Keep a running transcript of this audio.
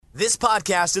This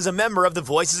podcast is a member of the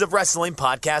Voices of Wrestling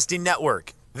Podcasting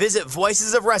Network. Visit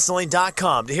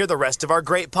voicesofwrestling.com to hear the rest of our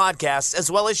great podcasts,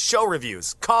 as well as show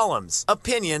reviews, columns,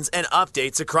 opinions, and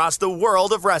updates across the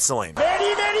world of wrestling.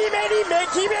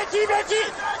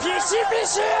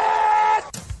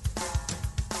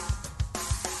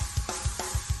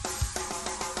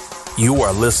 You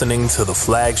are listening to the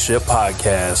Flagship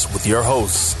Podcast with your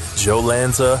hosts, Joe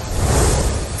Lanza.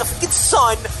 The fucking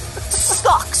sun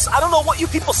sucks. I don't know what you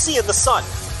people see in the sun.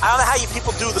 I don't know how you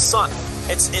people do the sun.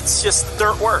 It's just the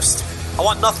dirt worst. I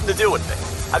want nothing to do with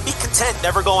it. I'd be content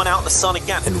never going out in the sun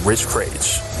again. And Rich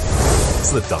Crage.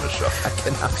 This is the dumbest show. I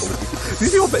cannot believe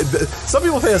these people. Some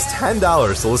people pay us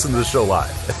 $10 to listen to the show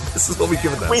live. This is what we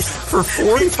give them for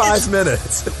 45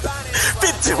 minutes.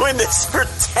 Been doing this for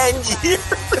 10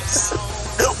 years.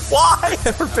 Why?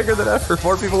 We're bigger than ever.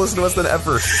 More people listen to us than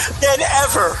ever.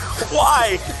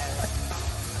 Why?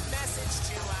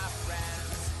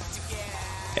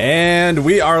 And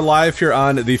we are live here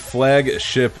on the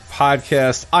Flagship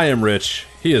Podcast. I am Rich.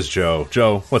 He is Joe.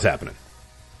 Joe, what's happening?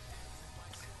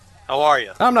 How are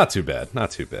you? I'm not too bad. Not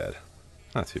too bad.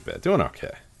 Doing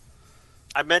okay.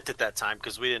 I meant it that time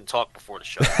because we didn't talk before the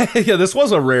show. Yeah, this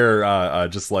was a rare,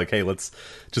 just like, hey, let's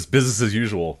just business as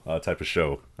usual type of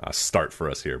show start for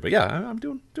us here. But yeah, I'm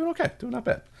doing okay. Doing not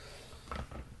bad.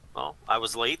 Well, I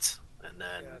was late, and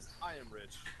then... Yes, I am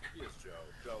Rich. He is Joe.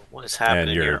 What is happening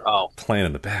and you're here? Oh, playing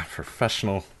in the back,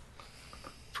 professional.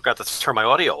 Forgot to turn my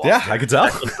audio off. Yeah, I could tell.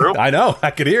 I know.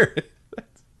 I could hear it.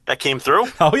 That came through?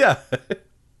 Oh, yeah.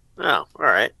 Oh, all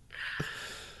right.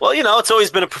 Well, you know, it's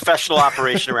always been a professional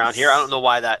operation around here. I don't know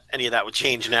why any of that would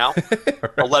change now.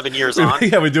 Right. 11 years on.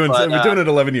 Yeah, we're doing it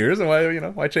 11 years, and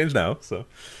why change now? So,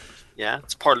 yeah,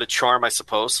 it's part of the charm, I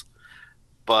suppose.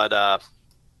 But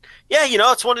yeah, you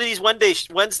know, it's one of these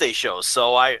Wednesday shows,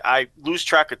 so I lose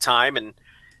track of time, and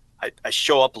I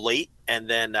show up late, and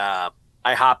then I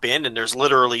hop in, and there's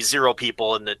literally zero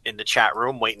people in the chat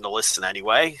room waiting to listen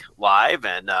anyway, live,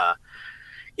 and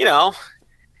you know.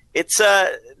 It's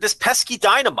this pesky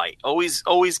Dynamite always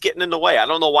getting in the way. I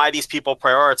don't know why these people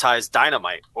prioritize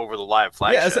Dynamite over the live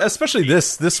Flagship. Yeah, especially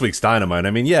this week's Dynamite.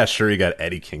 I mean, yeah, sure, you got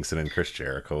Eddie Kingston and Chris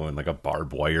Jericho and like a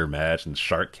barbed wire match and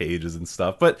shark cages and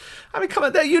stuff. But I mean, come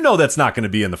on, you know that's not going to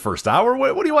be in the first hour.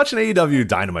 What are you watching AEW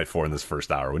Dynamite for in this first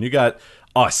hour when you got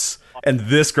us and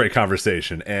this great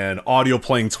conversation and audio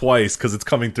playing twice because it's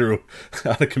coming through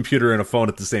on a computer and a phone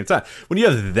at the same time? When you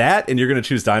have that and you're going to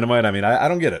choose Dynamite, I mean, I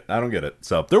don't get it.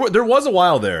 So there was a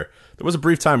while there. There was a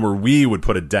brief time where we would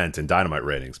put a dent in Dynamite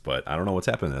ratings, but I don't know what's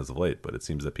happening as of late. But it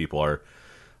seems that people are,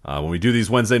 when we do these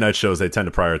Wednesday night shows, they tend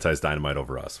to prioritize Dynamite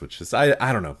over us, which is,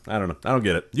 I don't know. I don't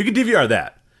get it. You can DVR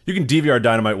that. You can DVR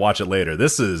Dynamite, watch it later.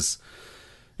 This is,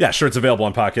 yeah, sure, it's available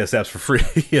on podcast apps for free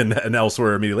and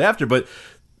elsewhere immediately after, but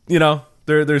you know,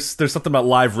 there's something about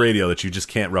live radio that you just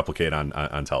can't replicate on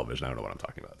television. I don't know what I'm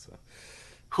talking about. So,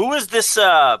 who is this?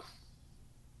 Oh,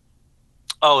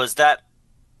 is that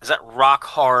Rock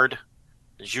Hard,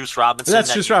 Juice Robinson?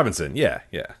 That's Juice Robinson. Yeah.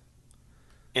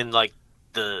 In like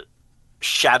the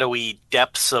shadowy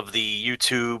depths of the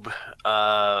YouTube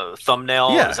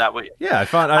thumbnail. Yeah. Is that what? Yeah, I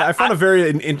found a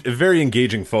very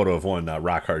engaging photo of one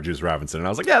Rock Hard Juice Robinson, and I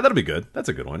was like, yeah, that'll be good. That's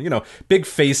a good one. You know, big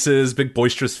faces, big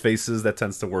boisterous faces. That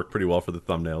tends to work pretty well for the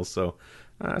thumbnails. So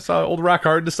I saw old Rock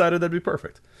Hard, decided that'd be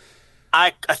perfect.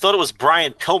 I thought it was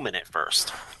Brian Pillman at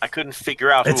first. I couldn't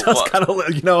figure out who it was. Kind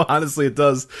of, you know, honestly, it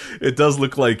does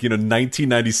look like, you know,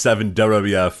 1997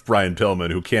 WWF Brian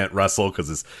Pillman, who can't wrestle because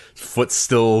his foot's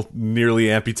still nearly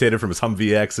amputated from his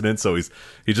Humvee accident, so he's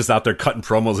just out there cutting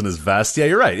promos in his vest. Yeah,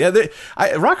 you're right. Yeah,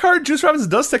 Rock Hard Juice Robinson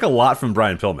does take a lot from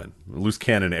Brian Pillman, loose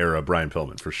cannon era Brian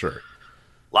Pillman for sure.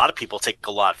 A lot of people take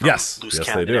a lot from loose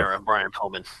cannon they do. era Brian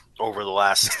Pillman over the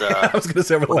last I was going to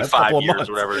say over the last couple of months,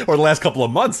 whatever. Or the last couple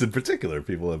of months in particular,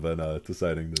 people have been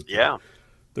deciding that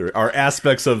there are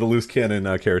aspects of the loose cannon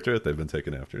character that they've been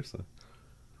taken after. So,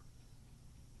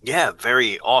 yeah,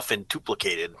 very often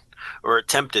duplicated or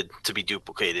attempted to be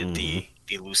duplicated. Mm-hmm.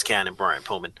 The loose cannon Brian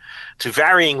Pillman to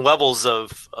varying levels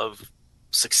of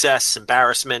success,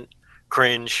 embarrassment,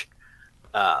 cringe.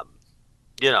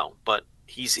 You know, but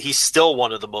he's still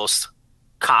one of the most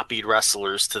copied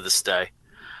wrestlers to this day.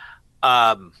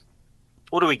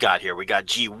 What do we got here? We got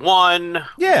G1.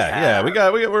 Yeah.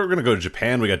 We're gonna go to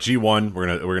Japan. We got G1.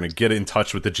 We're gonna get in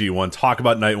touch with the G1. Talk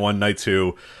about night 1, night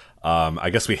 2. I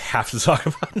guess we have to talk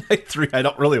about night 3. I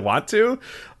don't really want to.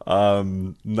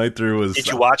 Night 3 was. Did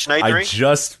you watch night 3? I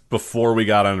just before we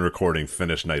got on recording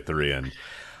finished night 3, and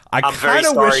I kind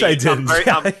of wish I didn't.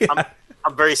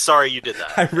 I'm very sorry you did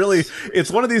that. It's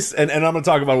one of these, and I'm going to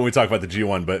talk about when we talk about the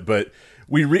G1, but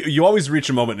you always reach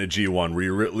a moment in a G1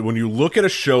 where when you look at a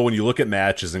show, when you look at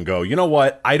matches and go, you know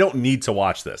what, I don't need to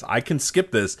watch this. I can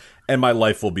skip this and my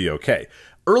life will be okay.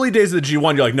 Early days of the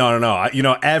G1, you're like,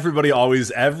 no. Everybody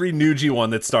always, every new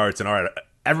G1 that starts, and all right,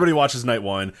 everybody watches night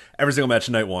one, every single match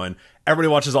in night one, everybody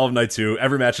watches all of night two,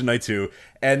 every match in night two,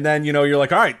 and then, you're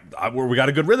like, all right, we got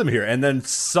a good rhythm here. And then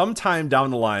sometime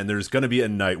down the line, there's going to be a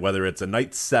night, whether it's a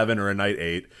night 7 or a night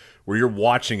 8, where you're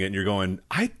watching it and you're going,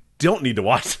 I don't need to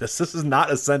watch this. This is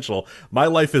not essential. My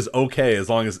life is okay as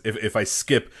long as if I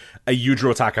skip a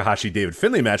Yujiro Takahashi David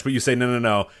Finlay match. But you say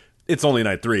no, it's only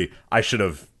night 3. I should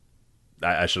have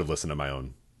listened to my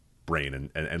own brain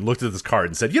and looked at this card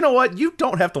and said, you know what, you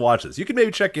don't have to watch this. You can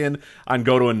maybe check in on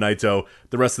Goto and Naito.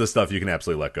 The rest of the stuff you can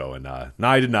absolutely let go. And no,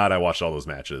 I did not. I watched all those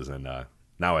matches, and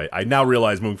now I now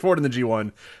realize moving forward in the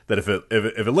G1 that if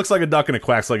it looks like a duck and it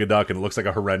quacks like a duck and it looks like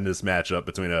a horrendous matchup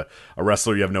between a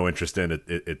wrestler you have no interest in,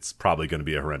 it's probably going to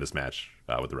be a horrendous match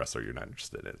with the wrestler you're not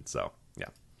interested in. So, yeah.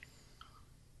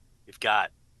 You've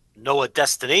got Noah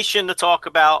Destination to talk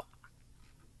about,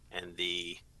 and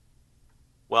you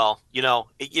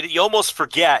almost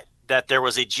forget that there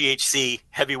was a GHC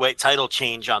heavyweight title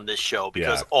change on this show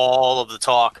because all of the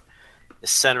talk is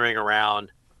centering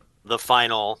around the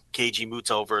final Keiji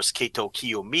Muto versus Keito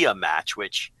Kiyomiya match,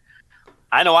 which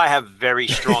I know I have very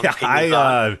strong opinions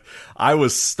on. I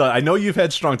was I know you've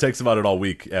had strong takes about it all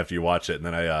week after you watch it, and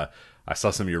then I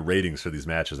saw some of your ratings for these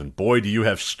matches, and boy, do you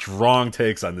have strong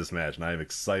takes on this match, and I am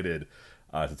excited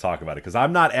to talk about it because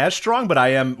I'm not as strong, but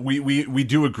I am. We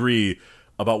do agree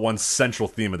about one central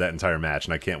theme of that entire match,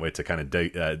 and I can't wait to kind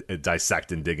of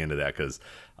dissect and dig into that because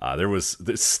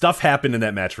stuff happened in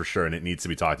that match for sure, and it needs to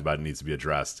be talked about. It needs to be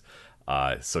addressed.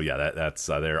 So yeah, that's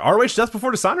there. ROH Death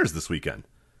Before Dishonor's this weekend.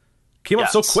 Came up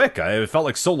so quick. It felt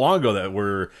like so long ago that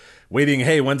we're waiting.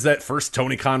 Hey, when's that first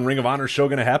Tony Khan Ring of Honor show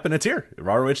going to happen? It's here.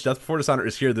 ROH Death Before Dishonor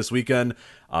is here this weekend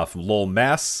from Lowell,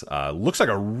 Mass. Looks like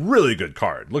a really good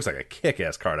card. Looks like a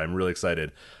kick-ass card. I'm really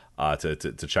excited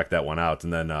to check that one out.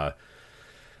 And then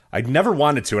I never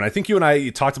wanted to, and I think you and I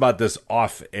talked about this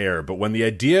off air, but when the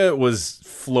idea was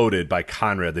floated by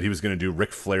Conrad that he was going to do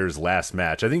Ric Flair's last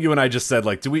match, I think you and I just said,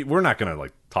 like, we're not going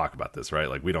to talk about this, right?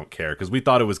 Like, we don't care, because we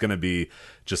thought it was going to be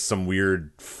just some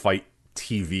weird fight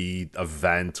TV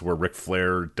event where Ric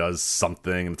Flair does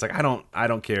something, and it's like, I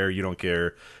don't care, you don't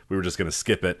care, we were just going to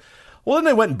skip it. Well, then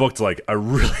they went and booked like a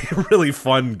really, really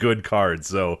fun, good card.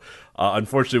 So,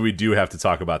 unfortunately, we do have to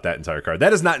talk about that entire card.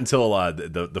 That is not until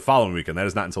the following weekend. That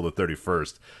is not until the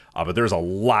 31st. But there's a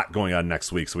lot going on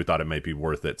next week, so we thought it might be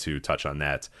worth it to touch on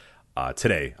that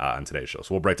today on today's show.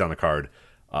 So we'll break down the card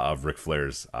of Ric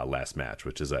Flair's last match,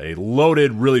 which is a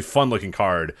loaded, really fun-looking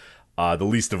card. The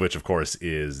least of which, of course,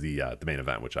 is the main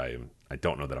event, which I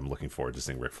don't know that I'm looking forward to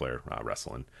seeing Ric Flair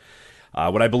wrestling.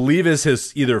 What I believe is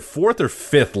his either 4th or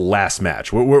 5th last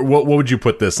match. What would you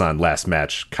put this on last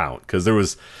match count? Because there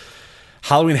was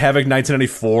Halloween Havoc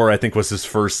 1994, I think, was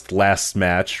his last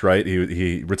match, right?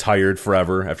 He retired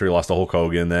forever after he lost to Hulk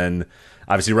Hogan. Then,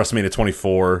 obviously, WrestleMania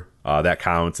 24, that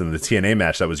counts. And the TNA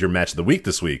match, that was your match of the week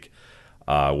this week,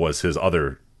 was his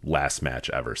other last match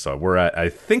ever. So we're at, I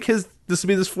think this would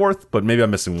be his 4th, but maybe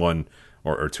I'm missing one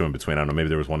or two in between. I don't know. Maybe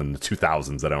there was one in the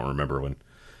 2000s that I don't remember when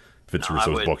Vince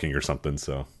Russo was booking or something.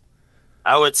 So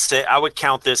I would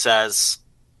count this as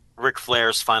Ric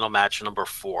Flair's final match number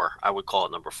 4. I would call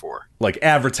it number 4. Like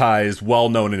advertised, well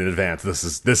known in advance. This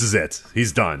is it.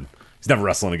 He's done. He's never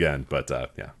wrestling again. But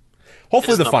yeah,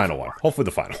 hopefully the final one. Hopefully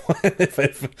the final one.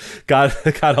 if God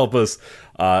help us,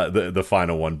 the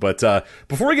final one. But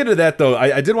before we get into that, though,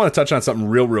 I did want to touch on something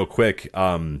real quick.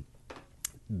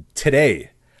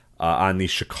 Today, on the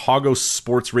Chicago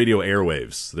Sports Radio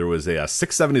airwaves, there was a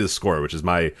 670 The Score, which is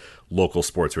my local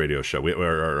sports radio show,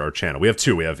 our channel. We have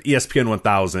two. We have ESPN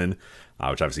 1000,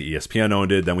 which obviously ESPN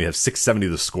owned it. Then we have 670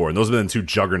 The Score, and those have been two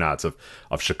juggernauts of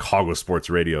Chicago sports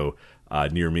radio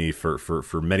near me for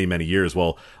many, many years.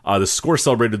 Well, The Score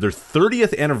celebrated their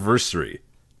 30th anniversary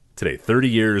today, 30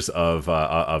 years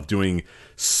of doing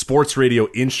sports radio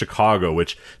in Chicago,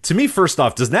 which to me, first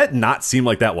off, does that not seem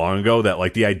like that long ago, that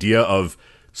like the idea of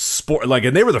sport, like,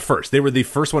 and they were the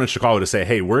first one in Chicago to say,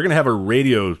 hey, we're gonna have a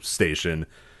radio station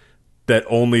that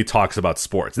only talks about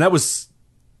sports, and that was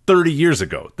 30 years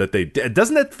ago that they did.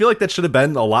 Doesn't that feel like that should have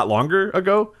been a lot longer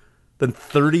ago than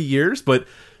 30 years? But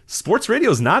sports radio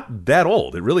is not that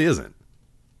old. It really isn't.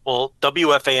 Well,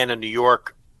 WFAN in New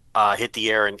York hit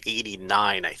the air in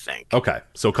 89, I think. Okay,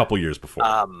 so a couple years before.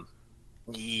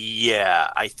 Yeah,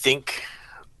 I think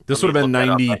this would have been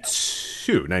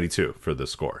 92 for The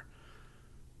Score.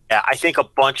 Yeah, I think a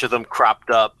bunch of them cropped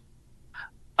up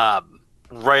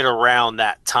right around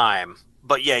that time.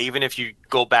 But yeah, even if you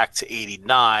go back to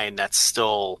 89, that's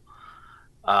still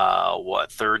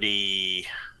 30.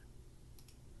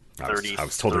 I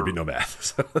was told there'd be no math.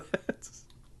 So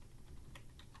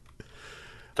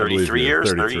 33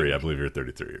 years. 33. I believe you're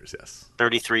 33 years. Yes.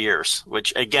 33 years,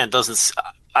 which again doesn't.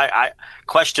 I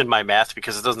question my math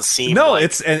because it doesn't seem. No, like...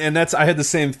 it's and that's. I had the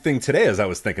same thing today as I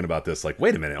was thinking about this. Like,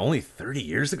 wait a minute, only 30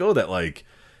 years ago that like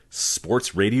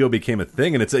sports radio became a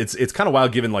thing, and it's kind of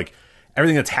wild given like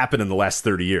everything that's happened in the last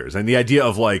 30 years, and the idea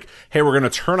of like, hey, we're going to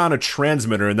turn on a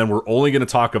transmitter and then we're only going to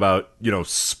talk about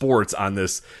sports on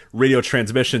this radio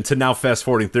transmission, to now fast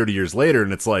forwarding 30 years later,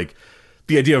 and it's like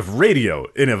the idea of radio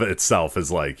in of itself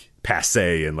is like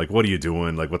passe, and like, what are you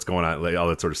doing, like what's going on, like all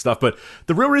that sort of stuff. But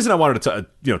the real reason I wanted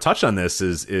to touch on this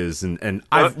is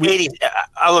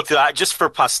I looked at it just for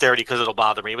posterity because it'll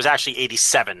bother me. It was actually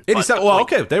 87. 87. Well,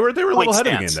 okay, they were a little ahead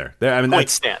of the game there. I mean, point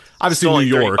stands. Obviously,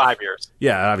 New New York. 5 years.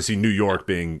 Yeah, obviously New York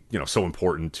being so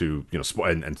important to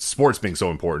and sports being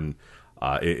so important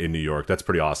in New York. That's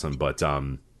pretty awesome. But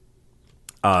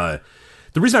the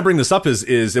reason I bring this up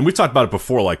is and we've talked about it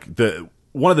before. Like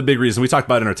one of the big reasons we talked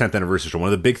about it in our 10th anniversary show. One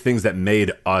of the big things that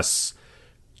made us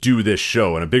do this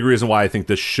show, and a big reason why I think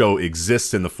this show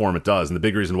exists in the form it does, and the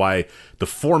big reason why the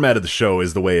format of the show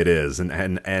is the way it is,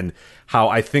 and how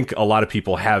I think a lot of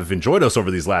people have enjoyed us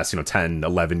over these last 10,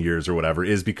 11 years or whatever,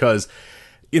 is because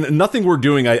nothing we're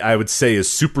doing I would say is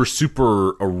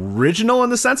super original in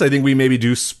the sense. I think we maybe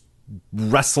do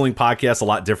wrestling podcasts a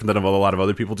lot different than a lot of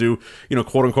other people do,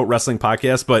 quote unquote wrestling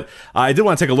podcasts. But I did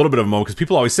want to take a little bit of a moment because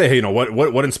people always say, hey,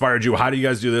 what inspired you? How do you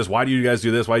guys do this? Why do you guys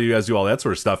do this? Why do you guys do all that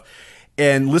sort of stuff?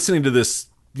 And listening to this,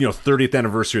 30th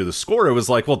anniversary of the score, it was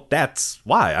like, well, that's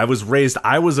why I was raised.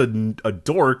 I was a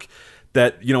dork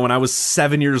that, when I was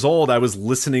 7 years old, I was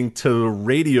listening to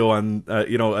radio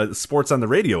on, sports on the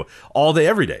radio all day,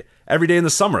 every day. Every day in the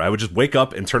summer, I would just wake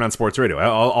up and turn on sports radio.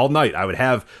 All night, I would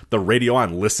have the radio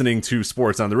on, listening to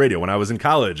sports on the radio. When I was in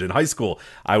college, in high school,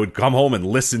 I would come home and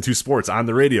listen to sports on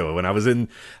the radio. When I was in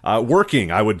working,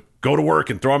 I would go to work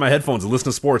and throw on my headphones and listen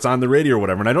to sports on the radio or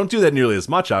whatever. And I don't do that nearly as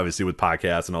much, obviously, with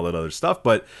podcasts and all that other stuff.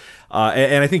 But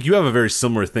and I think you have a very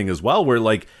similar thing as well, where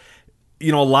like,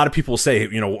 a lot of people say,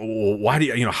 why do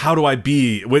you, how do I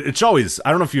be? It's always,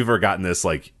 I don't know if you've ever gotten this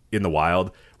like in the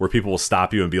wild, where people will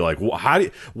stop you and be like, why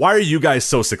are you guys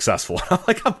so successful? I'm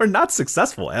like, we're not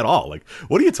successful at all. Like,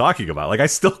 what are you talking about? Like, I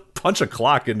still punch a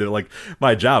clock into like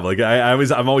my job. Like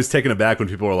I'm always taken aback when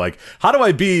people are like, how do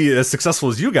I be as successful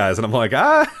as you guys? And I'm like,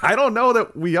 I don't know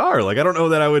that we are. Like, I don't know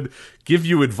that I would give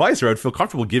you advice, or I'd feel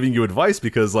comfortable giving you advice,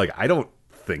 because like, I don't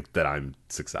think that I'm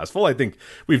successful. I think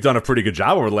we've done a pretty good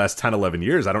job over the last 10, 11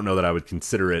 years. I don't know that I would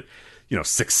consider it,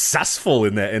 successful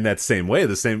in that same way.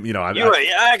 The same,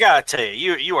 I gotta tell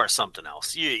you are something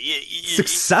else. You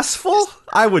successful?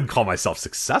 I would call myself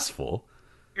successful.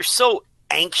 You're so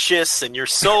anxious, and you're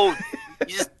so you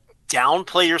just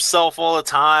downplay yourself all the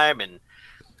time, and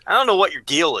I don't know what your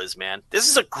deal is, man. This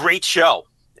is a great show,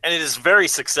 and it is very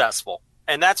successful,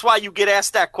 and that's why you get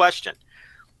asked that question.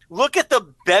 Look at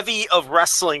the bevy of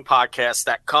wrestling podcasts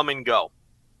that come and go.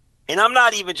 And I'm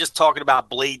not even just talking about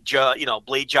Blade Job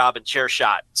and Chair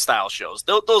Shot style shows.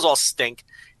 Those all stink,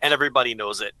 and everybody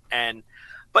knows it.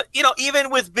 But even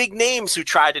with big names who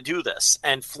try to do this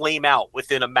and flame out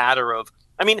within a matter of,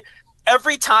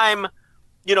 every time,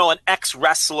 an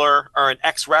ex-wrestler or an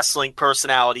ex-wrestling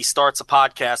personality starts a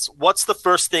podcast, what's the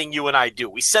first thing you and I do?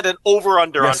 We set an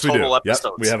over-under on total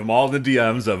episodes. Yep. We have them all in the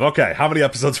DMs of, okay, how many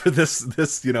episodes for this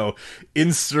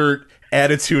insert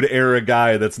Attitude Era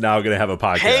guy that's now going to have a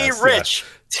podcast. Hey, Rich, yeah.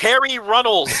 Terry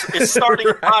Runnels is starting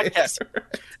a podcast.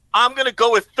 I'm going to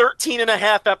go with 13 and a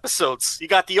half episodes. You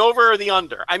got the over or the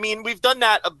under? We've done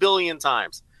that a billion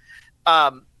times.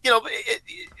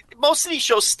 Most of these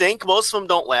shows stink. Most of them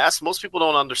don't last. Most people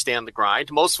don't understand the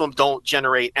grind. Most of them don't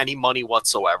generate any money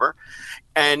whatsoever.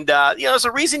 And, there's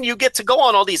a reason you get to go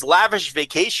on all these lavish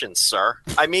vacations, sir.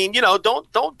 Don't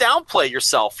downplay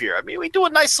yourself here. We do a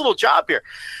nice little job here.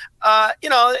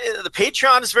 The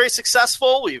Patreon is very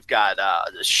successful. We've got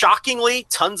shockingly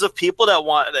tons of people that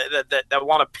want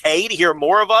to pay to hear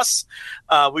more of us.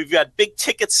 We've got big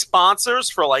ticket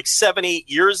sponsors for like 7-8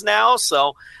 years now.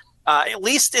 So at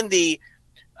least in the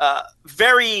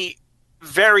very,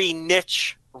 very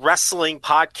niche wrestling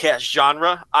podcast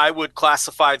genre, I would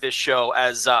classify this show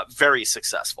as very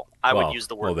successful. I would use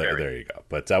the word there you go.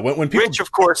 But when people... Rich,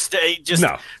 of course,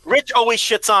 Rich always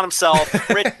shits on himself.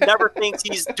 Rich never thinks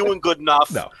he's doing good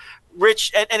enough. No.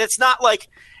 Rich, and it's not like...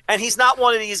 And he's not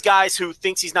one of these guys who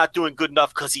thinks he's not doing good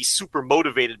enough because he's super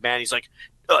motivated, man. He's like,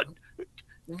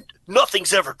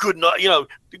 nothing's ever good enough.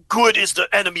 Good is the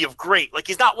enemy of great. Like,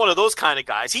 he's not one of those kind of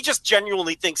guys. He just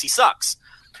genuinely thinks he sucks.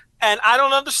 And I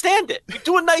don't understand it. We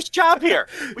do a nice job here.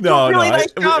 We do a really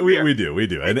nice job here. We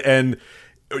do. And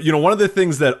one of the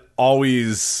things that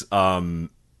always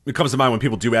it comes to mind when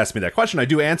people do ask me that question, I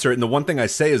do answer it. And the one thing I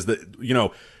say is that,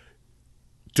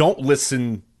 don't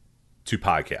listen to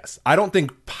podcasts. I don't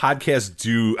think podcasts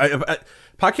do.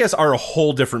 Podcasts are a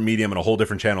whole different medium and a whole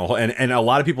different channel. And a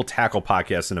lot of people tackle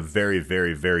podcasts in a very,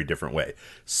 very, very different way.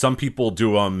 Some people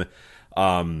do them.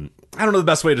 I don't know the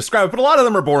best way to describe it, but a lot of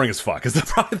them are boring as fuck is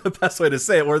probably the best way to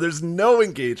say it, where there's no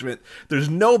engagement, there's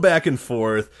no back and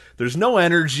forth, there's no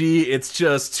energy. It's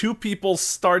just two people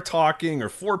start talking or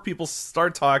four people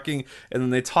start talking, and then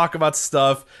they talk about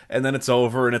stuff, and then it's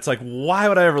over, and it's like, why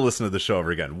would I ever listen to the show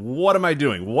ever again? What am I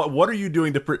doing? What are you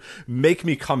doing to make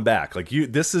me come back? Like,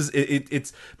 this is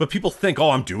it's. But people think, oh,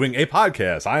 I'm doing a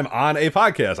podcast, I'm on a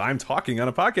podcast, I'm talking on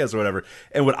a podcast or whatever.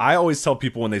 And what I always tell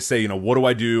people when they say, what do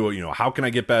I do? How can I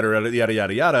get better? Yada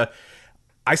yada yada.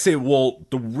 I say, well,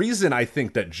 the reason I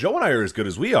think that Joe and I are as good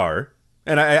as we are,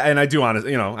 and I do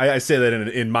honestly, I say that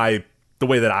in the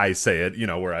way that I say it,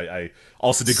 where I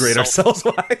also degrade ourselves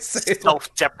when I say it.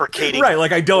 Self-deprecating. Right,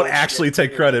 like I don't actually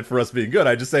take credit for us being good.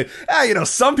 I just say,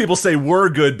 some people say we're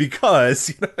good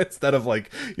because, instead of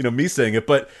like, me saying it.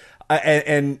 But,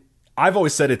 and I've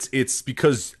always said it's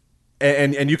because,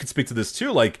 and you can speak to this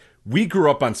too, like, we grew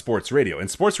up on sports radio, and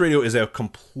sports radio is a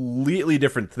completely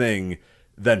different thing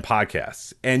than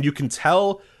podcasts. And you can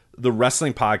tell the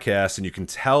wrestling podcasts, and you can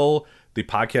tell the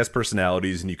podcast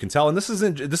personalities, and you can tell, and this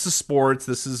is sports,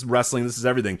 this is wrestling, this is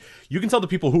everything. You can tell the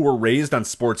people who were raised on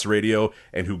sports radio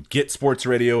and who get sports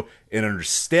radio and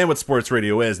understand what sports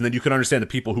radio is. And then you can understand the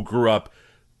people who grew up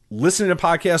listening to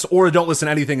podcasts or don't listen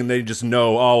to anything and they just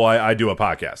know, oh, I do a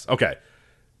podcast. Okay.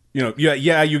 You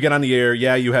get on the air.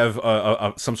 Yeah, you have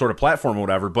some sort of platform or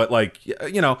whatever. But like,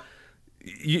 the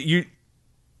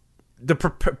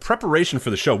preparation for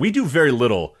the show, we do very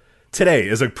little. Today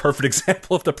is a perfect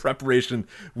example of the preparation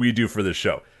we do for this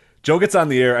show. Joe gets on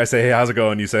the air. I say, hey, how's it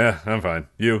going? You say, I'm fine.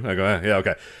 You? I go, yeah,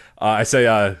 okay. I say,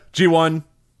 G1,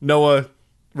 Noah,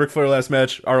 Ric Flair last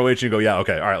match, ROH. And you go, yeah,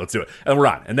 okay, all right, let's do it. And we're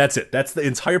on. And that's it. That's the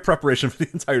entire preparation for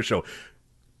the entire show.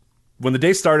 When the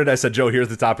day started, I said, Joe, here's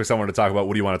the topics I want to talk about.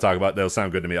 What do you want to talk about? They'll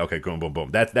sound good to me. Okay, boom, boom,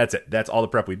 boom. That's it. That's all the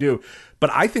prep we do.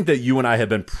 But I think that you and I have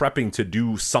been prepping to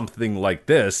do something like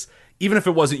this, even if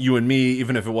it wasn't you and me,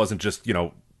 even if it wasn't just,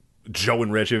 Joe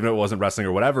and Rich, even if it wasn't wrestling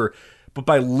or whatever. But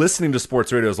by listening to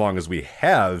sports radio as long as we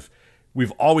have,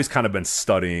 we've always kind of been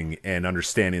studying and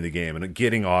understanding the game and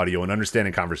getting audio and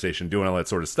understanding conversation, doing all that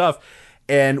sort of stuff.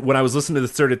 And when I was listening to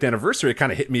the 30th anniversary, it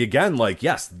kind of hit me again, like,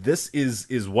 yes, this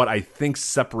is what I think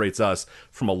separates us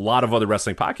from a lot of other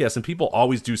wrestling podcasts. And people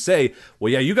always do say,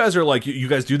 well, yeah, you guys are like, you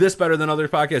guys do this better than other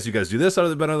podcasts. You guys do this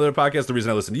better than other podcasts. The reason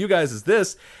I listen to you guys is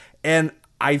this. And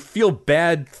I feel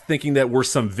bad thinking that we're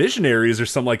some visionaries or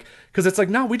some like, because it's like,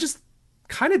 no, we just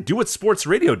kind of do what sports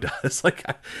radio does. Like,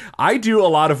 I do a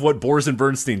lot of what Boers and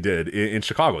Bernstein did in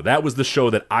Chicago. That was the show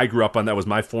that I grew up on. That was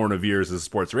my formative years as a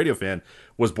sports radio fan,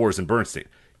 was Boers and Bernstein.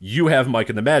 You have Mike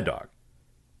and the Mad Dog.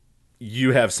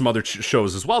 You have some other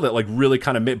shows as well that like really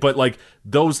kind of but like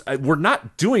those, we're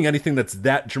not doing anything that's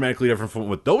that dramatically different from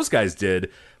what those guys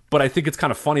did. But I think it's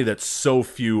kind of funny that so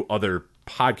few other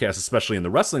podcasts, especially in the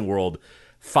wrestling world,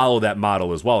 follow that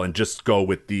model as well and just go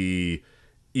with the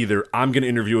either I'm going to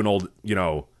interview an old,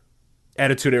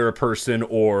 Attitude Era person,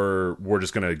 or we're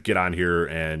just going to get on here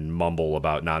and mumble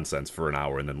about nonsense for an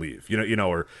hour and then leave.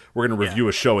 Or we're going to review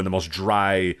a show in the most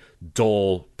dry,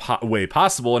 dull way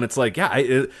possible. And it's like, yeah,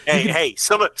 hey,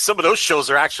 some of those shows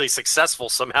are actually successful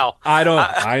somehow. I know.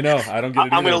 I don't get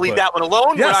it. I'm going to leave that one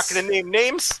alone. Yes. We're not going to name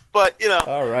names, but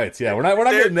All right, yeah, we're not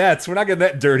getting that. So we're not getting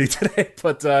that dirty today.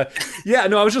 But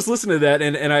I was just listening to that,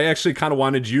 and I actually kind of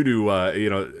wanted you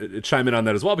to chime in on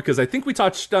that as well, because I think we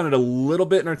touched on it a little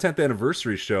bit in our 10th anniversary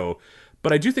show.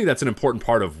 But I do think that's an important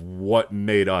part of what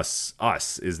made us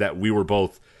is that we were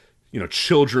both,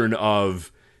 children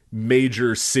of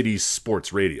major city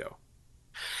sports radio.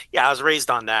 Yeah, I was raised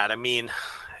on that. I mean,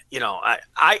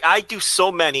 I do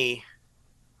so many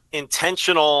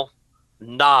intentional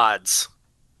nods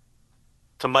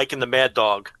to Mike and the Mad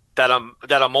Dog that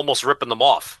I'm almost ripping them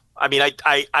off. I mean,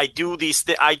 I do these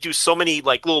I do so many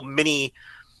like little mini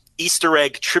Easter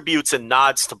egg tributes and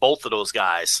nods to both of those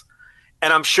guys.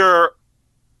 And I'm sure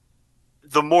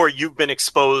the more you've been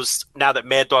exposed now that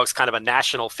Mad Dog's kind of a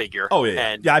national figure. Oh,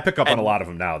 yeah. I pick up on a lot of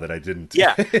them now that I didn't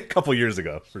a couple years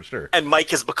ago, for sure. And Mike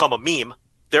has become a meme.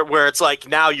 there, where it's like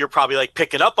now you're probably like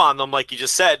picking up on them, like you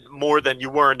just said, more than you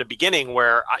were in the beginning,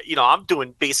 where I'm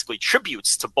doing basically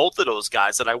tributes to both of those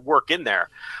guys that I work in there,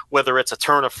 whether it's a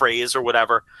turn of phrase or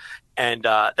whatever. And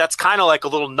that's kind of like a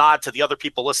little nod to the other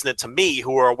people listening to me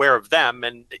who are aware of them.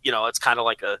 And, it's kind of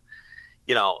like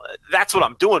that's what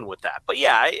I'm doing with that. But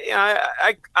yeah,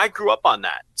 I grew up on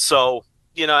that. So,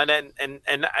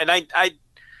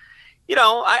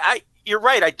 you're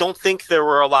right. I don't think there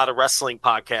were a lot of wrestling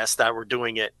podcasts that were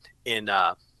doing it in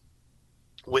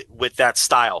with that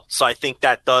style. So I think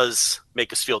that does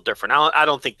make us feel different. I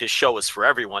don't think this show is for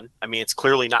everyone. I mean, it's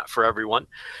clearly not for everyone.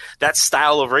 That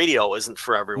style of radio isn't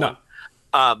for everyone.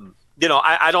 No.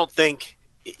 I don't think,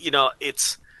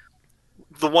 it's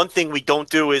the one thing we don't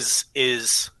do is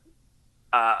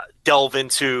delve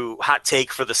into hot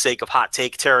take for the sake of hot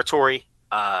take territory.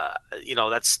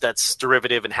 That's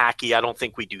derivative and hacky. I don't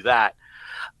think we do that.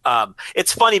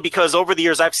 It's funny because over the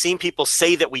years I've seen people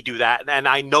say that we do that, and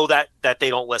I know that they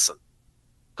don't listen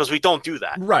because we don't do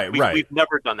that. Right. We've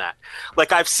never done that.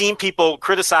 Like I've seen people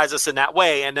criticize us in that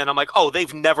way, and then I'm like, oh,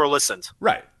 they've never listened.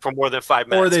 Right. For more than 5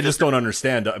 minutes. Or they just don't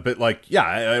understand. But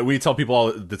we tell people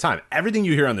all the time, everything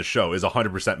you hear on the show is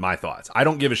 100% my thoughts. I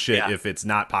don't give a shit if it's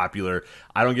not popular.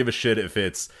 I don't give a shit if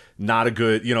it's not a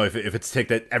good, if it's a take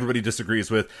that everybody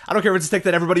disagrees with. I don't care if it's a take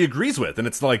that everybody agrees with. And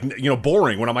it's like,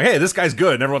 boring when I'm like, hey, this guy's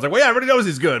good. And everyone's like, well, yeah, everybody knows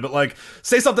he's good. But like,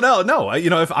 say something else. No,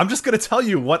 if I'm just going to tell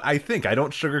you what I think. I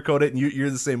don't sugarcoat it, and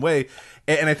you're the same way.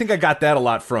 And I think I got that a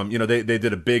lot from, they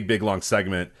did a big, long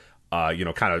segment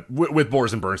kind of with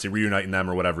Boris and Bernstein, reuniting them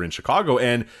or whatever in Chicago.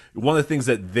 And one of the things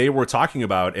that they were talking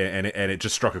about, and it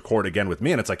just struck a chord again with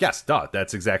me, and it's like, yes,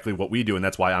 that's exactly what we do. And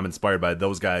that's why I'm inspired by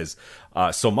those guys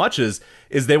so much is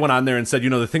they went on there and said,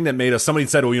 the thing that made us, somebody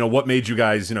said, well, what made you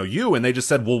guys, you? And they just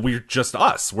said, well, we're just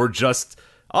us. We're just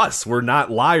us. We're not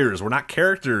liars. We're not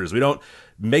characters. We don't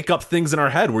make up things in our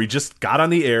head. We just got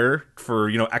on the air for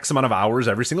X amount of hours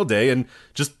every single day and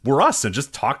just were us and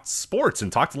just talked sports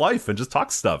and talked life and just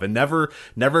talked stuff, and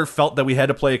never felt that we had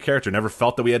to play a character, never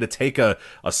felt that we had to take a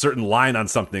certain line on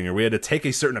something, or we had to take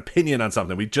a certain opinion on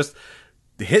something. We just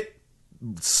hit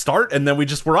start, and then we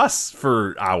just were us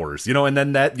for hours, and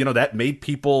then that made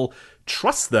people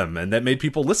trust them, and that made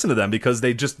people listen to them because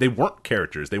they weren't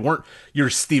characters. They weren't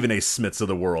your Stephen A. Smiths of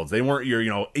the world. They weren't your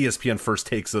ESPN first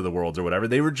takes of the world or whatever.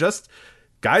 They were just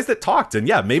guys that talked. And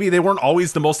yeah, maybe they weren't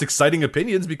always the most exciting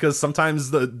opinions, because sometimes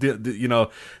the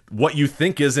what you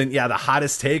think isn't the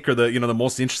hottest take or the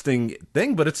most interesting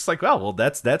thing, but it's like, well,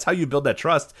 that's how you build that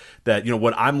trust that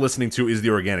what I'm listening to is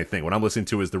the organic thing. What I'm listening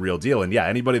to is the real deal. And yeah,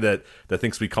 anybody that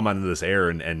thinks we come onto this air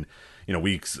and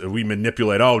we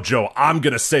manipulate, oh, Joe, I'm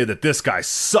going to say that this guy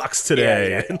sucks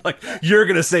today. Yeah. And like, you're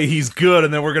going to say he's good.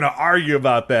 And then we're going to argue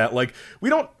about that. Like, we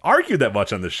don't argue that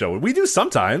much on this show. We do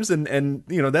sometimes. And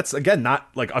that's, again, not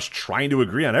like us trying to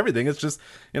agree on everything. It's just,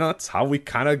 that's how we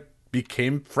kind of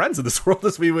became friends in this world,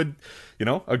 as we would,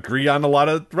 agree on a lot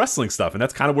of wrestling stuff. And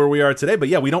that's kind of where we are today. But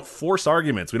yeah, we don't force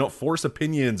arguments. We don't force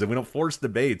opinions, and we don't force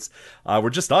debates. We're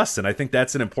just us. And I think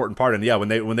that's an important part. And yeah, when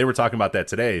they were talking about that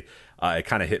today, it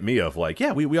kind of hit me of like,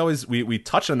 yeah, we always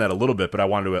touch on that a little bit, but I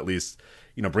wanted to at least,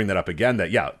 bring that up again,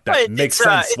 that, that makes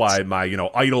sense why my,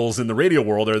 idols in the radio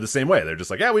world are the same way. They're just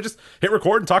like, yeah, we just hit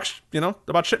record and talk,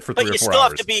 about shit for 3 or 4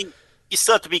 hours. You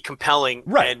still have to be compelling,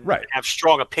 right. Have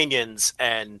strong opinions,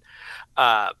 and,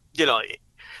 and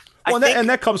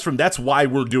that comes from, that's why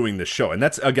we're doing this show. And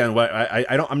that's, again, what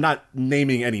I'm not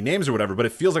naming any names or whatever, but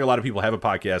it feels like a lot of people have a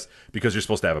podcast because you're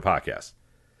supposed to have a podcast.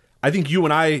 I think you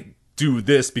and I do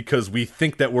this because we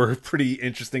think that we're pretty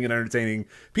interesting and entertaining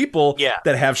people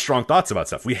that have strong thoughts about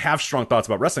stuff. We have strong thoughts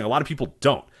about wrestling. A lot of people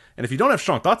don't. And if you don't have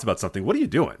strong thoughts about something, what are you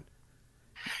doing?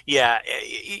 Yeah,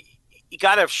 you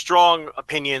got to have strong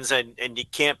opinions, and you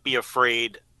can't be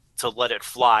afraid to let it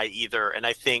fly either. And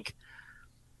I think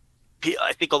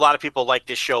a lot of people like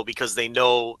this show because they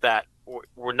know that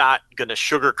we're not going to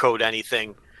sugarcoat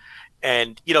anything.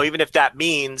 And, even if that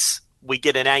means we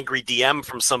get an angry DM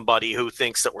from somebody who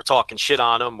thinks that we're talking shit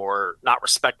on them or not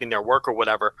respecting their work or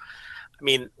whatever. I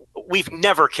mean, we've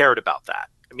never cared about that.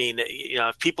 I mean,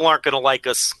 if people aren't going to like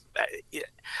us,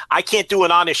 I can't do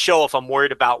an honest show if I'm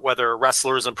worried about whether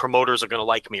wrestlers and promoters are going to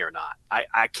like me or not.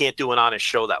 I can't do an honest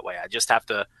show that way. I just have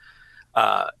to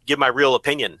give my real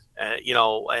opinion,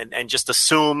 and just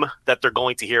assume that they're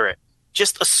going to hear it.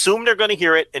 Just assume they're going to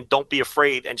hear it, and don't be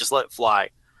afraid, and just let it fly.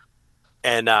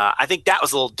 And I think that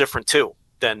was a little different too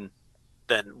than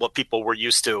what people were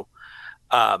used to.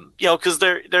 Because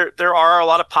there are a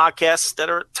lot of podcasts that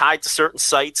are tied to certain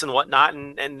sites and whatnot,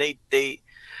 and they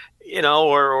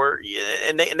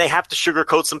and they have to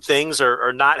sugarcoat some things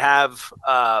or not have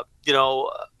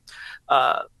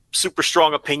super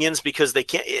strong opinions because they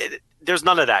can't. There's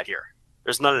none of that here.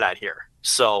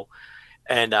 So,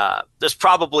 and there's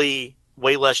probably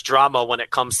way less drama when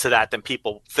it comes to that than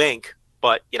people think.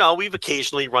 But, we've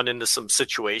occasionally run into some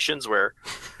situations where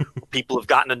people have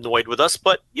gotten annoyed with us.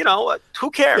 But,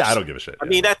 who cares? Yeah, I don't give a shit. I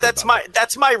mean, that's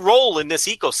my role in this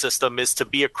ecosystem is to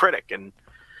be a critic. And,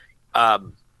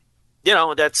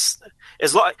 that's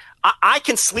as long I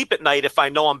can sleep at night if I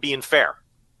know I'm being fair.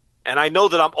 And I know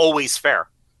that I'm always fair,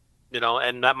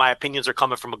 and that my opinions are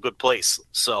coming from a good place.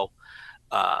 So,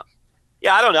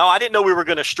 yeah, I don't know. I didn't know we were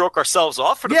going to stroke ourselves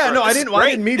off for the first. No, I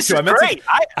didn't mean to. I meant great.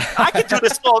 I could do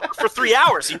this all for 3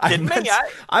 hours. You kidding me?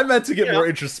 I meant to get more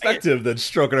introspective than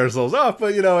stroking ourselves off,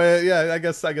 but I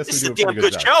guess we this is do a damn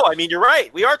good show. I mean, you're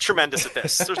right. We are tremendous at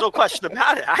this. There's no question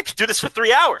about it. I could do this for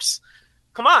 3 hours.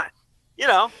 Come on,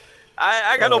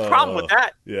 I got no problem with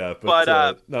that. Yeah,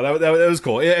 but no, that was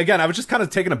cool. Again, I was just kind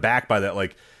of taken aback by that.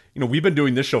 Like, we've been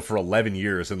doing this show for 11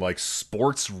 years, and like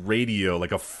sports radio,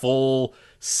 like a full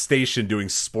station doing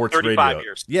sports 35 radio.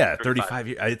 Years. Yeah, 35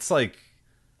 years. It's like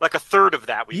a third of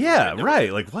that.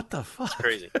 Right. Like, what the fuck? It's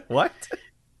crazy. What?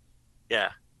 Yeah.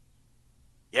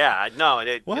 Yeah, no.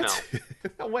 What?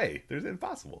 No way. There's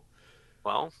impossible.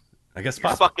 Well, I guess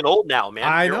you're fucking old now,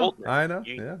 man. You're old now. I know.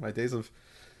 Yeah, my days of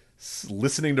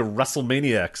listening to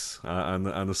WrestleManiacs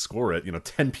on the score at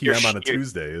 10 p.m. on a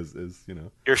Tuesday is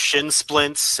your shin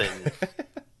splints and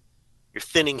your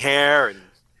thinning hair and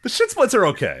the shin splints are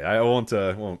okay. I won't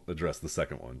address the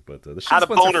second one, but the shin how the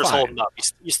splints boners are fine. holding up?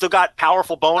 You still got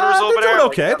powerful boners over there? Doing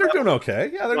okay. They're doing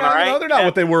okay. Yeah, they're not. Right? They're not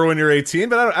what they were when you're 18.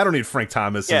 But I don't need Frank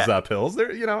Thomas's pills.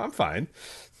 They're I'm fine.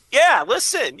 Yeah,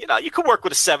 listen. You could work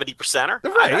with a 70%er.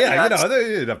 Right.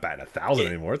 They're not bad 1,000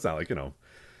 anymore. It's not like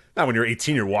Not when you're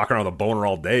 18, you're walking around with a boner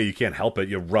all day. You can't help it.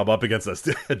 You rub up against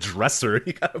a dresser and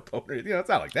you got a boner. It's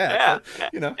not like that. Yeah.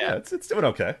 But, it's doing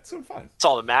okay. It's doing fine. It's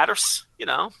all that matters.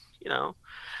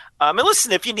 And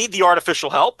listen, if you need the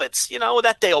artificial help, it's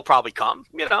that day will probably come.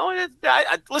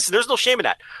 Listen, there's no shame in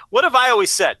that. What have I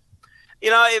always said?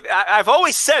 I've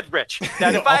always said, Rich,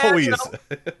 that if I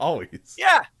always,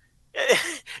 yeah,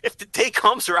 if the day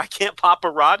comes where I can't pop a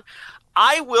rod,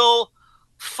 I will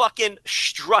fucking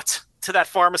strut to that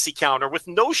pharmacy counter with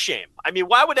no shame. I mean,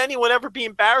 why would anyone ever be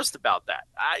embarrassed about that?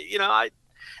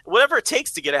 Whatever it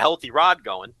takes to get a healthy rod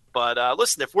going. But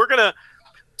listen, if we're gonna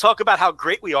talk about how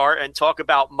great we are and talk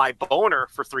about my boner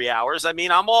for 3 hours, I mean,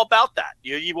 I'm all about that.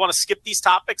 You want to skip these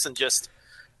topics and just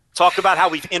talk about how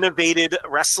we've innovated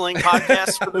wrestling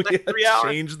podcasts for the next 3 hours?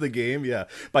 Change the game,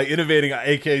 by innovating,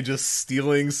 aka just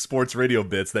stealing sports radio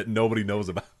bits that nobody knows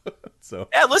about. So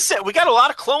yeah, listen, we got a lot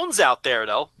of clones out there,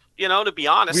 though. To be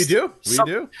honest, we do.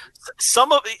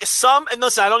 Some, and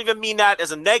listen, I don't even mean that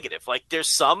as a negative. Like, there's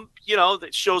some,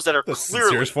 that shows that are the clearly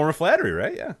sincerest form of flattery,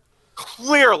 right? Yeah,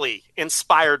 clearly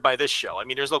inspired by this show. I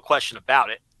mean, there's no question about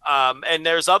it. And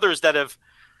there's others that have,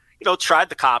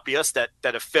 tried to copy us that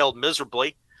have failed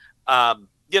miserably. And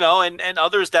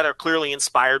others that are clearly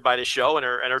inspired by the show and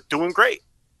are doing great.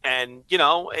 And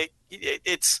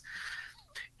it's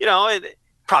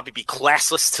probably be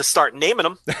classless to start naming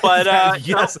them, but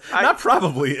yes, not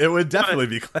probably. It would definitely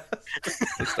be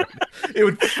classless. It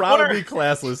would probably be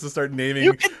classless to start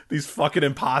naming these fucking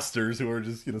imposters who are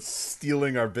just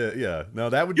stealing our bit. Yeah, no,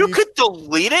 that would. You could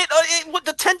delete it.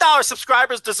 The $10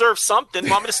 subscribers deserve something.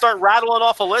 Want me to start rattling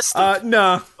off a list?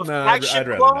 No, I'd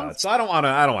rather not. So I don't want to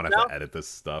have to edit this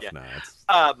stuff. Yeah. No, it's...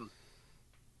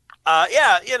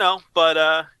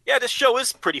 this show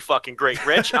is pretty fucking great,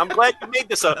 Rich. I'm glad you made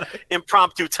this a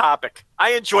impromptu topic.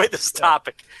 I enjoy this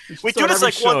topic. We do this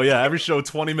every show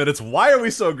 20 minutes. Why are we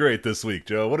so great this week,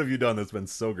 Joe? What have you done that's been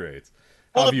so great?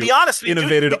 Well, to be honest, we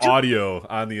innovated audio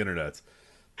on the internet.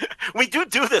 We do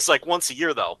this like once a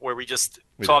year, though, where we just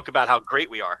talk about how great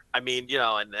we are. I mean,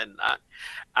 and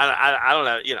I don't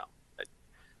know,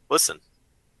 listen,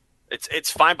 it's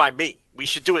fine by me. We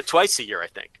should do it twice a year, I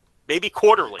think. Maybe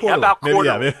quarterly. How about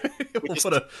quarterly? We'll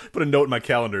put a note in my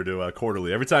calendar to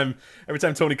quarterly. Every time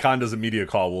Tony Khan does a media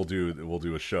call, we'll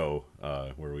do a show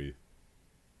where we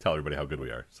tell everybody how good we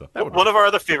are. So one of our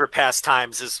other favorite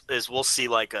pastimes is we'll see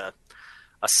like a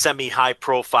semi high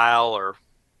profile or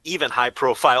even high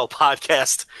profile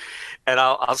podcast, and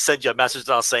I'll send you a message and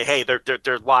I'll say, hey,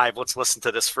 they're live. Let's listen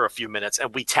to this for a few minutes,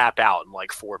 and we tap out in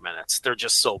like 4 minutes. They're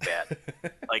just so bad.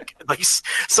 like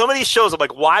some of these shows, I'm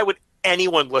like, why would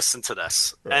anyone listen to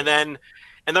this? Right. And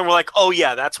then we're like, oh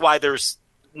yeah, that's why there's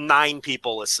 9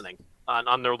 people listening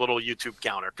on their little YouTube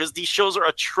counter, because these shows are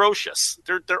atrocious.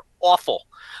 They're awful.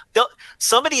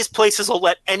 Some of these places will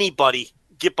let anybody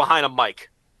get behind a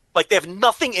mic. Like, they have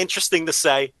nothing interesting to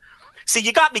say. See,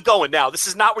 you got me going now. This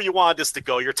is not where you wanted this to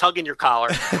go. You're tugging your collar.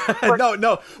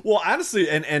 No. Well, honestly,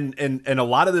 and a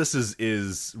lot of this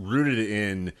is rooted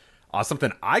in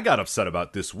something I got upset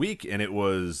about this week, and it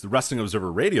was the Wrestling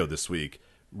Observer Radio this week.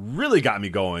 Really got me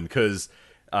going because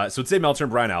so it's Dave Meltzer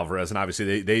and Brian Alvarez, and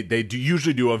obviously they do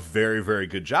usually do a very, very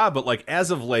good job, but like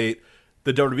as of late,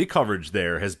 the WWE coverage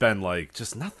there has been like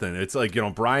just nothing. It's like,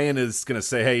 Brian is gonna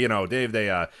say, hey, Dave,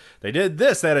 they did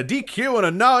this, they had a DQ and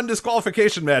a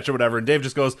non-disqualification match or whatever, and Dave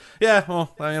just goes, yeah,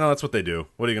 well, that's what they do.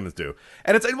 What are you gonna do?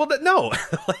 And it's like, well, no,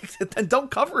 like then don't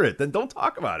cover it, then don't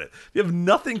talk about it. If you have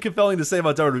nothing compelling to say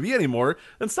about WWE anymore,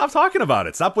 then stop talking about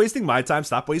it. Stop wasting my time.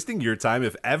 Stop wasting your time.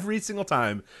 If every single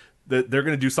time that they're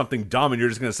going to do something dumb and you're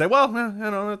just going to say, well,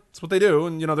 that's what they do,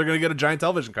 and they're going to get a giant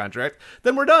television contract,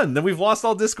 then we're done. Then we've lost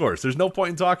all discourse. There's no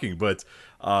point in talking. But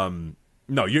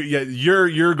no,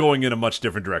 you're going in a much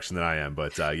different direction than I am.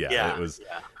 But it was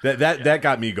that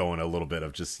got me going a little bit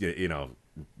of just you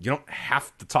don't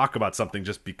have to talk about something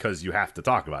just because you have to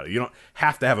talk about it. You don't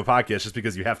have to have a podcast just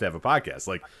because you have to have a podcast.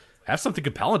 Like, have something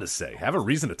compelling to say. Have a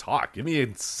reason to talk. Get me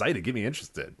excited. Get me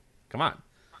interested. Come on.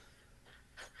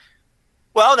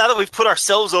 Well, now that we've put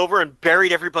ourselves over and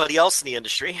buried everybody else in the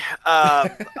industry.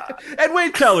 And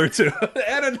Wade Keller, too.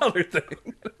 And another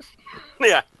thing.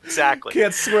 Yeah, exactly.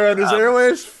 Can't swear on his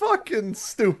airwaves. Fucking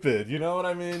stupid. You know what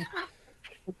I mean?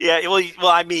 Yeah, well,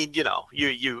 I mean,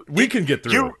 you. We can get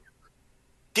through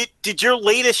it. Did your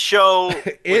latest show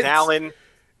with Alan?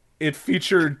 It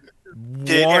featured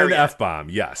one F-bomb,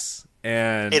 yes.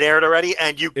 And it aired already,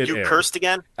 and you aired. Cursed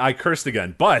again? I cursed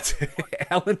again, but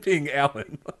Alan being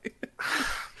Alan,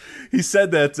 he said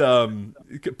that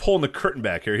pulling the curtain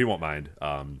back here, he won't mind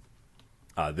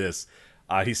this.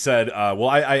 He said,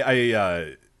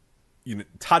 well,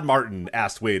 Todd Martin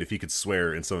asked Wade if he could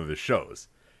swear in some of his shows,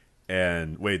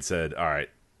 and Wade said, all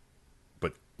right,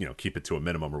 but keep it to a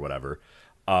minimum or whatever.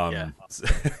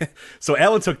 So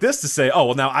Alan took this to say, oh,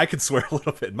 well, now I could swear a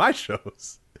little bit in my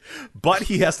shows. But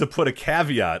he has to put a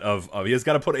caveat of he has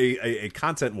got to put a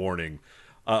content warning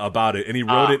about it, and he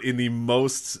wrote it in the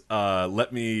most.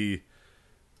 Let me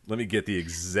get the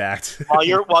exact.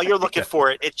 While you're looking for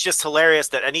it, it's just hilarious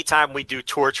that anytime we do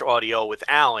torch audio with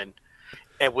Alan,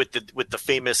 and with the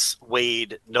famous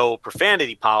Wade no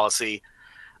profanity policy,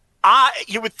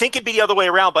 you would think it'd be the other way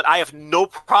around, but I have no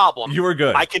problem. You were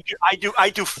good. I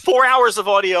do 4 hours of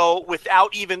audio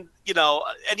without even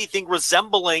anything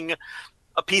resembling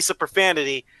a piece of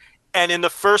profanity, and in the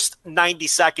first 90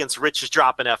 seconds, Rich is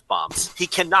dropping F-bombs. He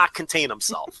cannot contain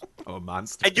himself. Oh, a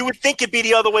monster. And you would think it'd be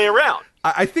the other way around.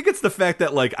 I think it's the fact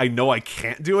that, like, I know I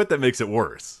can't do it that makes it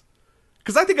worse.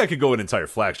 Because I think I could go an entire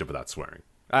Flagship without swearing.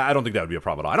 I don't think that would be a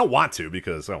problem at all. I don't want to,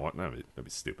 because that'd be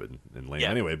stupid and lame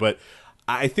anyway, but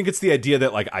I think it's the idea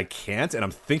that, like, I can't, and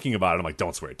I'm thinking about it. I'm like,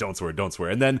 don't swear, don't swear, don't swear.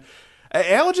 And then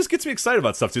Alan just gets me excited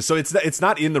about stuff, too. So it's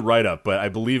not in the write-up, but I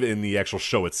believe in the actual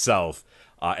show itself,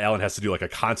 Alan has to do like a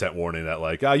content warning that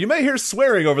like you may hear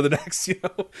swearing over the next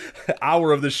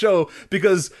hour of the show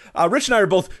because Rich and I are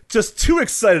both just too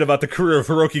excited about the career of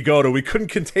Hiroki Goto. We couldn't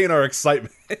contain our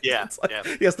excitement. Yeah,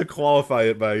 He has to qualify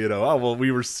it by oh well,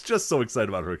 we were just so excited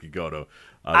about Hiroki Goto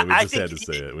that we just had to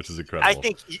say it, which is incredible. I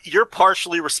think you're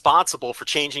partially responsible for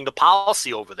changing the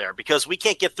policy over there because we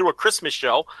can't get through a Christmas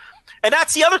show. And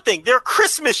that's the other thing. They're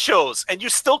Christmas shows, and you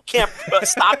still can't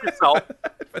stop yourself.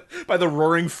 By the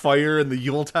roaring fire and the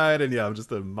Yuletide, and I'm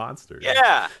just a monster.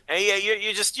 Yeah. And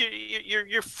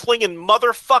you're flinging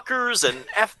motherfuckers and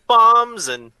F-bombs,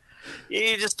 and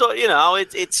you just don't,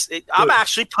 I'm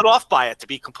actually put off by it, to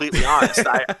be completely honest.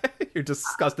 You're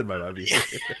disgusted by my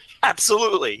behavior.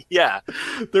 Absolutely, yeah.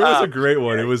 There was a great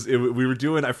one. We were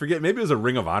doing, I forget, maybe it was a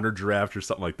Ring of Honor draft or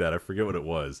something like that. I forget what it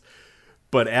was.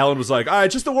 But Alan was like, all right,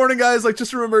 just a warning, guys. Like,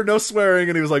 just remember, no swearing.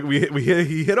 And he was like,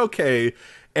 he hit okay.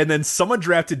 And then someone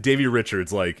drafted Davey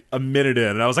Richards like a minute in.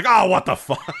 And I was like, oh, what the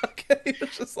fuck? He was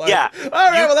just like, yeah. All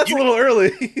right, well, that's a little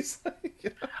early. He's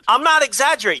like, I'm not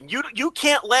exaggerating. You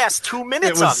can't last 2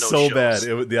 minutes on those shows. It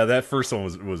was so bad. That first one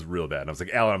was real bad. And I was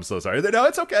like, Alan, I'm so sorry. No,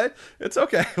 it's okay. It's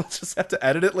okay. We'll just have to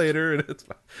edit it later. And it's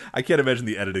fine. I can't imagine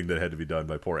the editing that had to be done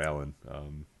by poor Alan.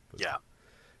 Yeah.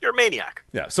 You're a maniac.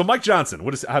 Yeah. So Mike Johnson,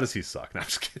 how does he suck? No, I'm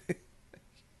just kidding.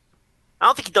 I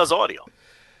don't think he does audio.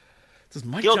 Does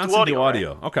Mike Johnson do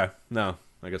audio? Right? Okay. No,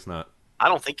 I guess not. I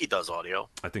don't think he does audio.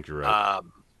 I think you're right.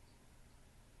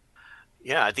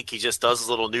 Yeah, I think he just does his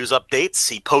little news updates.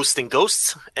 He posts and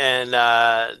ghosts, and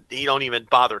he don't even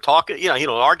bother talking. He don't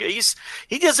argue.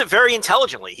 He does it very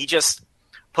intelligently. He just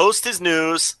posts his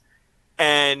news,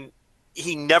 and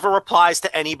he never replies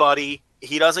to anybody.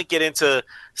 He doesn't get into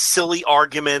silly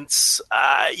arguments.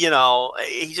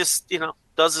 He just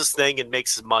does his thing and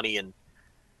makes his money, and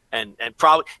and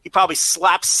he probably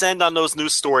slaps send on those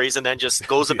news stories and then just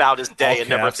goes about his day and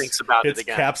never thinks about it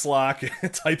again. Caps lock,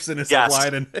 types in his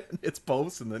headline, and it's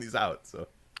posts, and then he's out. So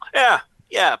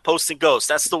yeah, post and ghost.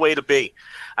 That's the way to be.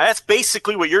 That's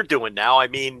basically what you're doing now. I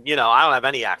mean, I don't have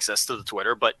any access to the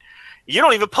Twitter, but you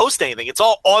don't even post anything. It's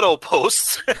all auto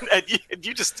posts, and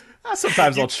you just.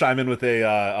 Sometimes I'll chime in with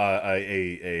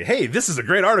a hey, this is a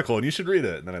great article and you should read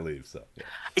it, and then I leave. So yeah.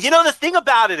 The thing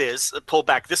about it is, pull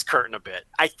back this curtain a bit.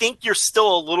 I think you're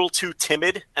still a little too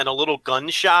timid and a little gun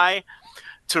shy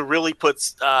to really put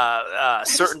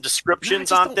certain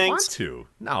descriptions on things. Want to?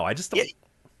 No, I just don't. Yeah,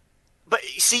 but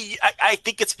see, I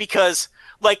think it's because,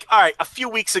 like, all right, a few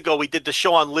weeks ago we did the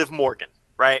show on Liv Morgan,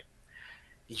 right?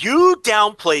 You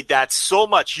downplayed that so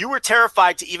much. You were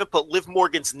terrified to even put Liv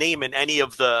Morgan's name in any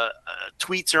of the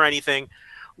tweets or anything.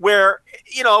 Where,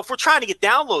 if we're trying to get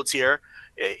downloads here,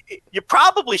 you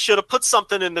probably should have put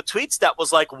something in the tweets that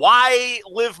was like, why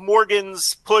Liv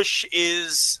Morgan's push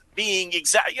is being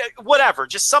whatever.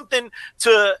 Just something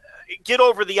to get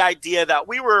over the idea that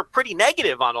we were pretty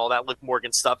negative on all that Liv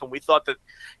Morgan stuff. And we thought that,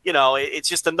 it's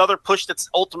just another push that's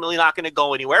ultimately not going to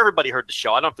go anywhere. Everybody heard the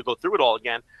show. I don't have to go through it all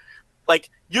again.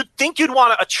 Like, you'd think you'd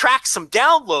want to attract some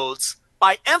downloads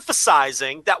by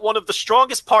emphasizing that one of the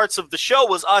strongest parts of the show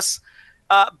was us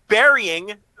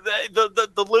burying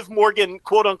the Liv Morgan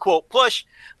quote unquote push.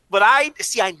 But I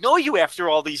know you after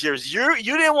all these years. You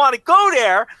didn't want to go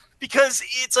there because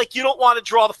it's like you don't want to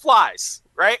draw the flies,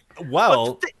 right?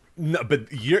 Well, but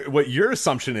what your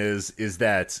assumption is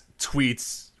that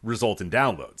tweets result in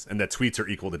downloads, and that tweets are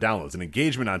equal to downloads, and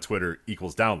engagement on Twitter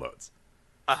equals downloads.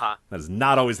 That is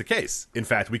not always the case. In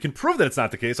fact, we can prove that it's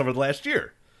not the case over the last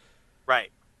year.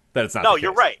 Right. That it's not. No, the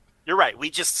you're case. right. You're right. We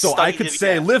just so I could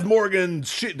say Liv Morgan,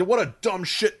 shit, what a dumb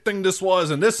shit thing this was,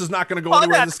 and this is not going to go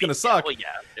anywhere. And this is going to suck. Well,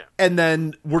 yeah. And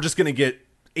then we're just going to get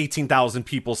 18,000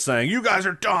 people saying, "You guys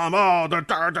are dumb. Oh,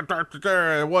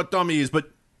 what dummies!"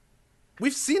 But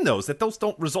we've seen those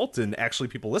don't result in actually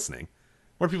people listening,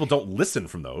 where people don't listen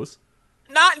from those.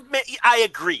 I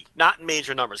agree. Not in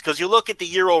major numbers, because you look at the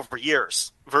year over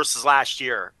years versus last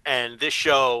year, and this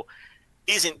show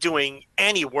isn't doing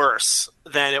any worse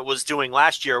than it was doing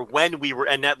last year when we were,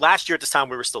 and that last year at this time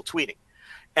we were still tweeting.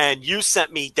 And you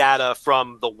sent me data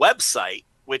from the website,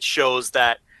 which shows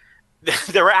that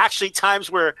there were actually times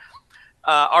where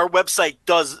our website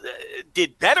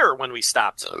did better when we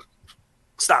stopped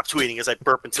tweeting, as I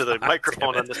burp into the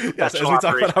microphone on this professional as we talk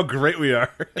operation. about how great we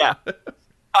are.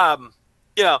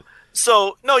 Yeah.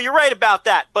 So no, you're right about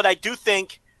that. But I do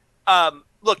think,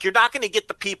 look, you're not going to get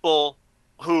the people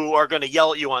who are going to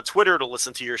yell at you on Twitter to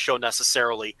listen to your show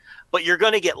necessarily, but you're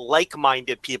going to get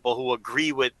like-minded people who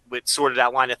agree with sort of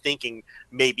that line of thinking,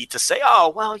 maybe to say,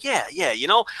 oh, well, yeah,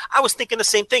 I was thinking the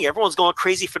same thing. Everyone's going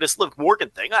crazy for this Liv Morgan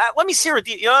thing. Let me see her.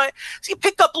 So you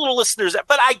picked up little listeners,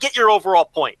 but I get your overall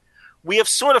point. We have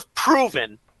sort of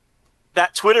proven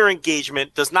that Twitter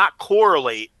engagement does not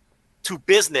correlate to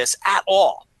business at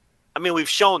all. I mean, we've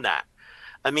shown that.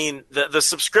 I mean, the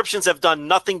subscriptions have done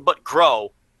nothing but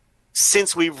grow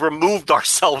since we've removed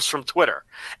ourselves from Twitter.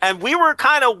 And we were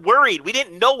kind of worried. We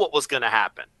didn't know what was going to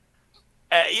happen.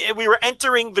 We were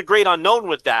entering the great unknown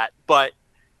with that, but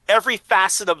every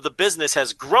facet of the business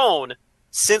has grown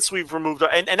since we've removed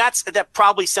and that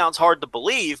probably sounds hard to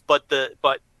believe, but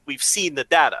we've seen the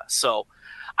data. So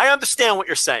I understand what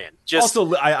you're saying.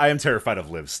 Also, I am terrified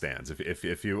of Liv stands.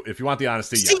 If you want the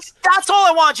honesty, see, yes. That's all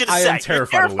I want you to say. Am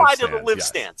terrified You're terrified of the Liv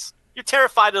stands. You're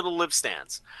terrified of the Liv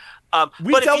stands.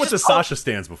 We've dealt with the Sasha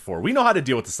stands before. We know how to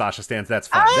deal with the Sasha stands. That's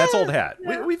fine. That's old hat.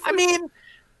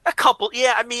 A couple.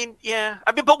 Yeah.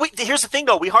 But here's the thing,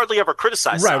 though. We hardly ever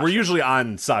criticize Sasha. We're usually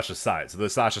on Sasha's side. So the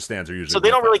Sasha stands are usually. So they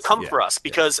don't really come for us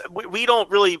because we don't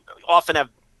really often have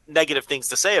negative things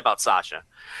to say about Sasha.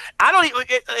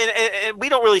 And we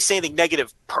don't really say anything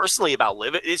negative personally about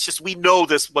Liv. It's just we know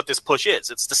what this push is.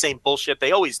 It's the same bullshit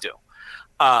they always do.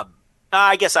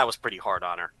 I guess I was pretty hard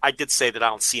on her. I did say that I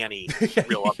don't see any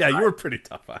real upside. Yeah, you were pretty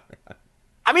tough on her.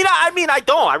 I mean, I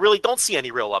don't. I really don't see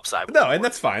any real upside. No, and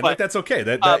that's fine. But, that's okay.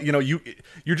 That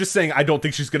you're just saying I don't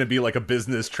think she's going to be like a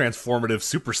business transformative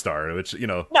superstar, which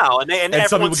No, and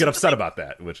some people get upset about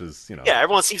that, which is Yeah,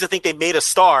 everyone seems to think they made a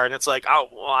star, and it's like, oh,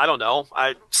 well, I don't know.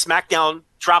 SmackDown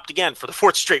dropped again for the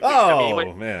 4th straight week.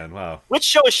 Oh, man, wow. Which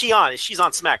show is she on? She's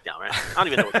on SmackDown, right? I don't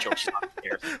even know what show she's on.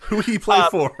 Who he played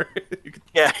for?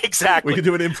 Yeah, exactly. We could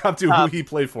do an impromptu who he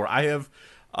played for. I have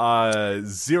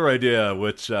zero idea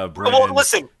which brand. Well,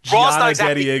 listen, Raw's not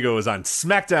exactly. Diego is on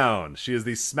SmackDown. She is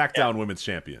the SmackDown Women's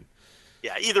Champion.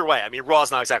 Yeah, either way, I mean,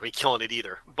 Raw's not exactly killing it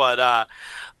either. But yeah,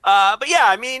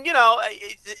 I mean,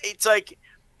 it's like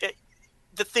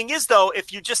the thing is, though,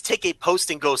 if you just take a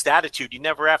posting ghost attitude, you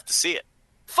never have to see it.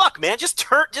 Fuck, man, just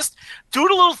do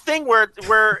the little thing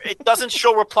where it doesn't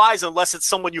show replies unless it's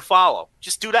someone you follow.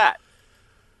 Just do that.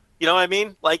 You know what I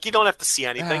mean? Like, you don't have to see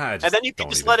anything, and then you can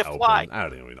just let it fly. I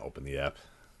don't even open the app.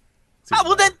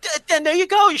 Well, then there you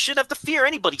go. You shouldn't have to fear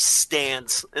anybody's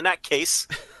stands in that case,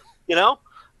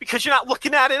 because you're not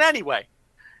looking at it anyway.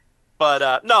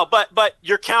 But no, but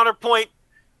your counterpoint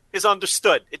is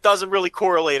understood. It doesn't really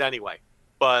correlate anyway.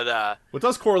 But what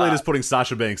does correlate is putting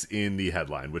Sasha Banks in the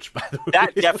headline, which, by the way,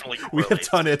 that definitely correlates. We have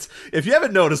done it. If you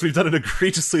haven't noticed, we've done it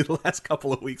egregiously the last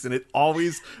couple of weeks, and it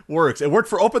always works. It worked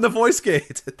for Open the Voice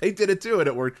Gate. They did it too, and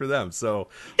it worked for them. So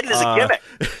it is a gimmick.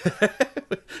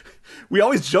 We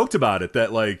always joked about it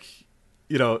that, like,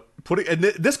 putting, and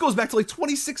this goes back to like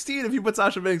 2016. If you put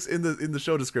Sasha Banks in the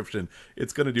show description,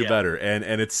 it's going to do better,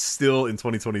 and it's still in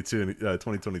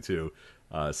 2022.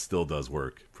 Still does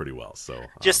work pretty well. So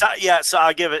so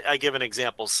I give an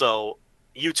example. So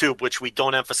YouTube, which we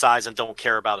don't emphasize and don't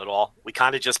care about at all, we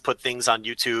kind of just put things on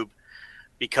YouTube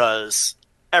because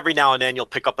every now and then you'll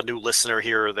pick up a new listener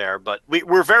here or there. But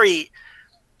we're very,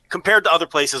 compared to other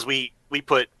places, we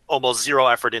put almost zero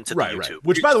effort into the YouTube. Right.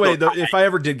 Which, by the way, if I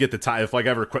ever did get the time, if like I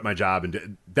ever quit my job,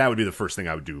 and that would be the first thing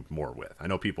I would do more with. I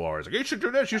know people are always like, you should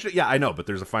do this, you should. Yeah, I know, but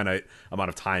there's a finite amount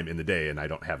of time in the day, and I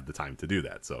don't have the time to do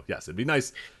that. So, yes, it'd be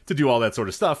nice to do all that sort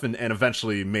of stuff, and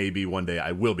eventually, maybe one day,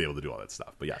 I will be able to do all that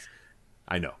stuff. But yes,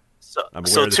 I know. I'm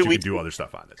aware that you can do other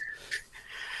stuff on it.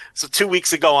 So 2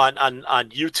 weeks ago on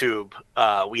YouTube,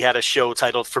 we had a show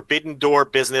titled Forbidden Door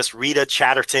Business, Rita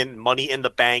Chatterton, Money in the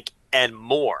Bank, and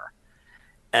More.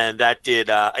 And that did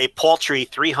a paltry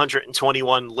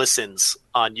 321 listens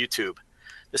on YouTube.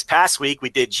 This past week, we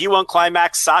did G1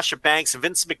 Climax, Sasha Banks,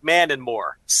 Vince McMahon, and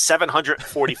more.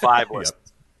 745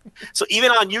 listens. So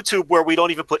even on YouTube, where we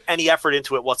don't even put any effort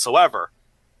into it whatsoever,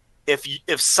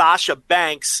 if Sasha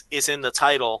Banks is in the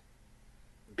title,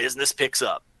 business picks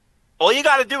up. All you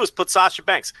got to do is put Sasha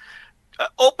Banks.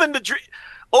 Open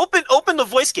the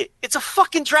Voice Gate. It's a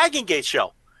fucking Dragon Gate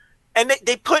show. And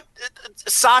they put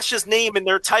Sasha's name in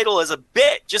their title as a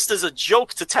bit, just as a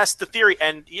joke to test the theory,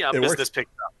 and business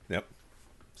picked up. Yep.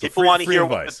 So people want to hear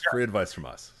free advice from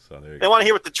us. So there you they want to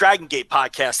hear what the Dragon Gate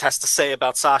podcast has to say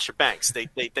about Sasha Banks. They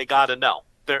got to know.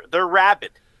 They're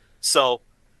rabid. So,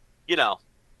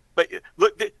 But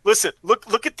look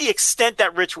at the extent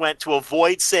that Rich went to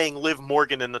avoid saying Liv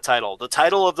Morgan in the title. The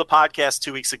title of the podcast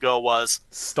 2 weeks ago was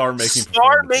Star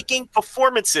Making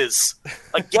Performances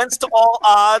Against All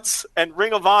Odds and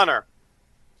Ring of Honor.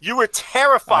 You were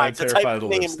terrified to type the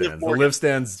name Liv Morgan. The Liv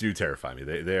stands do terrify me.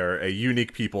 They are a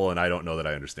unique people, and I don't know that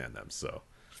I understand them. So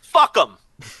fuck them.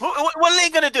 What are they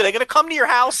going to do? They're going to come to your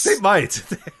house? They might.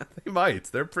 They might.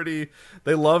 They're pretty.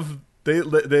 They love. They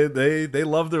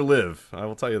love their Liv. I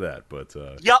will tell you that. But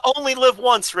you only live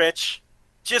once, Rich.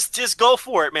 Just go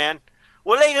for it, man.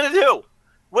 What are they gonna do?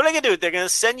 What are they gonna do? They're gonna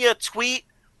send you a tweet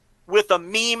with a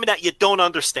meme that you don't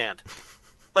understand.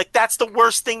 Like, that's the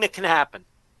worst thing that can happen,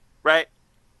 right?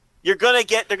 They're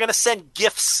gonna send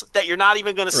gifs that you're not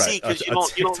even gonna see because you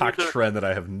don't. TikTok trend that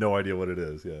I have no idea what it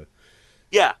is. Yeah.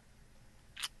 Yeah.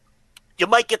 You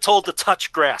might get told to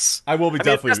touch grass. I will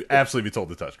absolutely be told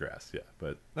to touch grass. Yeah,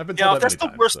 but I've been told that that's many the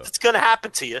times, worst so. that's going to happen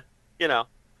to you.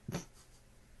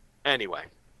 Anyway,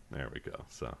 there we go.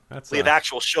 So we have an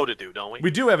actual show to do, don't we? We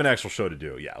do have an actual show to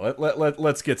do. Yeah,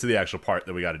 let's get to the actual part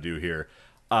that we got to do here.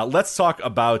 Let's talk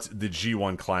about the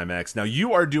G1 Climax. Now,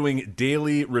 you are doing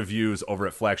daily reviews over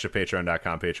at Flagship,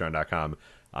 patreon.com.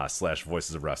 /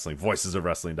 Voices of Wrestling,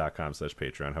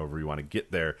 voicesofwrestling.com/Patreon, however you want to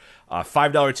get there.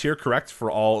 $5 tier, correct, for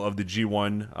all of the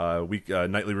G1 week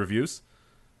nightly reviews?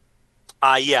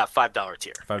 Yeah, $5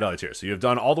 tier. $5 tier. So you have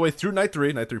done all the way through night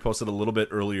 3. Night 3 posted a little bit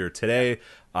earlier today.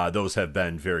 Those have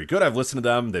been very good. I've listened to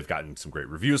them. They've gotten some great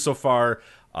reviews so far.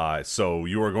 So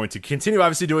you are going to continue,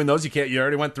 obviously, doing those. You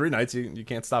already went 3 nights. You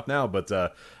can't stop now. But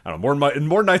I don't know,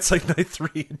 more nights like night 3,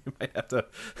 you might have to.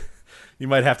 You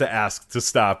might have to ask to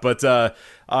stop. But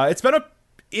it's been an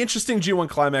interesting G1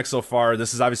 Climax so far.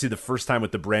 This is obviously the first time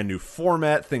with the brand new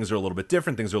format. Things are a little bit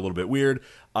different. Things are a little bit weird.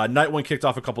 Night 1 kicked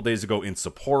off a couple days ago in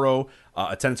Sapporo.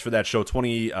 Attendance for that show,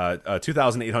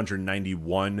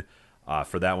 2,891.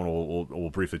 For that one, we'll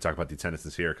briefly talk about the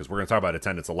attendances here because we're going to talk about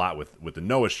attendance a lot with the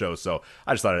Noah show. So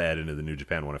I just thought I'd add into the New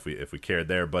Japan one if we cared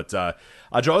there. But Joe,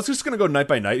 I was just going to go night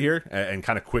by night here and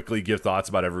kind of quickly give thoughts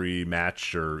about every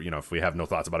match, or if we have no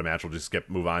thoughts about a match, we'll just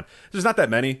move on. There's not that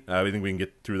many. We think we can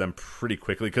get through them pretty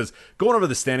quickly because going over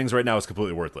the standings right now is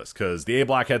completely worthless because the A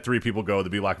block had 3 people go, the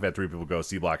B block had 3 people go,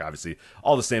 C block obviously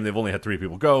all the same. They've only had 3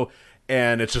 people go,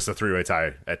 and it's just a 3-way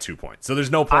tie at 2 points. So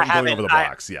there's no point in going over the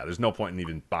blocks. There's no point in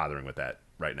even bothering with that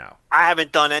right now. I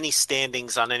haven't done any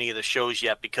standings on any of the shows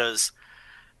yet because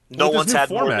no one's had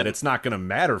format. more than... It's not going to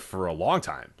matter for a long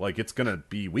time. Like, it's going to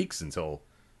be weeks until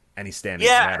any standings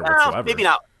matter whatsoever.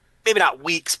 Maybe not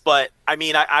weeks, but I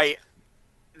mean,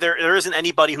 there isn't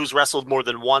anybody who's wrestled more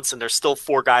than once, and there's still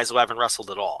 4 guys who haven't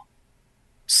wrestled at all.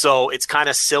 So it's kind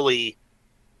of silly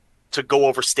to go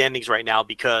over standings right now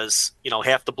because,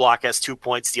 half the block has 2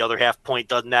 points, the other half point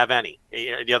doesn't have any.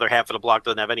 The other half of the block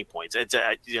doesn't have any points. It's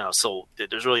so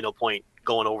there's really no point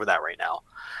going over that right now.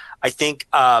 I think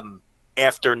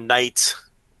after night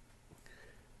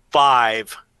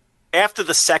 5, after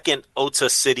the second Ota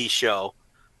City show,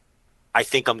 I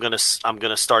think I'm gonna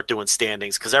start doing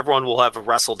standings because everyone will have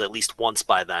wrestled at least once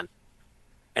by then.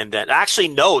 And then, actually,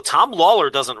 no, Tom Lawler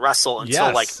doesn't wrestle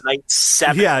until like night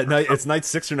 7. Yeah, it's night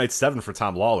 6 or night 7 for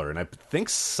Tom Lawler, and I think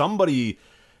somebody,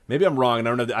 maybe I'm wrong,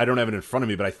 and I don't have it in front of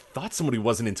me, but I thought somebody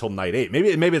wasn't until night 8.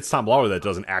 Maybe it's Tom Lawler that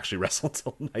doesn't actually wrestle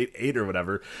until night 8 or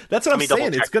whatever. That's what I'm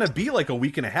saying. It's going to be like a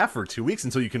week and a half or 2 weeks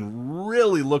until you can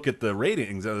really look at the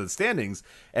ratings or the standings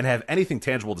and have anything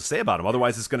tangible to say about them.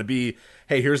 Otherwise, it's going to be,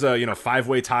 hey, here's a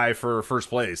 5-way tie for first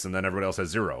place, and then everybody else has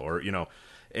 0, or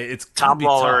it's Tom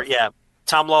Lawler, tough. yeah.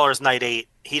 Tom Lawler's night 8.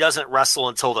 He doesn't wrestle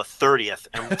until the 30th,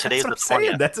 and today's the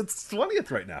 20th. That's its 20th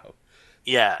right now.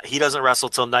 Yeah, he doesn't wrestle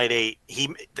till night 8.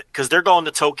 Because they're going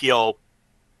to Tokyo,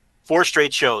 4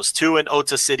 straight shows, 2 in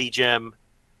Ota City Gym,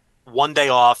 1 day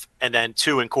off, and then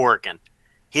 2 in Korakuen.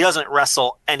 He doesn't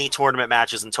wrestle any tournament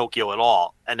matches in Tokyo at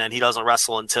all, and then he doesn't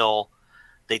wrestle until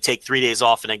they take 3 days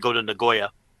off and then go to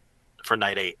Nagoya for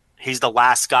night 8. He's the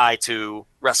last guy to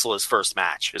wrestle his first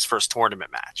match, his first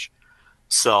tournament match.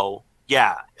 So...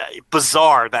 yeah,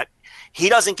 bizarre that he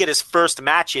doesn't get his first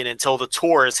match in until the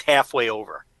tour is halfway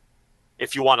over,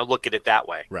 if you want to look at it that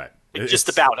way. Right. Just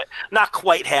about it. Not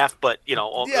quite half, but,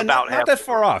 about half. Not that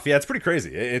far off. Yeah, it's pretty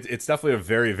crazy. It's definitely a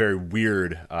very, very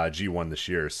weird G1 this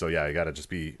year. So, yeah, you got to just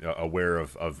be aware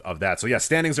of that. So, yeah,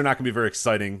 standings are not going to be very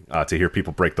exciting to hear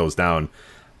people break those down,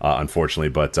 unfortunately.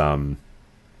 But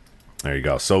there you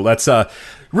go. So, let's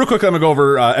real quick, I'm going to go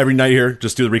over every night here,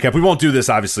 just do the recap. We won't do this,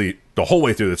 obviously, the whole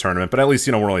way through the tournament, but at least,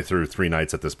 we're only through 3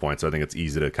 nights at this point, so I think it's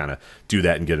easy to kind of do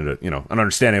that and get into, an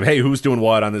understanding of, hey, who's doing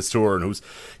what on this tour and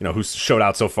who's showed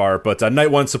out so far. But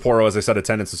night 1, Sapporo, as I said,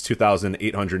 attendance was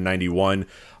 2,891.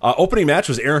 Opening match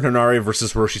was Aaron Hanare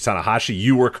versus Hiroshi Tanahashi.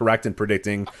 You were correct in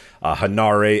predicting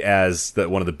Hanare as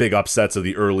one of the big upsets of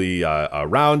the early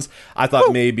rounds. I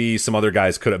thought maybe some other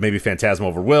guys could have, maybe Phantasm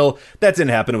over Will. That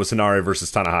didn't happen. It was Hanare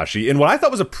versus Tanahashi in what I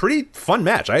thought was a pretty fun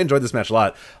match. I enjoyed this match a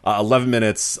lot. 11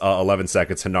 minutes, 11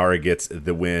 seconds. Hanare gets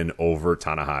the win over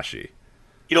Tanahashi.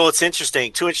 It's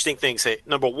interesting. 2 interesting things.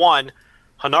 Number 1,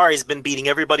 Hanare's been beating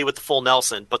everybody with the full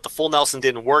Nelson, but the full Nelson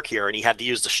didn't work here, and he had to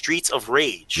use the Streets of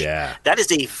Rage. Yeah. That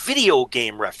is a video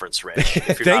game reference, Rich.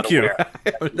 If you're Thank you.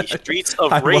 Streets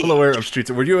of Rage. I'm well aware of Streets.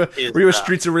 Were you a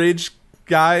Streets of Rage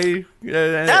guy?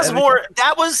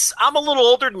 I'm a little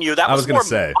older than you. That was more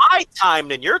my time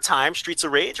than your time, Streets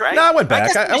of Rage, right? No, I went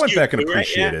back. I went back and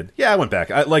appreciated. Right? Yeah, I went back.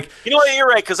 You know what? You're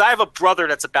right, because I have a brother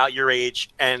that's about your age,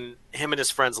 and him and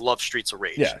his friends love Streets of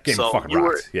Rage. Yeah, game fucking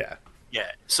rocks. Yeah. Yeah,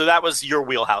 so that was your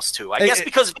wheelhouse too. I guess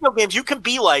because video games, you can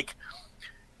be like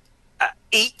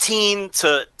 18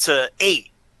 to 8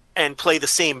 and play the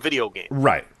same video game.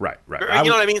 Right. You know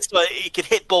what I mean? So it could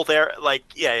hit both air.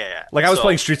 Yeah. Like I was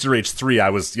playing Streets of Rage 3. I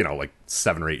was,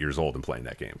 7 or 8 years old and playing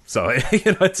that game. So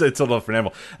it's a little for an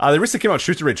animal. They recently came out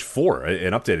Streets of Rage 4,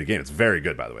 an updated game. It's very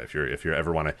good, by the way. If you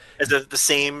ever want to, is it the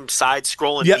same side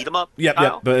scrolling beat 'em up? Yep.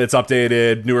 But it's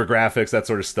updated, newer graphics, that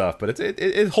sort of stuff. But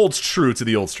it holds true to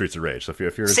the old Streets of Rage. So if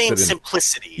you're same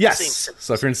simplicity. Yes. Same simplicity.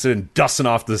 So if you're interested in dusting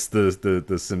off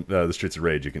the Streets of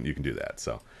Rage, you can do that.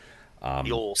 So.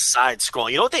 The old side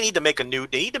scrolling. You know what they need to make a new?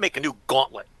 They need to make a new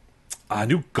Gauntlet. A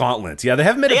new Gauntlet. Yeah, they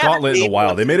haven't made a Gauntlet in a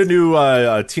while. They made a new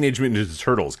Teenage Mutant Ninja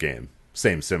Turtles game.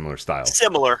 Similar style.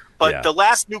 Similar, but the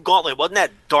last new Gauntlet wasn't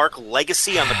that Dark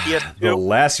Legacy on the PS2. The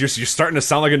last, you're starting to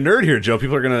sound like a nerd here, Joe.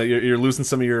 People are you're losing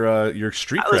some of your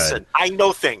street cred. Listen, I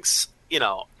know things.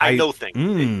 I know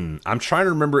things. I'm trying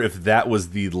to remember if that was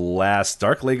the last.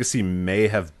 Dark Legacy may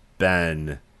have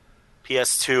been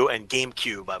PS2 and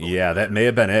GameCube. I believe. Yeah, that may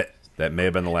have been it. That may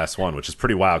have been the last one, which is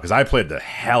pretty wild because I played the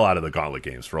hell out of the Gauntlet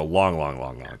games for a long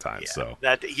time. Yeah. So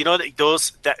that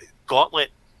that Gauntlet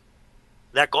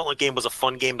game was a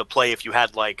fun game to play if you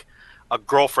had like a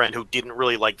girlfriend who didn't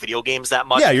really like video games that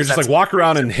much. Yeah, you're just like walk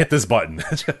around and hit this button.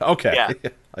 Okay. Yeah.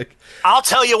 Like, I'll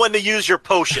tell you when to use your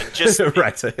potion. Just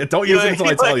right. Don't use it until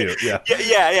I tell you. Yeah.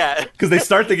 Yeah. Because they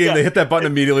start the game, they hit that button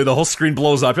immediately, the whole screen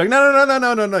blows up. You're like,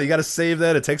 no. You got to save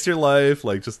that. It takes your life.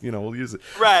 Like, just, we'll use it.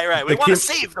 Right. We want to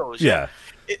save those. Yeah.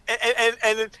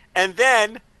 And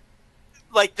then,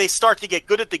 like, they start to get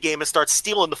good at the game and start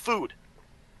stealing the food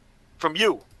from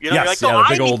you. You're like, no,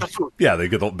 I need the food. Yeah, they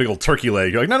get the big old turkey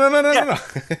leg. You're like, no.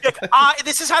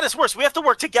 This is how this works. We have to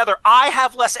work together. I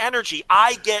have less energy.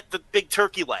 I get the big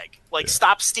turkey leg. Like,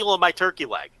 stop stealing my turkey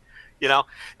leg.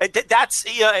 That's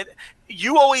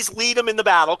you always lead them in the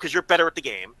battle because you're better at the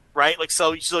game, right? Like,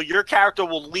 so your character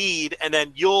will lead, and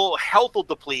then your health will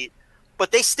deplete.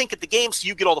 But they stink at the game, so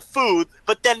you get all the food.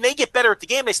 But then they get better at the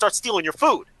game. They start stealing your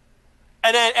food.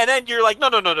 And then you're like, no.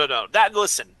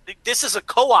 Listen, this is a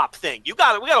co-op thing. We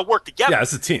got to work together. Yeah,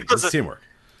 it's a team. It's teamwork.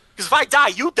 Because if I die,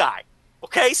 you die.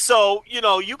 Okay, so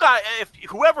you got if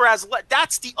whoever has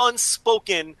that's the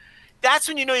unspoken. That's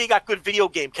when you know you got good video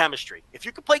game chemistry. If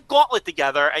you can play Gauntlet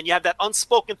together and you have that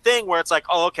unspoken thing where it's like,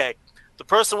 oh, okay, the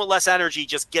person with less energy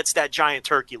just gets that giant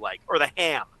turkey leg or the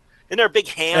ham. Isn't there a big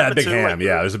ham? Yeah, big ham. Like,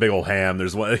 there's a big old ham.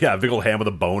 There's one. Yeah, a big old ham with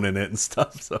a bone in it and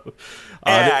stuff. So,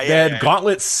 they had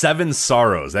Gauntlet 7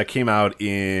 Sorrows that came out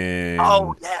in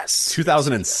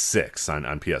 2006 on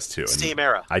PS2. Same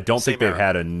era. I don't think they've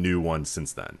had a new one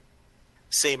since then.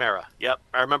 Same era. Yep,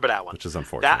 I remember that one. Which is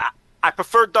unfortunate. I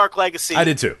preferred Dark Legacy. I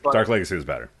did too. Dark Legacy was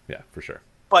better. Yeah, for sure.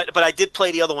 But I did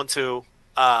play the other one too.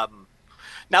 Now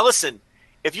listen,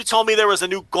 if you told me there was a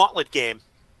new Gauntlet game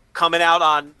coming out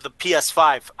on the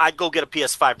PS5, I'd go get a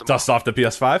PS5 tomorrow. Dust off the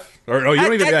PS5? Or you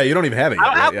don't even have it yet.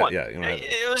 I don't have one. Yeah, you don't have it.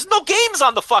 There's no games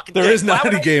on the fucking thing. There is not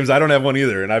any games. I don't have one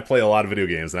either, and I play a lot of video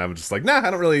games, and I'm just like,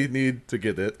 I don't really need to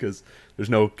get it because there's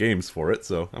no games for it,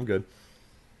 so I'm good.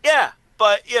 Yeah,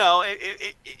 but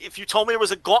if you told me there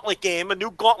was a Gauntlet game, a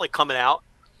new Gauntlet coming out,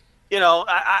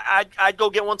 I'd go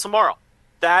get one tomorrow.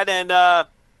 That and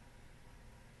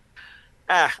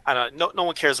I don't know. No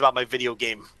one cares about my video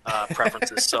game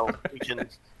preferences, so we can.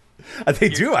 They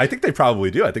do. I think they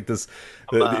probably do. I think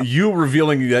you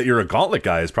revealing that you're a Gauntlet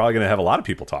guy is probably going to have a lot of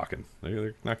people talking.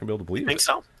 They're not going to be able to believe it. Think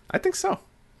so? I think so.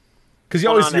 Because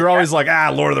you're always like,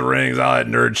 Lord of the Rings, all that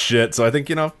nerd shit. So I think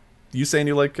you saying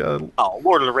you like.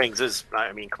 Lord of the Rings is.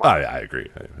 I mean, come on. I agree.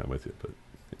 I'm with you. But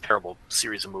terrible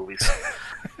series of movies.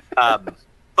 But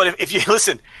if you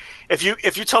listen, if you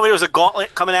told me there was a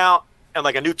Gauntlet coming out and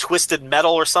like a new Twisted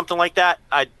Metal or something like that,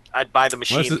 I'd buy the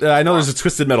machine. I know there's a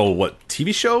Twisted Metal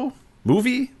TV show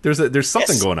movie. There's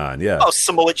something going on. Yeah. Oh,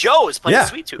 Samoa Joe is playing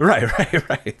Sweet Tooth.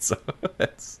 Right. So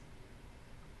it's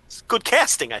good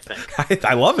casting, I think.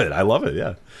 I love it.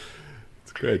 Yeah,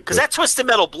 it's great. Because that Twisted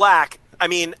Metal Black, I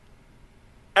mean,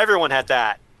 everyone had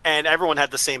that, and everyone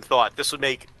had the same thought. This would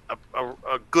make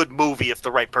a good movie if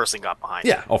the right person got behind it.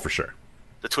 Yeah. Oh, for sure.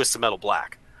 The Twisted Metal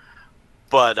Black.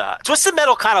 But Twisted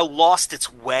Metal kind of lost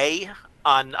its way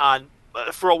on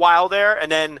for a while there, and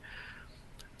then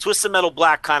Twisted Metal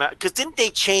Black kind of because didn't they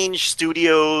change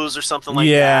studios or something like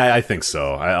that? Yeah, I think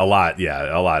so. A lot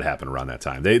happened around that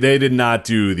time. They did not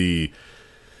do the.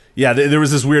 Yeah, there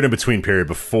was this weird in between period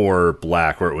before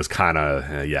Black where it was kind of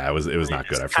it was not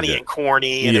good. I forget. Kind of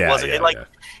corny, and it wasn't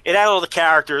it had all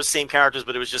the same characters,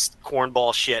 but it was just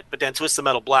cornball shit. But then Twisted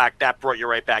Metal Black that brought you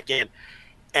right back in.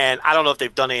 And I don't know if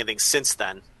they've done anything since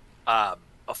then. A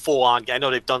full on. I know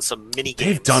they've done some mini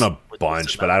games. They've done a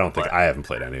bunch, but I don't think I haven't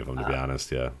played any of them to be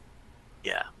honest. Yeah.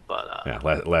 Yeah,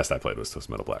 but last I played was Twisted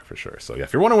Metal Black for sure. So yeah,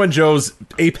 if you're wondering when Joe's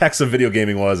apex of video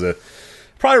gaming was,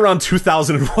 probably around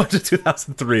 2001 to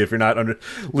 2003. If you're not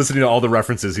listening to all the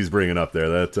references he's bringing up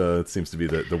there, that seems to be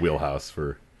the wheelhouse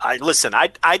for.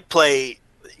 I'd play.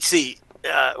 See,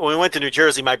 when we went to New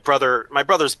Jersey, my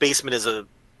brother's basement is a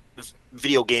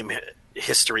video game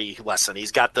history lesson.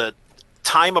 He's got the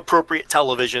time appropriate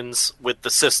televisions with the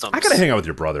systems. I gotta hang out with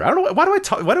your brother. I don't know why do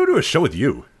I do a show with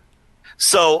you?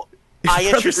 So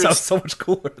your brother sounds so much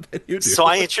cooler than you do. So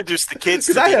I introduced the kids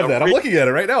because I have that. I'm looking at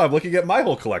it right now. I'm looking at my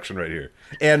whole collection right here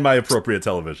and my appropriate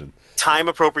television, time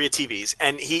appropriate TVs.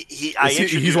 And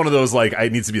he's one of those like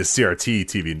it needs to be a CRT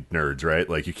TV nerds, right?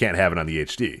 Like you can't have it on the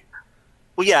HD.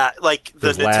 Well, yeah, like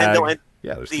the Nintendo.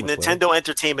 The Nintendo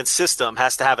Entertainment System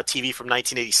has to have a TV from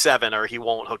 1987 or he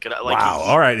won't hook it up. Like wow.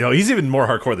 All right. He's even more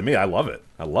hardcore than me. I love it.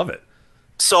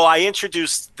 So I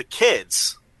introduced the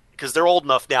kids, because they're old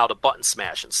enough now to button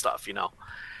smash and stuff,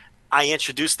 I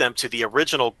introduced them to the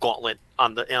original Gauntlet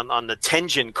on the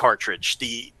Tengen cartridge,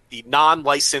 the the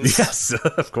non-licensed, Yes,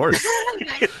 of course.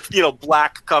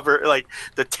 black cover, like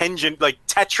the Tengen, like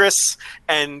Tetris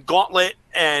and Gauntlet,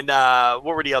 and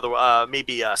what were the other?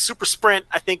 Maybe Super Sprint,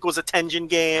 I think was a Tengen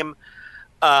game.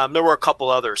 There were a couple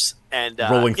others, and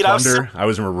Rolling Thunder. I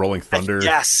always remember Rolling Thunder.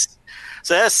 Yes.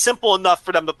 So that's simple enough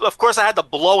for them. Of course, I had to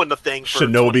blow in the thing. For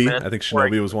Shinobi. I think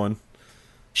Shinobi was one.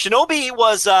 Shinobi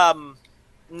was. I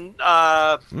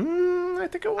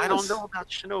think it was. I don't know about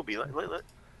Shinobi.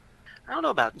 I don't know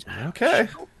about. Okay.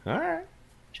 Shinobi. All right.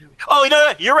 Oh,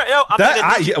 no, you're right. No,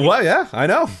 yeah, I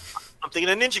know. I'm thinking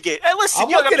of Ninja Gate. Hey, listen, I'm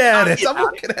looking at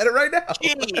it right now.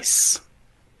 Jeez.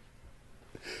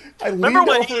 I leaned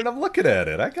over and I'm looking at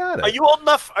it. I got it. Are you old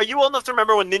enough to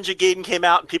remember when Ninja Gaiden came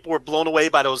out and people were blown away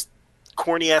by those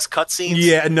corny ass cutscenes?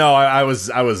 Yeah, no, I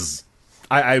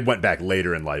went back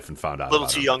later in life and found out. A little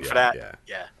too young for that.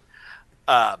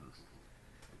 Yeah.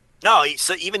 No,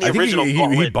 so even the original.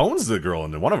 He bones the girl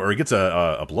in one of them, or he gets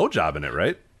a blowjob in it,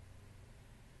 right?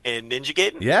 In Ninja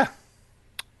Gaiden? Yeah.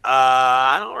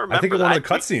 I don't remember. I think in one of the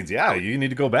cutscenes. Yeah, you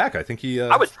need to go back. I think he.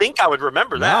 I would think I would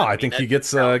remember that. No, I think he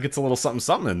gets a little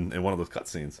something in one of those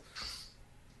cutscenes.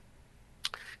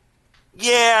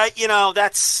 Yeah,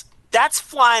 that's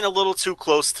flying a little too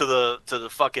close to the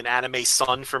fucking anime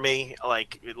sun for me.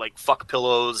 Like fuck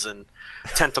pillows and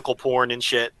tentacle porn and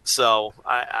shit. So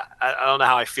I don't know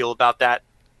how I feel about that.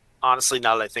 Honestly,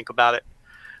 now that I think about it.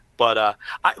 But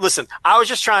listen, I was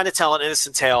just trying to tell an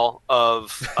innocent tale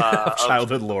of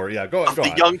childhood lore. Yeah, go on.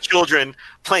 The young children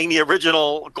playing the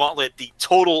original Gauntlet, the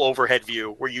total overhead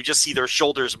view, where you just see their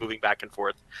shoulders moving back and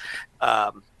forth.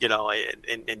 And you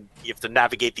have to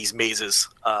navigate these mazes.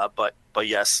 But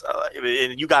yes,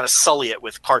 and you got to sully it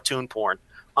with cartoon porn.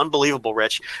 Unbelievable,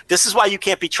 Rich. This is why you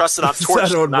can't be trusted on Twitch.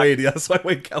 That's why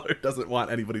Wade Keller doesn't want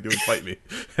anybody to fight me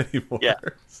anymore. Yeah.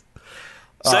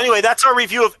 So anyway, that's our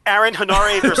review of Aaron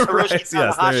Hanare versus Hiroshi Tanahashi.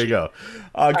 Yes, there you go.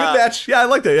 Good match. Yeah, I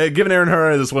liked it. Given Aaron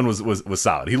Hanare, this one was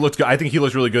solid. He looked good. I think he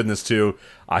looked really good in this too.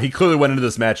 He clearly went into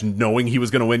this match knowing he was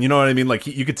going to win. You know what I mean? Like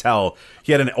you could tell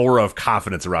he had an aura of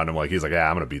confidence around him. Like he's like, yeah,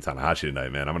 I'm going to beat Tanahashi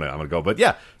tonight, man. I'm gonna go. But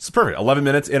yeah, it's perfect. 11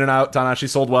 minutes in and out. Tanahashi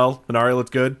sold well. Hanare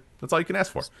looked good. That's all you can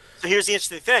ask for. So here's the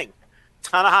interesting thing: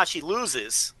 Tanahashi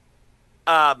loses.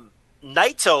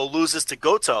 Naito loses to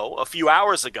Goto a few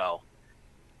hours ago.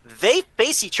 They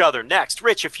face each other next.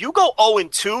 Rich, if you go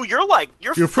 0-2,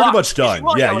 you're pretty much done.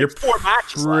 Yeah, you're 4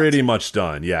 matches pretty much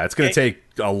done. Yeah, it's going to take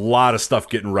a lot of stuff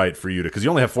getting right for you because you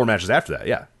only have 4 matches after that.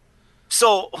 Yeah.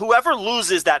 So whoever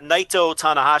loses that Naito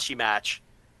Tanahashi match,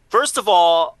 first of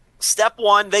all, step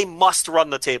 1, they must run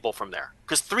the table from there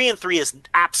because 3-3 is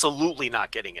absolutely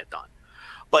not getting it done.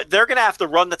 But they're going to have to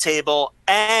run the table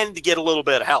and get a little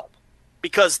bit of help.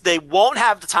 Because they won't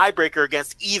have the tiebreaker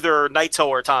against either Naito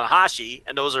or Tanahashi,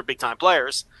 and those are big-time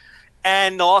players.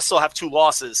 And they'll also have 2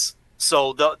 losses.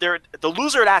 So the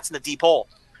loser of that's in the deep hole.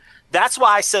 That's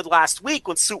why I said last week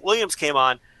when Suit Williams came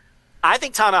on, I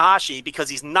think Tanahashi, because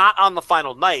he's not on the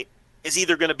final night, is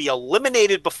either going to be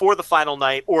eliminated before the final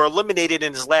night or eliminated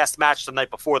in his last match the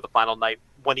night before the final night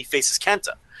when he faces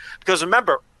Kenta. Because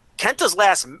remember, Kenta's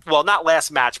not last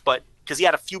match, but because he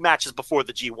had a few matches before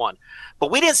the G1.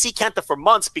 But we didn't see Kenta for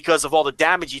months because of all the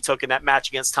damage he took in that match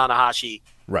against Tanahashi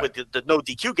with the no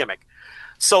DQ gimmick.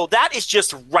 So that is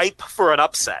just ripe for an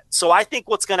upset. So I think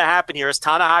what's going to happen here is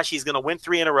Tanahashi is going to win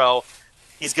 3 in a row.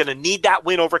 He's going to need that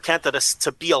win over Kenta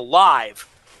to be alive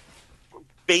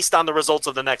based on the results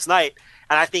of the next night.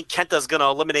 And I think Kenta's going to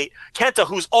eliminate Kenta,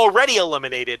 who's already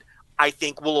eliminated. I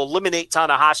think will eliminate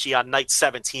Tanahashi on night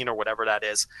 17 or whatever that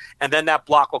is. And then that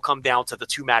block will come down to the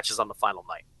 2 matches on the final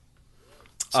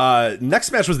night.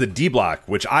 Next match was the D block,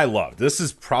 which I loved. This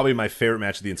is probably my favorite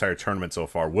match of the entire tournament so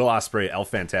far. Will Ospreay, El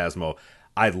Phantasmo.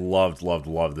 I loved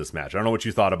this match. I don't know what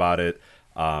you thought about it.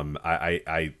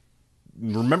 I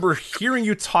remember hearing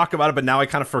you talk about it, but now I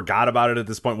kind of forgot about it at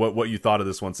this point, what you thought of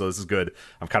this one. So this is good.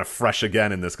 I'm kind of fresh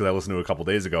again in this because I listened to it a couple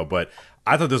days ago. But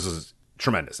I thought this was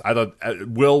tremendous. I thought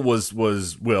Will was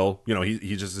Will. You know,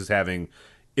 he just is having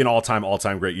an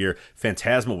all-time great year.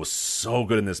 Phantasmo was so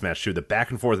good in this match too. The back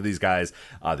and forth of these guys,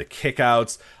 the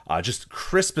kickouts, just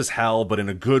crisp as hell, but in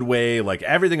a good way. Like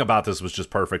everything about this was just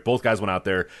perfect. Both guys went out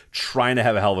there trying to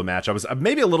have a hell of a match. I was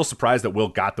maybe a little surprised that Will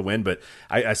got the win, but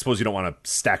I suppose you don't want to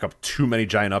stack up too many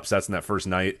giant upsets in that first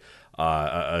night,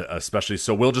 especially.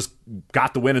 So Will just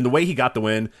got the win, and the way he got the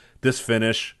win, this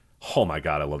finish. Oh my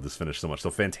God, I love this finish so much.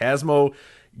 So Phantasmo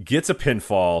gets a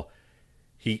pinfall.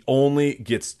 He only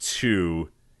gets 2.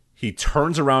 He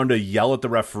turns around to yell at the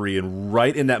referee, and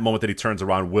right in that moment that he turns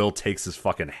around, Will takes his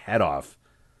fucking head off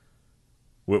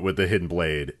with the hidden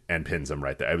blade and pins him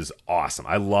right there. It was awesome.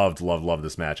 I loved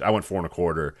this match. I went 4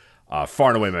 1/4. Far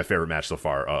and away my favorite match so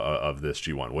far of this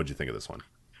G1. What'd you think of this one?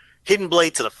 Hidden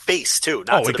blade to the face too.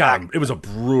 Not to the back. It was a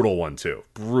brutal one too.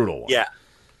 Brutal one. Yeah.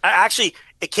 Actually,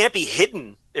 it can't be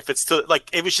hidden if it's to like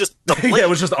it was just the blade. Yeah, it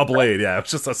was just a blade. Yeah, it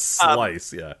was just a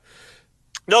slice. Yeah.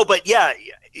 No, but yeah,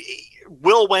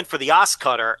 Will went for the Os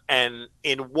cutter, and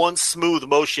in one smooth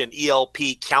motion, ELP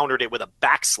countered it with a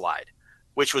backslide,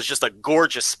 which was just a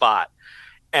gorgeous spot.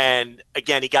 And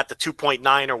again, he got the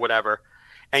 2.9 or whatever.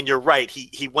 And you're right.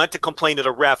 He went to complain to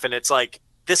the ref, and it's like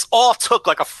this all took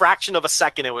like a fraction of a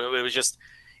second. It was just,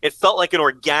 it felt like an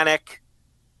organic,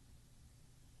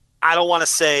 I don't want to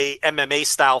say MMA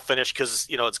style finish because,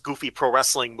 you know, it's goofy pro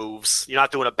wrestling moves. You're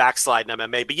not doing a backslide in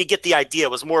MMA, but you get the idea.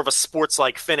 It was more of a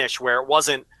sports-like finish where it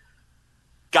wasn't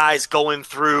guys going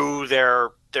through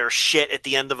their shit at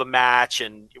the end of a match.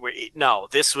 And no,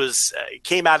 this was, it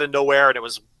came out of nowhere and it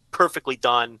was perfectly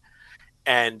done.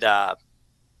 And,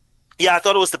 yeah, I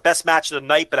thought it was the best match of the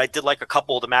night, but I did like a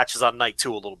couple of the matches on night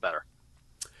 2 a little better.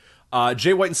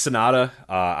 Jay White and Sonata,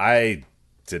 I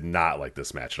did not like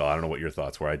this match at all. I don't know what your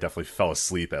thoughts were. I definitely fell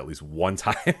asleep at least one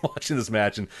time watching this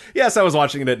match. And yes, I was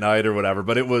watching it at night or whatever,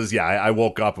 but it was, yeah, I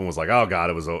woke up and was like, oh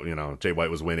God, it was, you know, Jay White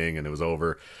was winning and it was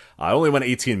over. I only went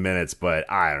 18 minutes,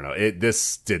 but I don't know.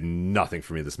 This did nothing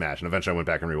for me, this match. And eventually I went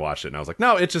back and rewatched it and I was like,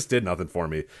 no, it just did nothing for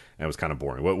me. And it was kind of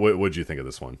boring. What'd you think of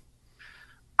this one?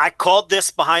 I called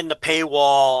this behind the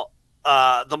paywall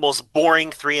the most boring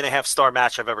 3.5-star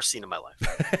match I've ever seen in my life.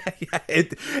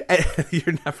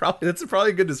 That's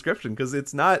probably a good description because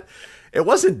it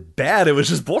wasn't bad. It was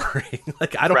just boring.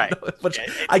 Like, I don't know. Which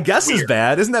I guess weird. Is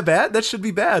bad. Isn't that bad? That should be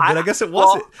bad. But I guess it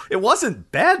wasn't. It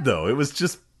wasn't bad though. It was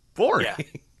just boring. Yeah.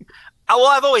 Well,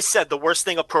 I've always said the worst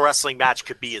thing a pro wrestling match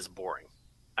could be is boring.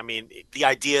 I mean, the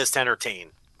idea is to entertain,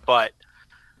 but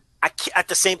at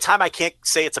the same time, I can't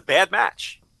say it's a bad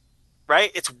match.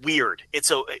 Right? It's weird.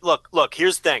 Look,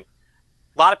 here's the thing.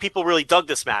 A lot of people really dug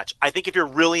this match. I think if you're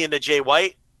really into Jay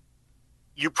White,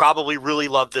 you probably really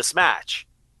love this match.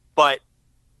 But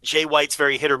Jay White's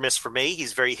very hit or miss for me.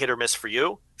 He's very hit or miss for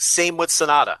you. Same with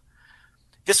Sonata.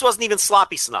 This wasn't even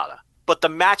sloppy Sonata, but the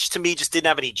match to me just didn't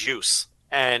have any juice.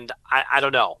 And I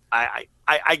don't know.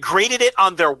 I graded it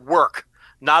on their work,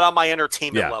 not on my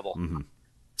entertainment level. Mm-hmm.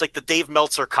 It's like the Dave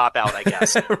Meltzer cop-out, I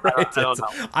guess. Right. I don't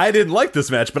know. I didn't like this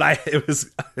match, but it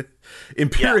was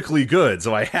empirically good,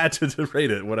 so I had to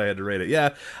rate it what I had to rate it.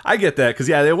 Yeah, I get that, because,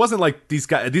 yeah, it wasn't like these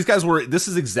guys were, this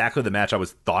is exactly the match I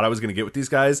thought I was going to get with these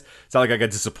guys. It's not like I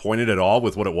got disappointed at all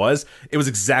with what it was. It was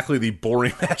exactly the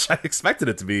boring match I expected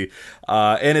it to be.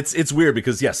 And it's weird,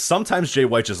 because, yes, sometimes Jay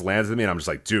White just lands with me, and I'm just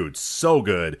like, dude, so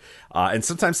good. And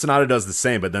sometimes Sonata does the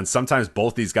same, but then sometimes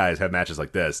both these guys have matches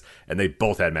like this, and they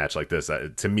both had match like this,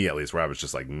 to me at least, where I was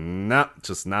just like, nah,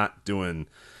 just not doing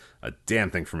a damn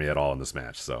thing for me at all in this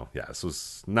match. So, yeah, this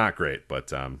was not great,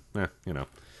 but, you know,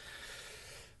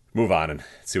 move on and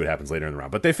see what happens later in the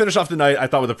round. But they finish off the night, I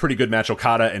thought, with a pretty good match,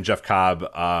 Okada and Jeff Cobb.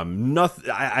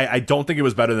 I don't think it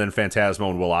was better than Phantasmo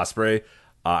and Will Ospreay.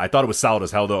 I thought it was solid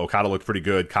as hell, though. Okada looked pretty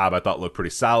good. Cobb, I thought, looked pretty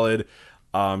solid.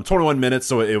 21 minutes,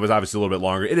 so it was obviously a little bit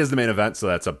longer. It is the main event, so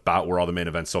that's about where all the main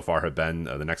events so far have been.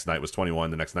 The next night was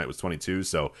 21, the next night was 22,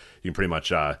 so you can pretty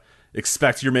much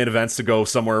expect your main events to go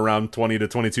somewhere around 20 to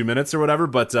 22 minutes or whatever.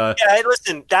 But yeah, hey,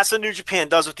 listen, that's what New Japan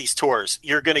does with these tours.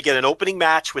 You're going to get an opening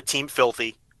match with Team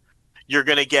Filthy. You're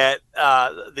going to get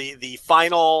the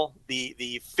final,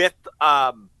 the fifth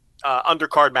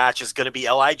undercard match is going to be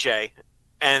LIJ,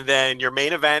 and then your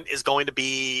main event is going to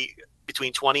be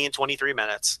between 20 and 23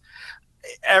 minutes.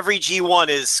 Every G1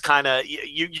 is kind of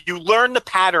you learn the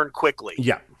pattern quickly.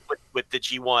 Yeah, with the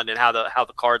G1 and how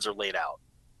the cards are laid out.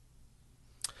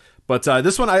 But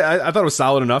this one I thought was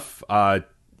solid enough.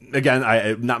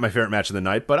 Again, not my favorite match of the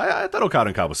night, but I thought Okada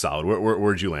and Cobb was solid.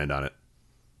 Where'd you land on it?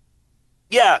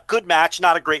 Yeah, good match,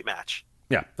 not a great match.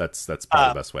 Yeah, that's probably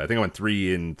the best way. I think I went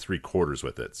 3 3/4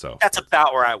 with it. So that's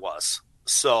about where I was.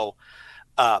 So.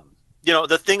 You know,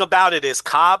 the thing about it is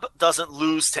Cobb doesn't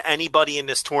lose to anybody in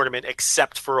this tournament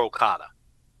except for Okada.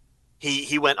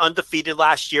 He went undefeated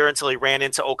last year until he ran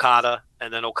into Okada,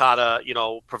 and then Okada, you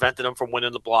know, prevented him from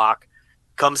winning the block.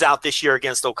 Comes out this year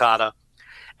against Okada.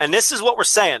 And this is what we're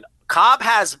saying. Cobb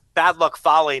has Bad Luck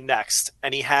Fale next,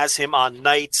 and he has him on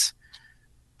night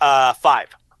 5.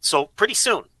 So pretty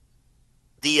soon.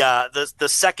 The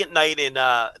second night in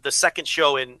the second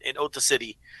show in Ota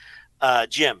City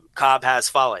gym, Cobb has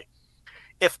Fale.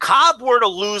 If Cobb were to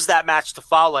lose that match to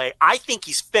Fale, I think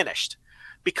he's finished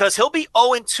because he'll be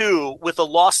 0-2 with a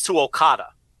loss to Okada,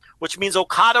 which means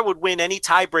Okada would win any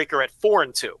tiebreaker at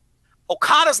 4-2.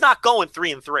 Okada's not going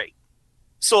 3-3.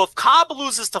 So if Cobb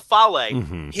loses to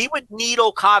Fale, he would need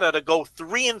Okada to go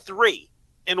 3-3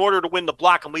 in order to win the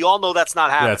block, and we all know that's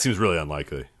not happening. Yeah, it seems really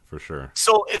unlikely for sure.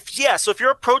 So if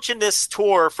you're approaching this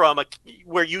tour from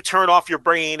where you turn off your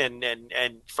brain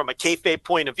and from a kayfabe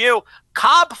point of view,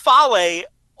 Cobb Fale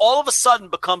all of a sudden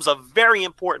becomes a very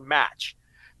important match,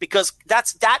 because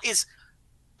that is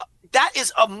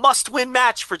a must-win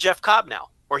match for Jeff Cobb now,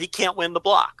 or he can't win the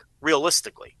block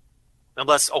realistically,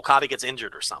 unless Okada gets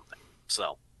injured or something.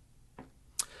 So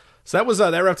that was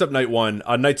that wrapped up night one.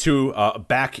 Night two,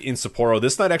 back in Sapporo.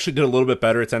 This night actually did a little bit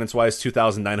better attendance-wise,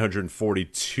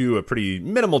 2,942, a pretty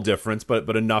minimal difference,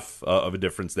 but enough of a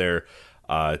difference there.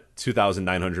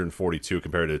 2,942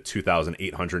 compared to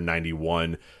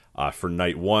 2,891 for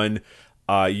night one.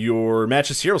 Your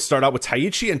matches here will start out with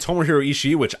Taichi and Tomohiro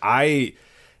Ishii, which I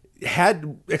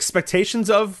had expectations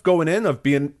of going in, of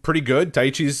being pretty good.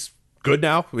 Taichi's good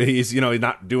now. He's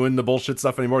not doing the bullshit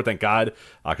stuff anymore, thank God,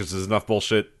 because there's enough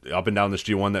bullshit up and down this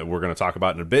G1 that we're going to talk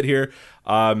about in a bit here.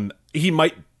 He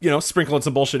might sprinkle in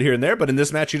some bullshit here and there, but in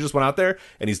this match he just went out there,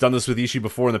 and he's done this with Ishii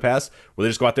before in the past, where they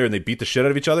just go out there and they beat the shit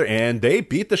out of each other, and they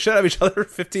beat the shit out of each other for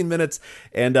 15 minutes,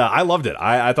 and I loved it.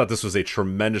 I thought this was a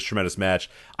tremendous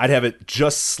match. I'd have it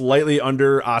just slightly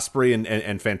under Ospreay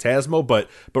and Phantasmo, but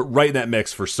right in that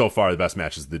mix for so far the best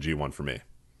matches of the G1 for me.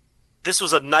 This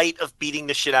was a night of beating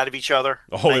the shit out of each other.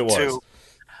 Oh, night it was. Two.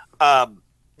 I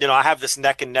have this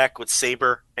neck and neck with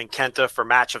Sabre and Kenta for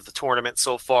match of the tournament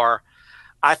so far.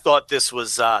 I thought this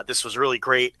was really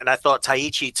great, and I thought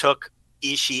Taichi took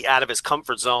Ishii out of his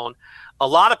comfort zone. A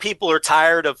lot of people are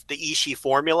tired of the Ishii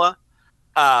formula.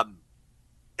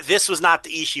 This was not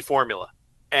the Ishii formula,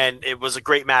 and it was a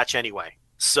great match anyway.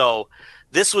 So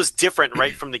this was different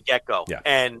right from the get-go. Yeah.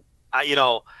 And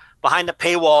behind the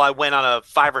paywall, I went on a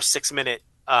 5 or 6 minute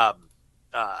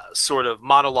sort of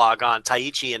monologue on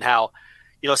Taichi and how,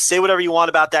 say whatever you want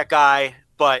about that guy,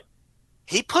 but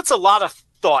he puts a lot of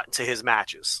thought into his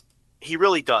matches. He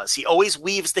really does. He always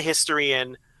weaves the history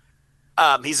in.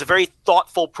 He's a very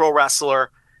thoughtful pro wrestler,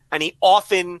 and he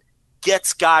often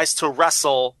gets guys to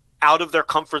wrestle out of their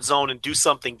comfort zone and do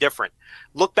something different.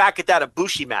 Look back at that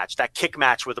Ibushi match, that kick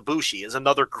match with Ibushi is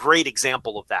another great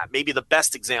example of that, maybe the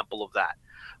best example of that.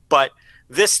 But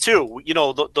this too,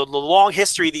 the long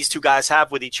history these two guys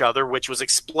have with each other, which was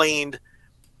explained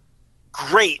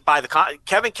great by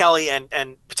Kevin Kelly and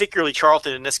particularly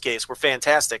Charlton in this case, were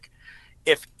fantastic.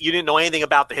 If you didn't know anything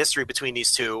about the history between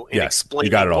these two, and explaining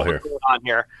you got it all what here. was going on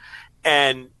here,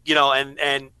 and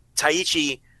and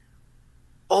Taichi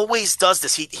always does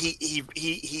this.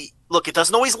 He look, it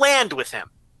doesn't always land with him,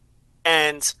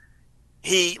 and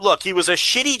he was a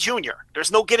shitty junior.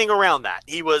 There's no getting around that.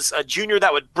 He was a junior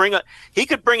that would he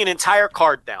could bring an entire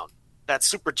card down. That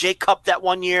Super J Cup that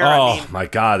one year. Oh my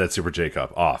God, that Super J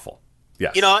Cup, awful.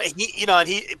 Yes.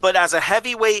 But as a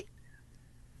heavyweight,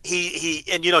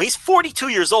 he's 42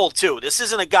 years old too. This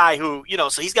isn't a guy who,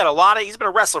 so he's been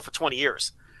a wrestler for 20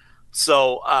 years.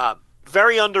 So,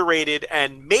 very underrated,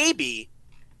 and maybe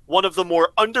one of the more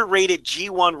underrated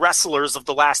G1 wrestlers of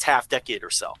the last half decade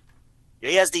or so.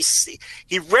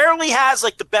 He rarely has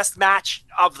like the best match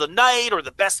of the night or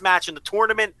the best match in the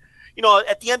tournament.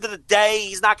 At the end of the day,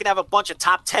 he's not going to have a bunch of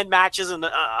top 10 matches on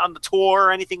the tour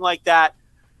or anything like that.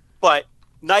 But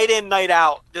night in, night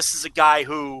out, this is a guy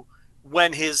who,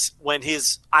 when his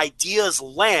ideas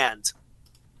land,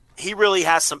 he really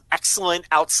has some excellent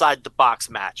outside the box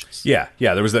matches. Yeah.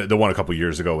 There was the one a couple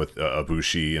years ago with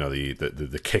Ibushi,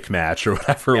 the kick match or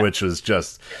whatever, which was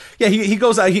just he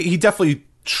goes out. He definitely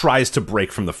tries to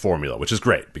break from the formula, which is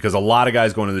great because a lot of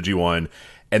guys go into the G1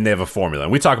 and they have a formula,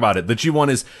 and we talk about it. The G1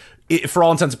 is, for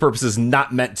all intents and purposes,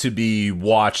 not meant to be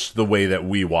watched the way that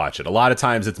we watch it. A lot of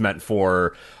times it's meant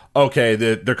for, okay,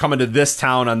 they're coming to this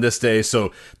town on this day,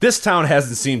 so this town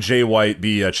hasn't seen Jay White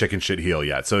be a chicken shit heel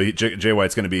yet. So Jay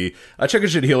White's going to be a chicken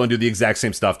shit heel and do the exact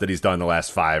same stuff that he's done the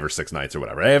last 5 or 6 nights or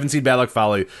whatever. I haven't seen Bad Luck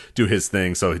Fale do his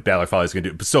thing, so Bad Luck Fale is going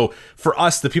to do. So for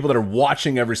us, the people that are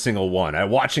watching every single one,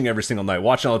 watching every single night,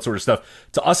 watching all that sort of stuff,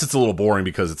 to us it's a little boring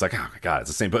because it's like, oh my God, it's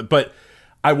the same. But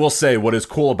I will say what is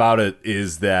cool about it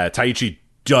is that Taichi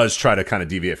does try to kind of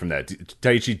deviate from that.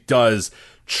 Taichi does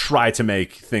try to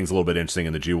make things a little bit interesting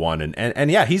in the G1,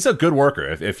 and yeah, he's a good worker.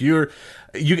 If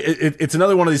it's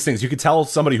another one of these things you could tell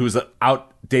somebody who's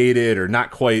outdated or not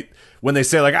quite when they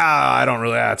say like, I don't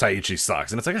really, Taichi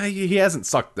sucks, and it's like, he hasn't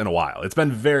sucked in a while. It's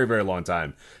been very, very long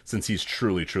time since he's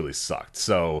truly, truly sucked.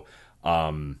 So,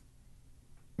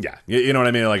 yeah, you know what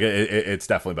I mean? Like, it's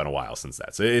definitely been a while since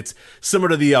that. So it's similar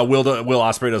to the Will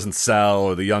Ospreay doesn't sell,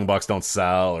 or the Young Bucks don't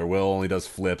sell, or Will only does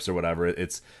flips or whatever.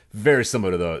 It's very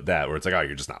similar to that, where it's like,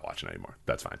 you're just not watching anymore.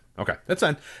 That's fine. Okay, that's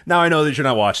fine. Now I know that you're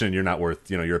not watching, and you're not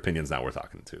worth, your opinion's not worth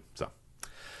talking to. So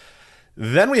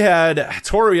Then we had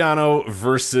Toru Yano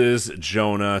versus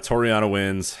Jonah. Toru Yano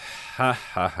wins by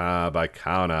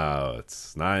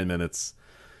countouts. 9 minutes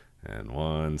and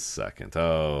 1 second.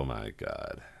 Oh my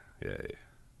god. Yay.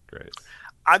 Great.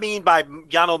 I mean, by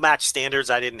Yano match standards,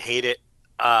 I didn't hate it.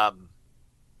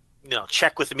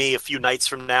 Check with me a few nights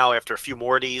from now after a few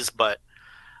more of these, but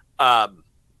I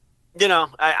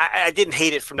didn't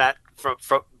hate it from that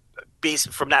from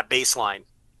that baseline.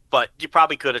 But you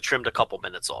probably could have trimmed a couple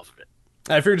minutes off of it.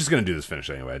 If you're just going to do this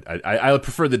finish anyway, I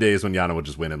prefer the days when Yano would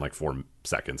just win in like 4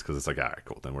 seconds, because it's like, all right,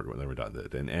 cool, then we're done.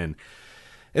 And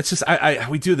it's just,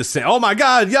 we do the same. Oh my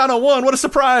God, Yano won! What a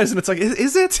surprise! And it's like,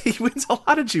 is it? He wins a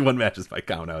lot of G1 matches by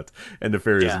countout and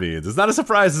nefarious means. It's not a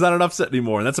surprise. It's not an upset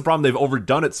anymore, and that's the problem. They've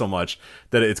overdone it so much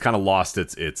that it's kind of lost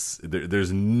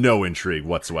there's no intrigue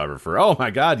whatsoever for, oh my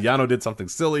God, Yano did something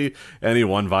silly and he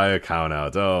won via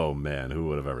countout. Oh man, who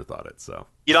would have ever thought it? So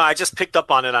I just picked up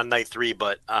on it on night 3,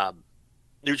 but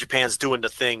New Japan's doing the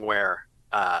thing where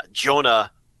Jonah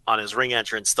on his ring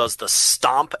entrance does the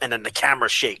stomp and then the camera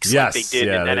shakes like they did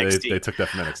in NXT. They took that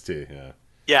from NXT, yeah.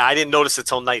 Yeah, I didn't notice it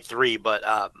till night 3, but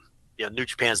New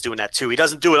Japan's doing that too. He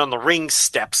doesn't do it on the ring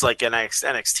steps like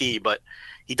NXT, but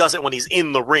he does it when he's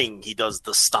in the ring. He does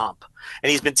the stomp. And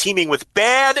he's been teaming with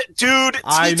Bad Dude Tito.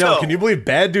 I know. Can you believe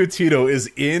Bad Dude Tito is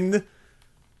in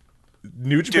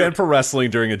New Japan Pro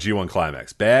Wrestling during a G1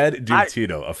 Climax? Bad Dude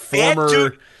Tito, a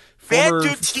former... Bad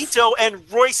Dude Tito and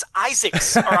Royce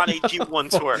Isaacs are on a G1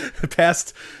 tour.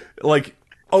 Past, like,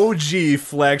 OG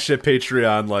flagship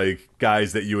Patreon, like,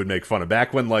 guys that you would make fun of.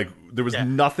 Back when, like, there was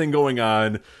nothing going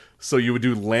on, so you would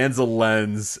do Lanza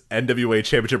Lens, NWA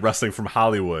Championship Wrestling from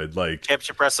Hollywood. Like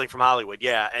Championship Wrestling from Hollywood,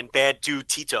 yeah. And Bad Dude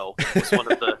Tito was one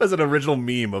of the... That was an original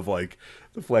meme of, like,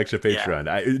 the flagship Patreon.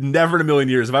 I never in a million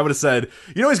years, if I would have said,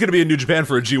 he's going to be in New Japan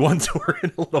for a G1 tour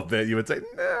in a little bit, you would say,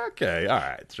 okay, all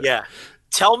right. Sure. Yeah.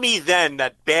 Tell me then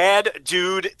that Bad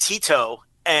Dude Tito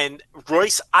and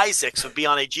Royce Isaacs would be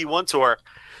on a G1 tour,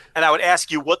 and I would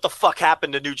ask you what the fuck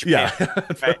happened to New Japan. Yeah.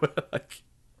 Right?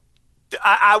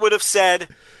 I would have said,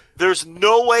 there's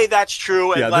no way that's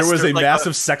true. Yeah, there was a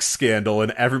massive sex scandal,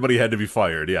 and everybody had to be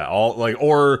fired. Yeah,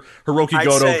 or Hiroki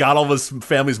Goto got all of his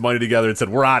family's money together and said,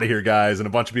 we're out of here, guys, and a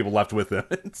bunch of people left with him.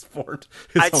 It's formed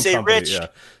his I'd own say, company. Rich,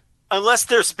 unless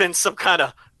there's been some kind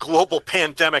of global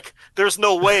pandemic, there's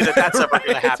no way that's ever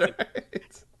going to happen.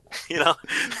 Right.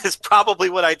 Is probably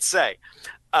what I'd say.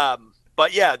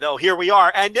 But yeah, no, here we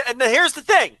are. And here's the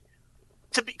thing,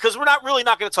 because we're not going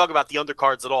to talk about the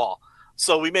undercards at all.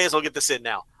 So we may as well get this in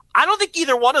now. I don't think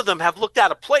either one of them have looked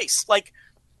out of place. Like,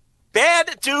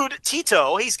 Bad Dude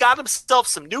Tito, he's got himself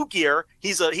some new gear.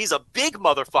 He's a big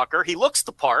motherfucker. He looks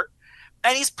the part,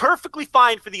 and he's perfectly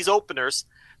fine for these openers.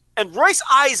 And Royce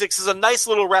Isaacs is a nice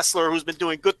little wrestler who's been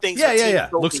doing good things. Yeah.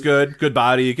 Looks good, good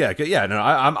body. Yeah. No,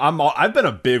 I've been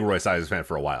a big Royce Isaacs fan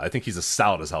for a while. I think he's a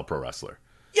solid as hell pro wrestler.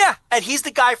 Yeah, and he's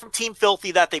the guy from Team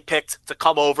Filthy that they picked to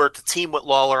come over to team with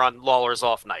Lawler on Lawler's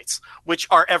off nights, which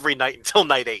are every night until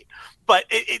night 8. But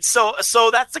so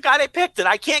that's the guy they picked, and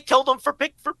I can't kill them for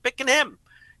picking him.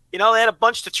 They had a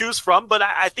bunch to choose from, but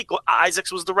I think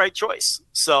Isaacs was the right choice.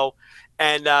 So,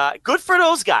 and good for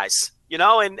those guys,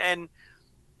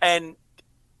 And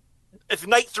if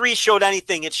night 3 showed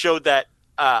anything, it showed that,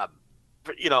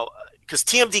 because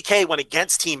TMDK went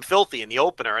against Team Filthy in the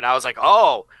opener, and I was like,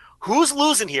 oh, who's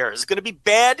losing here? Is it going to be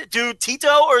Bad Dude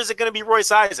Tito, or is it going to be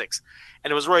Royce Isaacs? And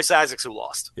it was Royce Isaacs who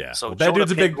lost. Yeah, so Bad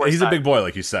Dude's he's a big boy,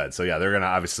 like you said. So yeah, they're going to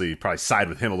obviously probably side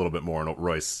with him a little bit more, and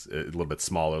Royce a little bit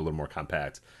smaller, a little more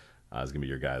compact. Is going to be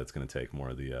your guy that's going to take more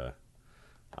of the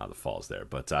falls there.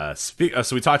 But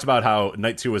so we talked about how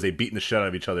night 2 was a beating the shit out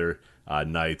of each other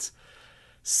night.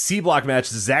 C block match,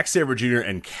 Zack Sabre Jr.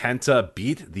 and Kenta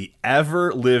beat the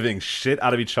ever living shit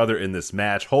out of each other in this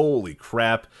match. Holy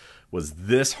crap, was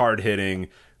this hard hitting.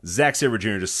 Zack Sabre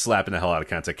Jr. just slapping the hell out of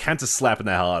Kenta. Kenta slapping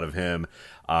the hell out of him.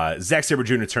 Zack Sabre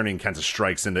Jr. turning Kenta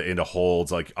strikes into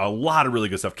holds. Like, a lot of really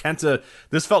good stuff. Kenta,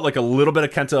 this felt like a little bit of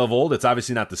Kenta of old. It's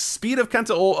obviously not the speed of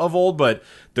Kenta of old, but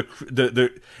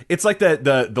it's like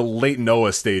the late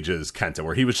Noah stages Kenta,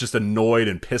 where he was just annoyed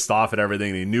and pissed off at everything.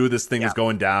 And he knew this thing was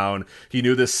going down. He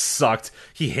knew this sucked.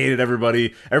 He hated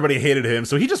everybody. Everybody hated him.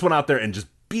 So he just went out there and just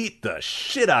beat the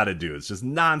shit out of dudes. Just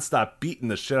nonstop beating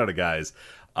the shit out of guys.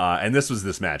 And this was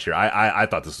this match here. I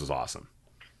thought this was awesome.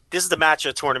 This is the match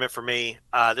of the tournament for me.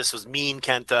 This was Mean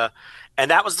Kenta.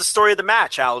 And that was the story of the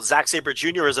match, how Zack Sabre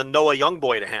Jr. is a Noah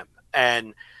Youngboy to him.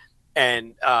 And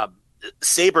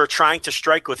Sabre trying to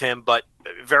strike with him, but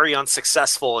very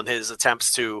unsuccessful in his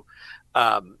attempts to,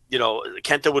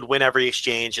 Kenta would win every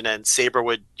exchange, and then Sabre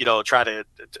would, try to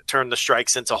turn the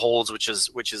strikes into holds, which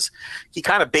is he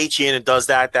kind of baits you in and does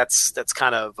that. That's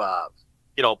kind of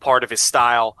part of his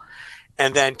style.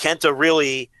 And then Kenta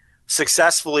really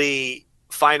successfully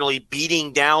finally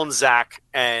beating down Zach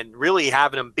and really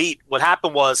having him beat. What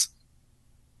happened was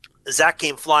Zach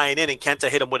came flying in and Kenta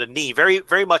hit him with a knee, very,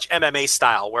 very much MMA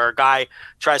style, where a guy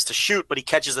tries to shoot, but he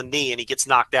catches a knee and he gets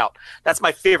knocked out. That's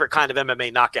my favorite kind of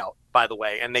MMA knockout, by the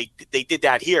way. And they did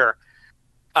that here.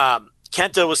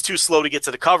 Kenta was too slow to get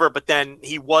to the cover, but then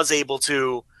he was able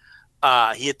to,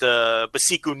 he hit the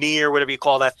Basiku knee or whatever you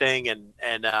call that thing. And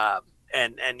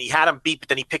he had him beat, but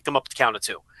then he picked him up at the count of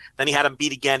 2. Then he had him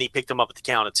beat again. He picked him up at the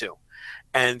count of 2.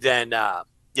 And then,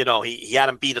 he had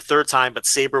him beat a third time, but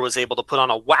Sabre was able to put on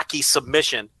a wacky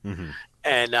submission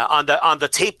and on the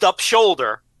taped up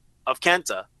shoulder of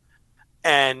Kenta,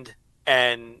 and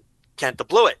Kenta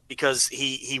blew it because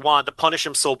he wanted to punish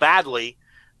him so badly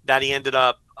that he ended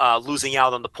up losing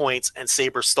out on the points, and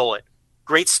Sabre stole it.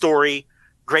 Great story,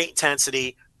 great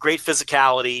intensity, great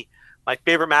physicality. My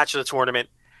favorite match of the tournament.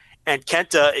 And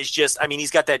Kenta is just,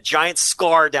 he's got that giant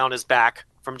scar down his back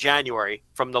from January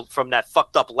from that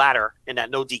fucked up ladder in that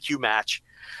no DQ match.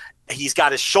 He's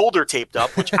got his shoulder taped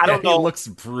up, which I don't know. It looks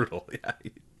brutal.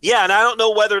 Yeah, and I don't know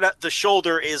whether the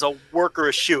shoulder is a work or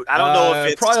a shoot. I don't know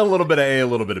if it's probably a little bit of A, a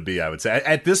little bit of B. I would say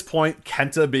at this point,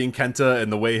 Kenta being Kenta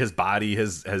and the way his body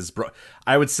has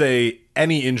I would say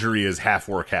any injury is half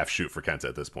work, half shoot for Kenta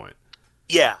at this point.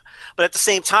 Yeah, but at the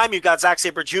same time, you've got Zack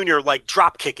Sabre Jr.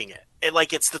 drop kicking it.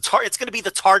 It's going to be the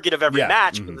target of every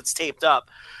match because it's taped up.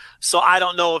 So I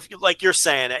don't know if, like you're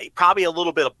saying, probably a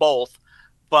little bit of both.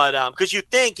 But because you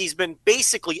think he's been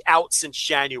basically out since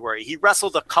January. He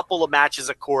wrestled a couple of matches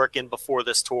at Korakuen before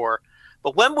this tour.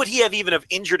 But when would he have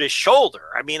injured his shoulder?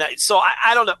 I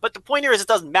don't know. But the point here is it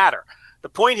doesn't matter. The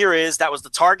point here is that was the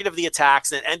target of the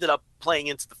attacks, and it ended up playing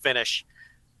into the finish.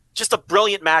 Just a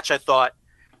brilliant match, I thought.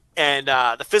 And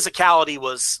the physicality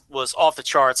was off the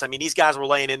charts. These guys were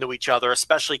laying into each other,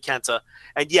 especially Kenta.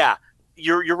 And yeah,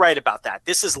 you're right about that.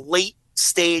 This is late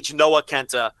stage Noah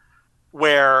Kenta,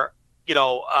 where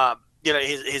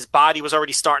his body was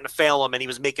already starting to fail him, and he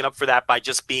was making up for that by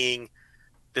just being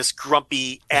this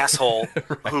grumpy asshole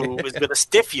right. Who is going to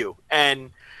stiff you.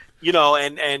 And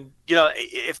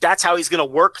if that's how he's going to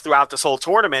work throughout this whole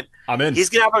tournament, I'm in. He's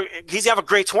going to have a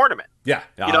great tournament. Yeah,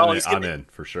 I'm in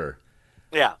for sure.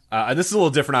 Yeah. And this is a little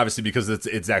different, obviously, because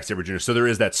it's Zack Sabre Jr. So there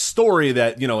is that story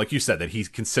that, like you said, that he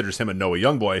considers him a Noah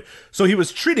Youngboy. So he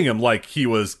was treating him like he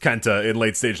was Kenta in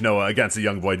late stage Noah against a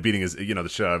Youngboy, beating his, the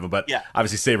shit out of him. But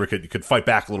obviously Sabre could fight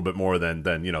back a little bit more than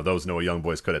those Noah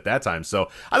Youngboys could at that time. So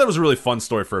I thought it was a really fun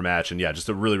story for a match. And yeah, just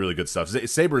a really, really good stuff.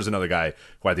 Sabre is another guy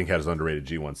who I think has underrated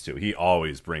G1s too. He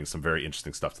always brings some very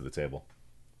interesting stuff to the table.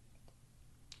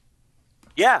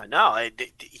 Yeah, no,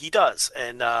 he does.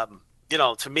 And,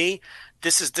 to me,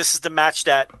 This is the match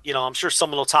that, I'm sure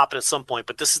someone will top it at some point,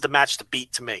 but this is the match to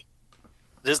beat to me.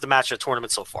 This is the match of the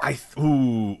tournament so far. I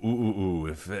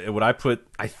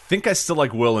think I still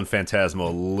like Will and Phantasmo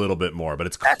a little bit more, but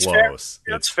it's That's close.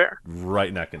 Fair. That's fair.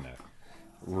 Right neck and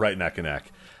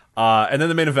neck. And then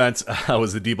the main event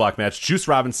was the D-Block match. Juice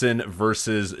Robinson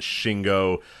versus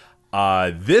Shingo.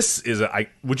 This is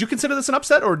would you consider this an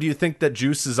upset, or do you think that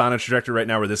Juice is on a trajectory right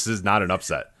now where this is not an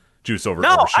upset? Juice over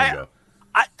Shingo.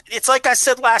 It's like I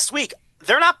said last week.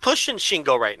 They're not pushing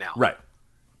Shingo right now. Right.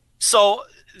 So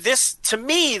to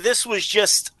me, this was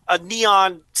just a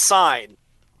neon sign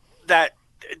that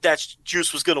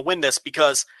Juice was going to win this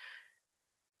because,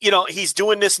 he's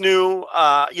doing this new,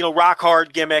 rock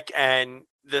hard gimmick, and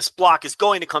this block is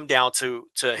going to come down to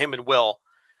him and Will.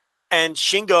 And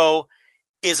Shingo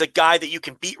is a guy that you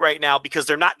can beat right now because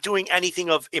they're not doing anything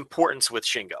of importance with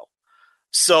Shingo.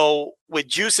 So with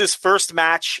Juice's first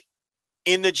match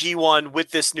in the G1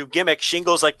 with this new gimmick,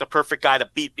 Shingo's like the perfect guy to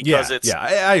beat because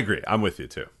I agree. I'm with you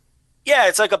too. Yeah,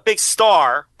 it's like a big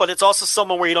star, but it's also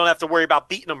someone where you don't have to worry about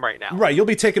beating him right now. Right, you'll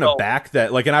be taken aback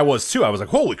that, and I was too. I was like,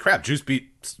 holy crap, Juice beat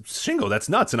Shingo, that's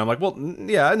nuts. And I'm like, well,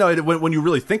 yeah, no, when you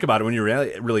really think about it, when you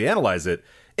really analyze it,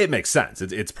 it makes sense.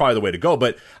 It's probably the way to go.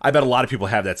 But I bet a lot of people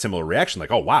have that similar reaction,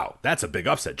 like, oh, wow, that's a big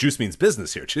upset. Juice means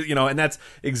business here. And that's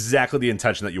exactly the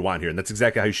intention that you want here. And that's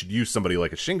exactly how you should use somebody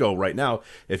like a Shingo right now.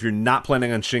 If you're not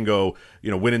planning on Shingo,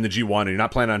 winning the G1, and you're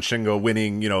not planning on Shingo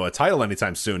winning, a title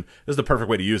anytime soon, this is the perfect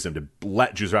way to use him, to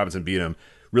let Juice Robinson beat him.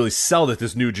 Really sell that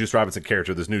this new Juice Robinson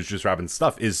character, this new Juice Robinson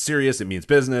stuff is serious. It means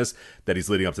business, that he's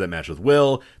leading up to that match with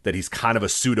Will, that he's kind of a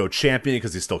pseudo champion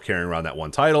because he's still carrying around that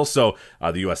one title. So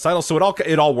the U.S. title. So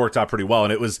it all worked out pretty well.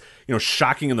 And it was,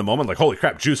 shocking in the moment, like, holy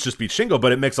crap, Juice just beat Shingo,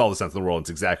 but it makes all the sense in the world. It's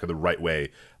exactly the right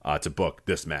way to book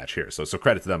this match here. So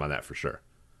credit to them on that for sure.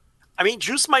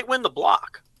 Juice might win the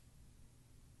block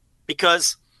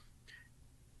because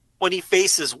when he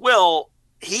faces Will,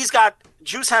 he's got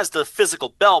Juice has the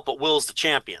physical belt, but Will's the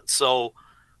champion. So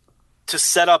to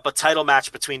set up a title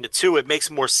match between the two, it makes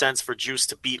more sense for Juice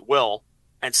to beat Will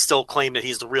and still claim that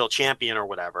he's the real champion or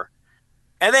whatever.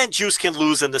 And then Juice can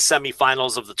lose in the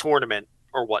semifinals of the tournament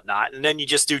or whatnot. And then you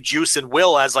just do Juice and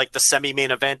Will as like the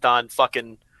semi-main event on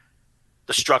fucking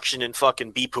Destruction and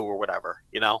fucking Bipu or whatever,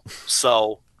 you know?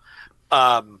 So,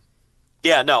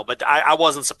 yeah, no, but I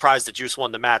wasn't surprised that Juice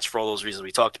won the match for all those reasons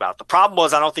we talked about. The problem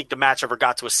was I don't think the match ever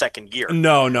got to a second gear.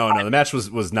 No. The match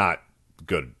was not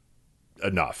good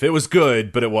enough. It was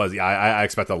good, but it was. I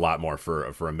expect a lot more for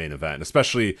a main event,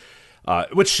 especially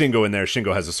with Shingo in there.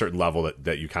 Shingo has a certain level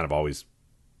that you kind of always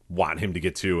want him to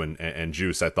get to, and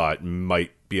Juice I thought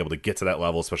might be able to get to that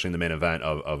level, especially in the main event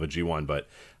of a G1. But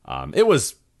it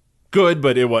was good,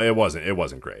 but it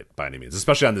wasn't great by any means,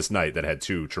 especially on this night that had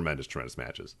two tremendous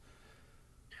matches.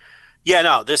 Yeah,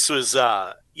 no, this was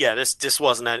this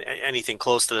wasn't anything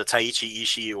close to the Taichi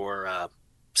Ishii or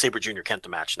Sabre Jr. Kenta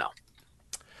match. No.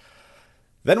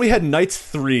 Then we had night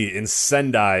 3 in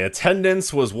Sendai.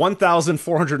 Attendance was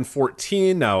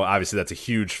 1,414. Now, obviously, that's a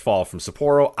huge fall from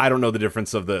Sapporo. I don't know the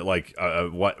difference of the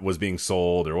what was being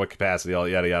sold or what capacity, all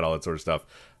yada yada, all that sort of stuff.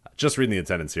 Just reading the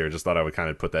attendance here, just thought I would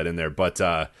kind of put that in there. But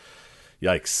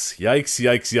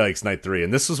Yikes, night 3.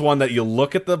 And this was one that you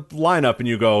look at the lineup and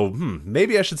you go,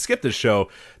 maybe I should skip this show.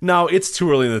 No, it's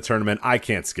too early in the tournament. I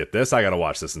can't skip this. I got to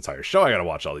watch this entire show. I got to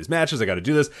watch all these matches. I got to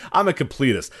do this. I'm a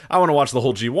completist. I want to watch the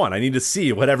whole G1. I need to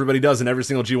see what everybody does in every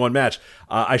single G1 match.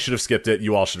 I should have skipped it.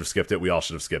 You all should have skipped it. We all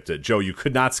should have skipped it. Joe, you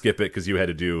could not skip it because you had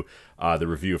to do the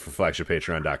review for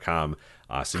flagshippatreon.com.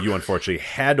 So you unfortunately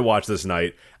had to watch this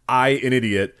night. I, an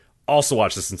idiot, also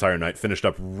watched this entire night. Finished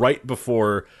up right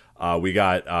before we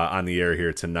got on the air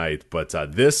here tonight, but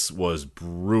this was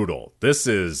brutal. This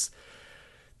is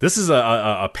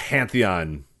a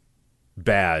Pantheon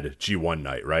bad G1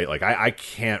 night, right? Like I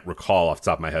can't recall off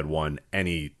the top of my head one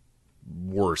any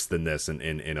worse than this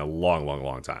in a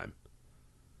long time.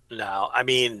 No, I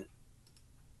mean,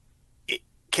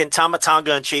 can Tama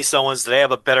Tonga and Chase Owens, do they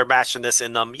have a better match than this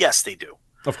in them? Yes, they do.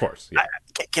 Of course. Yeah.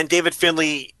 Can David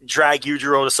Finlay drag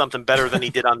Yujiro to something better than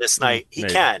he did on this night? He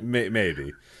can.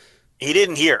 Maybe. He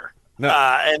didn't here. No.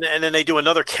 And then they do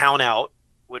another count out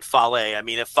with Fale. I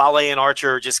mean, if Fale and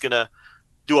Archer are just going to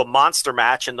do a monster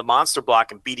match in the monster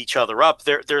block and beat each other up,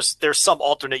 there's some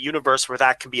alternate universe where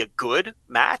that can be a good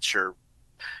match, or,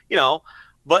 you know,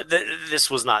 but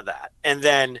this was not that. And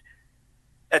then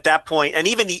at that point, and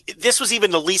even this was even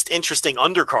the least interesting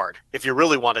undercard, if you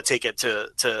really want to take it to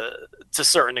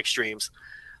certain extremes.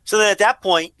 So then at that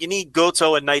point, you need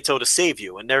Goto and Naito to save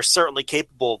you, and they're certainly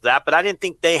capable of that, but I didn't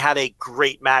think they had a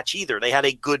great match either. They had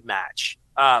a good match.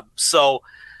 So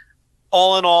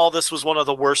all in all, this was one of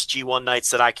the worst G1 nights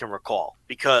that I can recall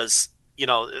because, you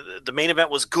know, the main event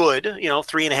was good,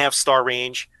 3.5 star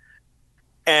range,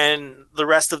 and the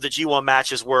rest of the G1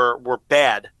 matches were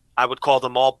bad. I would call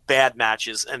them all bad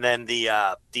matches, and then the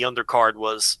undercard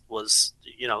was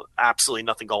absolutely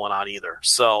nothing going on either.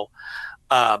 So,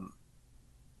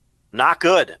 not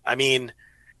good. I mean,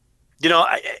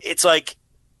 it's like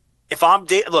if I'm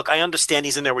look, I understand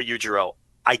he's in there with Yujiro.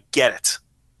 I get it,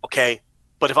 okay.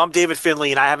 But if I'm David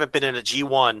Finlay and I haven't been in a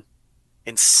G1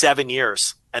 in 7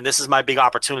 years, and this is my big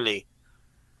opportunity,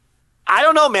 I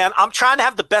don't know, man. I'm trying to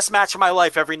have the best match of my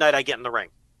life every night I get in the ring.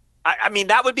 I mean,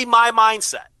 that would be my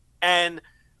mindset. And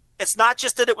it's not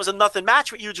just that it was a nothing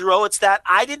match with Yujiro. It's that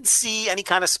I didn't see any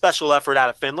kind of special effort out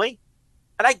of Finlay.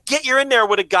 And I get you're in there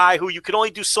with a guy who you can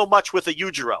only do so much with a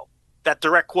Yujiro. That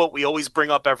direct quote we always bring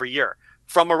up every year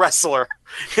from a wrestler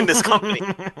in this company.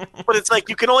 But it's like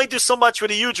you can only do so much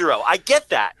with a Yujiro. I get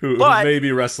that. Who may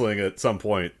be wrestling at some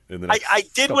point in the next I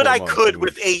did what I could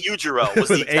with a Yujiro. Was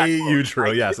with a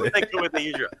Yujiro, yes. With a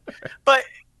Yujiro.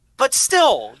 But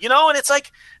still, and it's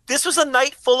like this was a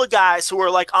night full of guys who were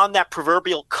like on that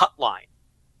proverbial cut line.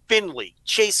 Finlay,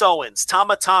 Chase Owens,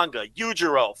 Tama Tonga,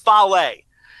 Yujiro, Fale,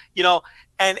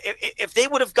 and if they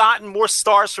would have gotten more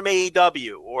stars from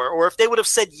AEW or if they would have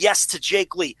said yes to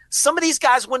Jake Lee, some of these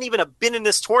guys wouldn't even have been in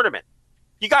this tournament.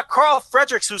 You got Carl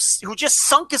Fredericks who just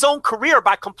sunk his own career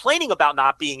by complaining about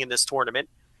not being in this tournament.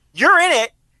 You're in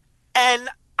it, and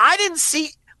I didn't see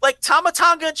like Tama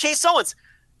Tonga and Chase Owens.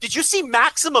 Did you see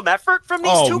maximum effort from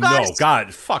these two guys? No,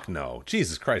 God, fuck no.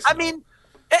 Jesus Christ. I mean,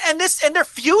 and they're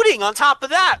feuding on top of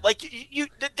that. Like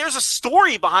there's a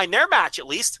story behind their match at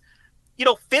least.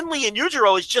 Finlay and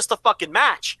Yujiro is just a fucking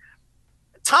match.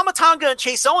 Tama Tonga and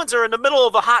Chase Owens are in the middle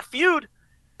of a hot feud.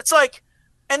 It's like,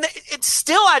 and it's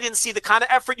still, I didn't see the kind of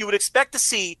effort you would expect to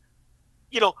see.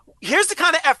 Here's the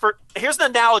kind of effort. Here's the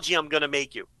analogy I'm going to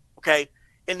make you. Okay.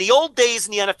 In the old days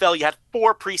in the NFL, you had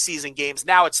 4 preseason games.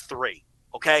 Now it's 3.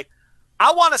 Okay.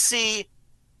 I want to see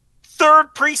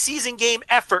third preseason game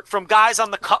effort from guys on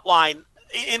the cut line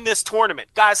in this tournament.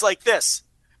 Guys like this.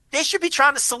 They should be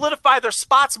trying to solidify their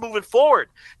spots moving forward.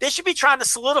 They should be trying to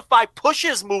solidify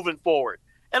pushes moving forward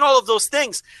and all of those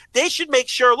things. They should make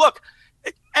sure, look,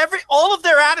 all of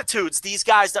their attitudes, these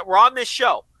guys that were on this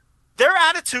show, their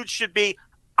attitude should be,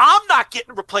 I'm not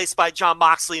getting replaced by Jon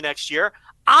Moxley next year.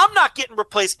 I'm not getting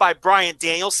replaced by Bryan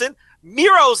Danielson.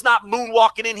 Miro's not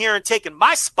moonwalking in here and taking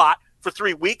my spot for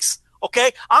 3 weeks,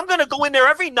 okay? I'm going to go in there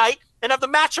every night and have the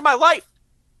match of my life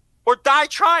or die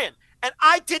trying. And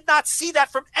I did not see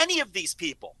that from any of these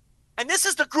people. And this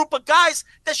is the group of guys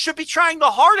that should be trying the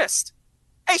hardest.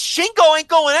 Hey, Shingo ain't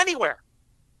going anywhere,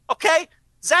 okay?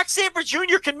 Zack Sabre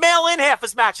Jr. can mail in half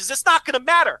his matches. It's not going to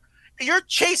matter. You're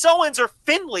Chase Owens or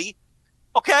Finley,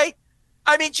 okay?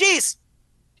 I mean, geez,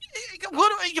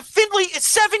 Finley, it's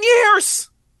 7 years.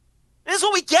 This is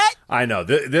what we get. I know.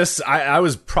 I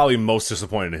was probably most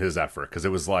disappointed in his effort because it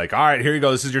was like, all right, here you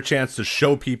go. This is your chance to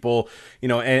show people,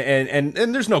 and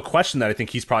there's no question that I think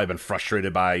he's probably been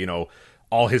frustrated by,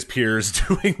 all his peers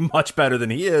doing much better than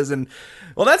he is. And,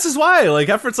 well, that's just why, like,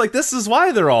 efforts like this is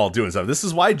why they're all doing stuff. This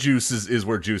is why Juice is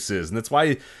where Juice is. And that's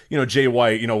why, Jay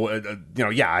White,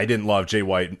 yeah, I didn't love Jay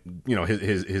White,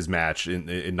 his match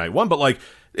in night one, but, like,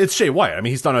 it's Jay White. I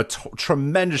mean, he's done a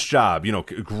tremendous job,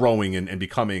 growing and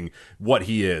becoming what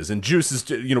he is. And Juice has,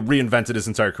 reinvented his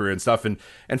entire career and stuff. And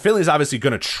Finley's obviously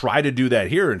going to try to do that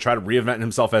here and try to reinvent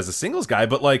himself as a singles guy.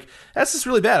 But, like, that's just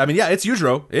really bad. I mean, yeah, it's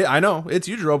Yujiro. I know, it's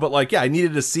Yujiro. But, like, yeah, I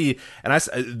needed to see. And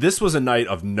this was a night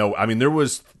of no. I mean, there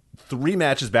was 3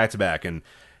 matches back to back. And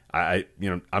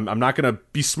I'm not going to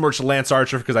besmirch Lance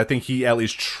Archer because I think he at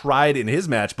least tried in his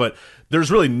match, but there's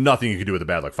really nothing you can do with a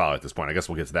bad luck Fale at this point. I guess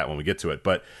we'll get to that when we get to it.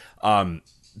 But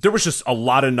there was just a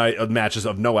lot of matches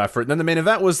of no effort. And then the main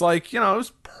event was like, it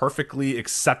was perfectly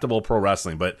acceptable pro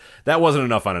wrestling, but that wasn't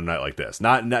enough on a night like this.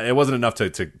 It wasn't enough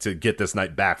to get this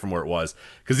night back from where it was,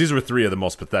 because these were 3 of the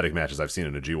most pathetic matches I've seen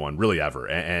in a G1 really ever.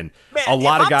 And man, a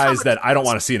lot of guys that I don't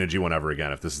want to see in a G1 ever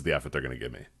again if this is the effort they're going to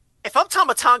give me. If I'm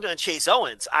Tama Tonga and Chase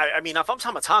Owens, if I'm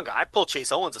Tama Tonga, I pull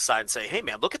Chase Owens aside and say, hey,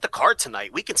 man, look at the card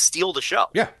tonight. We can steal the show.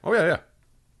 Yeah. Oh, yeah.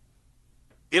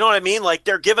 You know what I mean? Like,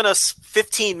 they're giving us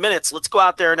 15 minutes. Let's go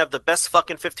out there and have the best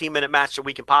fucking 15-minute match that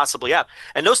we can possibly have.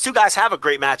 And those 2 guys have a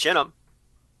great match in them.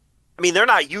 I mean, they're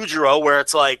not Yujiro where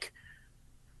it's like,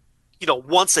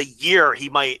 once a year he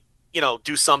might,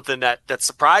 do something that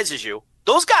surprises you.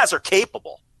 Those guys are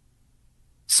capable.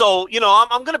 So,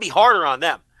 I'm going to be harder on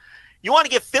them. You want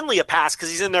to give Finley a pass because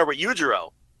he's in there with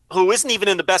Yujiro, who isn't even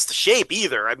in the best of shape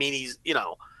either. I mean, he's,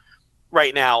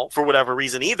 right now for whatever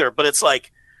reason either. But it's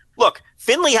like, look,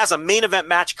 Finley has a main event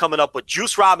match coming up with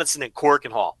Juice Robinson and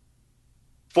Corkin Hall.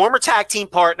 Former tag team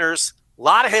partners, a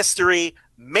lot of history,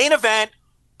 main event,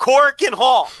 Corkin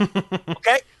Hall.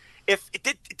 Okay?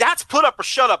 That's put up or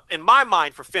shut up in my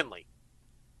mind for Finley.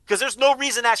 Because there's no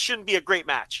reason that shouldn't be a great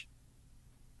match.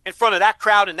 In front of that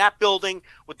crowd in that building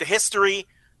with the history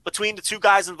between the 2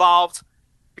 guys involved,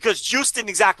 because Juice didn't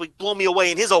exactly blow me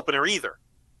away in his opener either.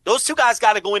 Those 2 guys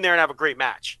got to go in there and have a great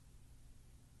match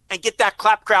and get that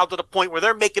clap crowd to the point where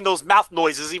they're making those mouth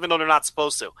noises even though they're not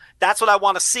supposed to. That's what I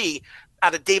want to see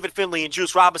out of David Finley and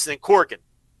Juice Robinson and Corkin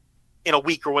in a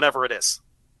week or whatever it is.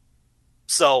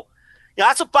 So,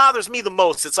 that's what bothers me the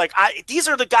most. It's like, these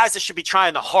are the guys that should be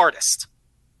trying the hardest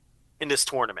in this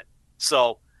tournament.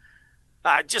 So,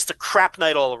 just a crap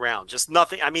night all around. Just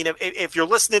nothing. I mean, if you're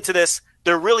listening to this,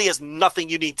 there really is nothing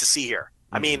you need to see here.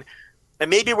 Mm-hmm. I mean, and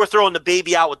maybe we're throwing the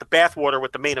baby out with the bathwater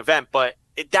with the main event, but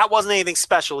that wasn't anything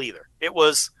special either. It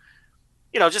was,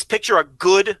 just picture a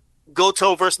good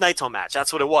Goto versus Naito match.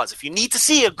 That's what it was. If you need to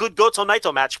see a good Goto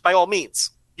Naito match, by all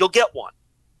means, you'll get one.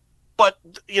 But,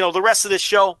 the rest of this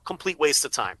show, complete waste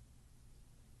of time.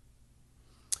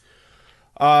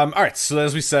 All right, so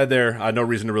as we said there, no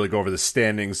reason to really go over the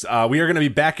standings. We are going to be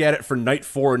back at it for Night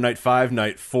 4 and Night 5.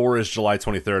 Night 4 is July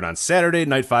 23rd on Saturday.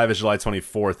 Night 5 is July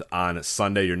 24th on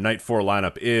Sunday. Your Night 4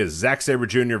 lineup is Zack Sabre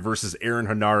Jr. versus Aaron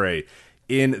Hanare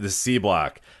in the C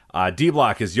Block. D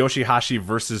Block is Yoshihashi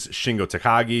versus Shingo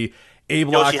Takagi. A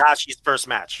Block, Yoshihashi's first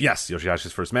match. Yes,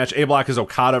 Yoshihashi's first match. A Block is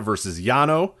Okada versus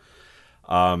Yano.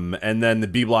 And then the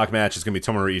B Block match is going to be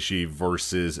Tomohiro Ishii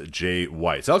versus Jay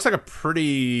White. So it looks like a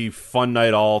pretty fun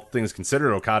night, all things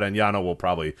considered. Okada and Yano will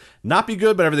probably not be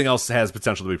good, but everything else has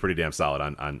potential to be pretty damn solid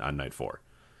on Night 4.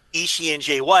 Ishii and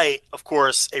Jay White, of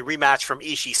course, a rematch from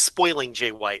Ishii spoiling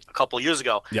Jay White a couple of years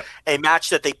ago. Yep. A match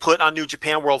that they put on New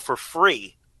Japan World for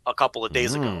free a couple of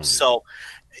days ago. So,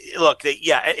 look,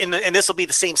 and this will be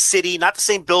the same city, not the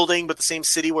same building, but the same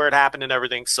city where it happened and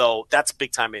everything. So that's a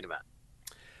big-time main event.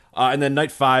 And then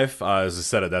night 5, as I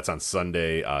said, that's on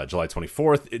Sunday, July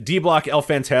 24th. D Block, El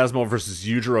Phantasmo versus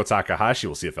Yujiro Takahashi.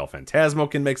 We'll see if El Phantasmo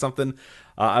can make something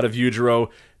out of Yujiro.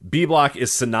 B Block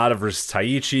is Sonata versus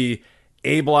Taichi.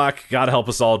 A Block, God help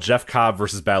us all, Jeff Cobb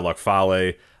versus Bad Luck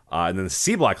Fale. And then the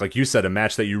C Block, like you said, a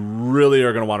match that you really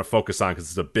are going to want to focus on because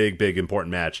it's a big, big,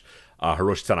 important match.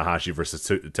 Hiroshi Tanahashi versus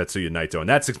Tetsuya Naito. And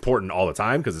that's important all the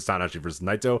time because it's Tanahashi versus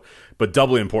Naito, but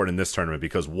doubly important in this tournament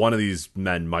because one of these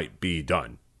men might be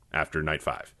done after night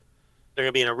 5. They're going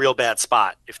to be in a real bad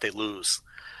spot if they lose.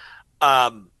 I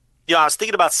was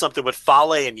thinking about something with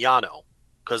Fale and Yano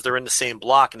because they're in the same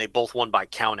block and they both won by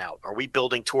count out. Are we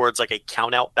building towards like a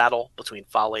count out battle between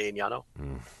Fale and Yano?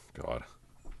 God.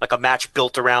 Like a match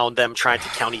built around them trying to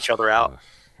count each other out?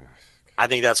 I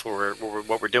think that's what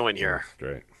we're doing here.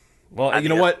 Great. Well, you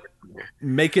know what?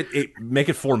 Make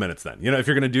it 4 minutes then. If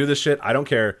you're going to do this shit, I don't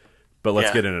care, but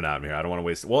let's get in and out of here. I don't want to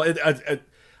waste. Well,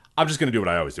 I'm just going to do what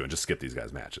I always do and just skip these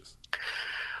guys' matches.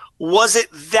 Was it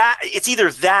that? It's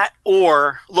either that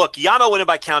or look, Yano winning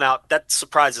by count out. That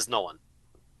surprises no one.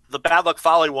 The Bad Luck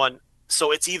Fale one.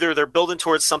 So it's either they're building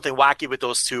towards something wacky with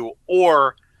those two,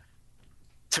 or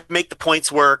to make the points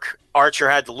work, Archer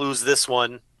had to lose this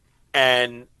one,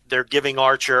 and they're giving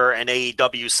Archer and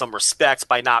AEW some respect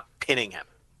by not pinning him.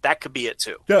 That could be it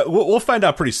too. Yeah, we'll find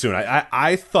out pretty soon.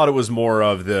 I thought it was more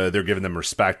of they're giving them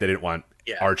respect. They didn't want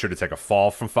Archer to take a fall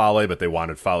from Fale, but they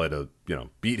wanted Fale to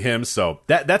beat him. So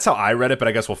that's how I read it. But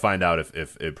I guess we'll find out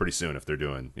if pretty soon if they're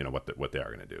doing what they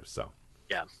are going to do. So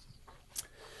yeah.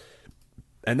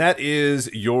 And that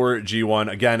is your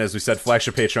G1. Again, as we said,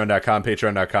 flagshippatreon.com,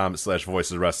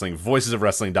 patreon.com/voicesofwrestling,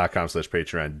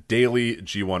 voicesofwrestling.com/Patreon. Daily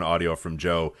G1 audio from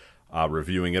Joe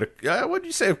reviewing it. What did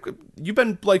you say? You've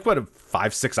been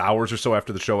 5-6 hours or so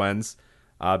after the show ends,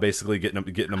 basically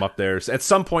getting them up there. At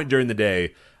some point during the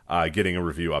day, getting a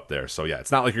review up there. So yeah,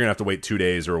 it's not like you're going to have to wait 2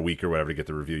 days or a week or whatever to get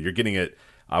the review. You're getting it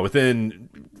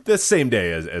within the same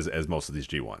day as most of these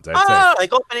G1s.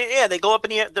 They go up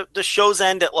in the shows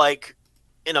end at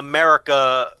in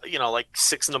America,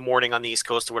 6 a.m. on the East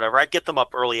Coast or whatever. I get them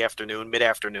up early afternoon,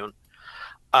 mid-afternoon.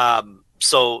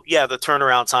 So yeah, the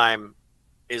turnaround time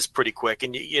is pretty quick,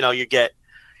 and you get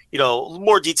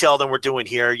more detail than we're doing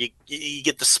here. You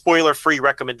get the spoiler-free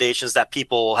recommendations that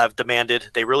people have demanded.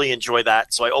 They really enjoy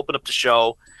that. So I open up the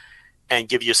show and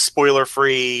give you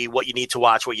spoiler-free what you need to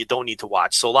watch, what you don't need to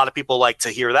watch. So a lot of people like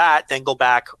to hear that, then go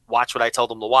back, watch what I tell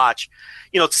them to watch,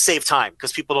 to save time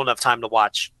because people don't have time to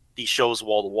watch these shows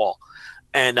wall to wall.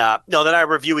 And then I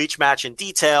review each match in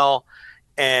detail,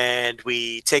 and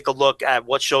we take a look at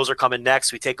what shows are coming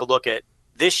next. We take a look at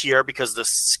this year because the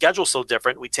schedule's so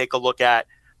different. We take a look at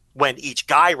when each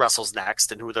guy wrestles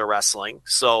next and who they're wrestling.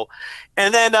 So,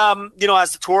 and then,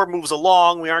 as the tour moves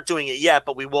along, we aren't doing it yet,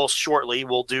 but we will shortly.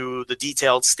 We'll do the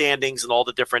detailed standings and all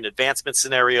the different advancement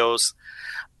scenarios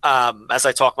as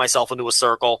I talk myself into a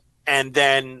circle. And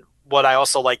then what I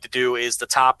also like to do is the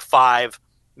top 5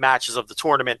 matches of the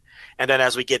tournament. And then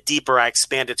as we get deeper, I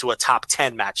expand it to a top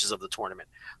 10 matches of the tournament.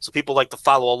 So people like to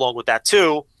follow along with that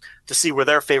too, to see where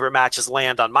their favorite matches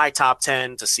land on my top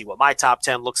 10, to see what my top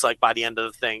 10 looks like by the end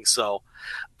of the thing. So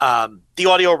the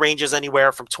audio ranges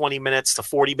anywhere from 20 minutes to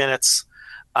 40 minutes,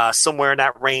 somewhere in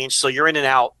that range. So you're in and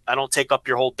out. I don't take up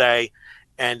your whole day.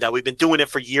 And we've been doing it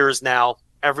for years now,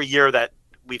 every year that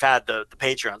we've had the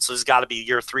Patreon. So this has got to be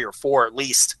year 3 or 4 at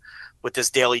least with this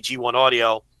daily G1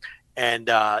 audio. And,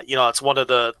 it's one of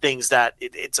the things that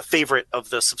it's a favorite of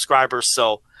the subscribers.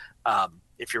 So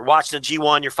if you're watching the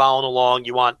G1, you're following along,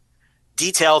 you want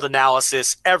detailed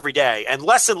analysis every day. And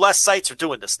less sites are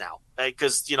doing this now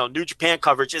because, New Japan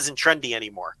coverage isn't trendy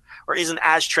anymore or isn't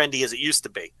as trendy as it used to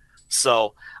be.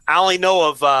 So I only know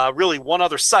of really one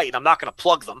other site, and I'm not going to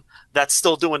plug them, that's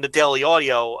still doing the daily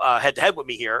audio head-to-head with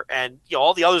me here. And,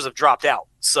 all the others have dropped out.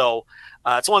 So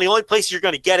it's one of the only places you're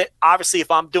going to get it. Obviously, if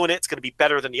I'm doing it, it's going to be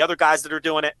better than the other guys that are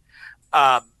doing it.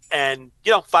 And,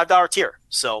 $5 tier.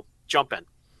 So jump in.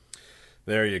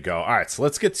 There you go. All right, so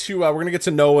let's get to we're going to get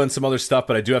to Noah and some other stuff,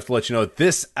 but I do have to let you know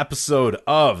this episode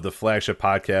of the Flagship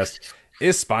Podcast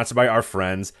is sponsored by our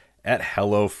friends at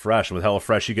HelloFresh. And with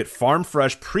HelloFresh, you get farm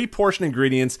fresh, pre-portioned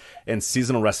ingredients and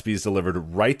seasonal recipes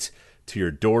delivered right to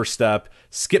your doorstep.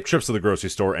 Skip trips to the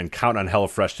grocery store and count on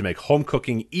HelloFresh to make home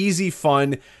cooking easy,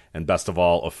 fun, and best of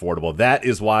all, affordable. That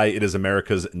is why it is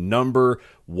America's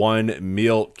 #1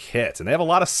 meal kit. And they have a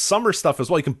lot of summer stuff as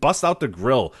well. You can bust out the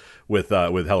grill with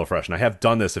HelloFresh, and I have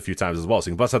done this a few times as well. So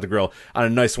you can bust out the grill on a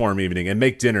nice warm evening and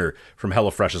make dinner from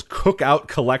HelloFresh's cookout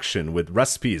collection with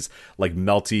recipes like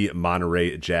melty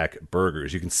Monterey Jack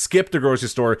burgers. You can skip the grocery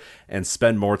store and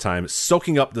spend more time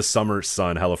soaking up the summer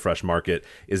sun. HelloFresh Market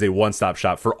is a one-stop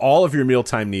shop for all of your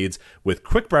mealtime needs with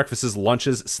quick breakfasts,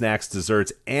 lunches, snacks,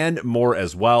 desserts, and more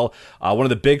as well. One of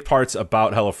the big parts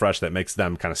about HelloFresh that makes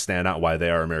them kind of stand out, why they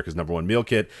are America's #1 meal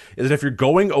kit, is that if you're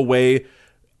going away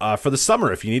for the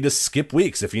summer, if you need to skip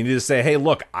weeks, if you need to say, hey,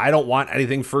 look, I don't want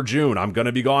anything for June, I'm going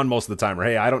to be gone most of the time, or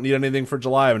hey, I don't need anything for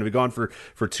July, I'm going to be gone for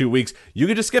 2 weeks, you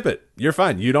can just skip it. You're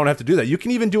fine. You don't have to do that. You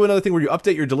can even do another thing where you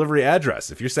update your delivery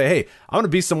address. If you say, hey, I'm going to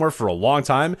be somewhere for a long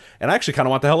time, and I actually kind of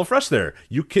want the HelloFresh there,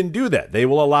 you can do that. They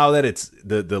will allow that. It's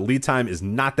the lead time is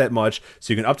not that much,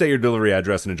 so you can update your delivery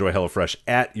address and enjoy HelloFresh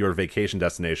at your vacation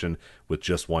destination with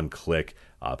just one click.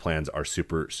 Plans are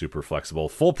super, super flexible.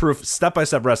 Foolproof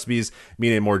step-by-step recipes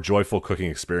mean a more joyful cooking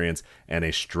experience and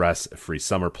a stress-free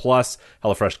summer. Plus,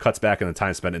 HelloFresh cuts back on the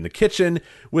time spent in the kitchen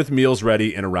with meals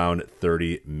ready in around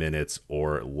 30 minutes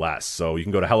or less. So you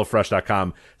can go to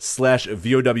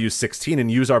HelloFresh.com/VOW16 and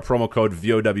use our promo code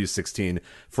VOW16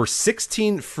 for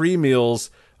 16 free meals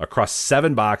across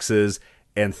 7 boxes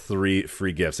and 3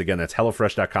 free gifts. Again, that's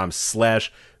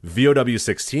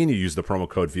HelloFresh.com/VOW16. You use the promo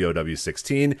code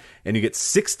VOW16 and you get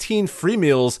 16 free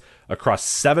meals across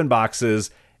 7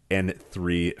 boxes and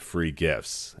 3 free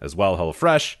gifts. As well,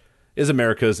 HelloFresh is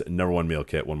America's #1 meal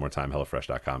kit. One more time,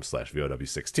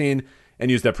 HelloFresh.com/VOW16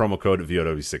 and use that promo code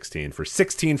VOW16 for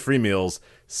 16 free meals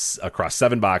across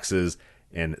 7 boxes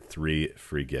and 3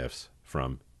 free gifts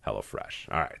from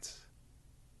HelloFresh. All right.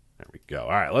 There we go. All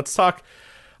right, let's talk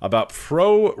about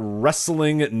Pro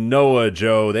Wrestling Noah,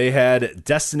 Joe. They had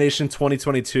Destination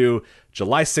 2022,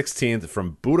 July 16th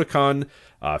from Budokan,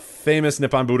 famous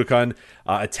Nippon Budokan.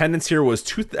 Attendance here was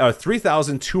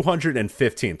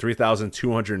 3,215.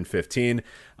 3,215.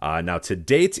 Now, to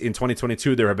date in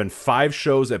 2022, there have been 5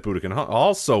 shows at Budokan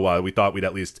Hall, so we thought we'd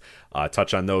at least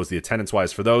touch on those, the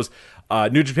attendance-wise for those.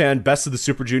 New Japan Best of the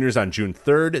Super Juniors on June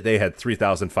 3rd. They had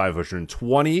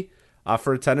 3,520.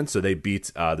 For attendance, so they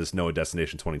beat this Noah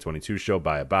Destination 2022 show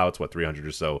by about 300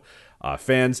 or so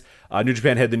fans. New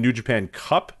Japan had the New Japan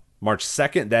Cup March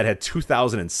 2nd. That had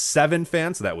 2,007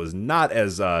 fans, so that was not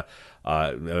as about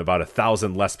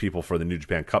 1,000 less people for the New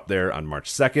Japan Cup there on March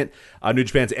 2nd. New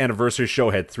Japan's anniversary show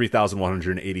had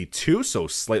 3,182, so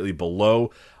slightly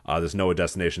below this Noah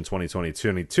Destination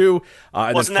 2022.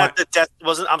 Wasn't that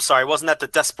the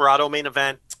Desperado main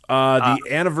event? The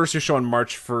anniversary show on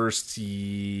March 1st,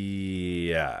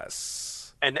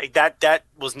 yes. And that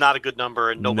was not a good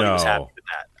number, and nobody was happy with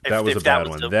that. That was a bad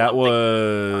one.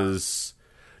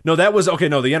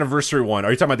 The anniversary one.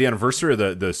 Are you talking about the anniversary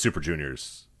or the Super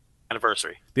Juniors?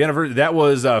 Anniversary. The anniversary, that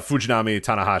was Fujinami,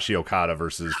 Tanahashi, Okada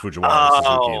versus Fujiwara,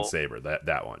 Suzuki, and Sabre.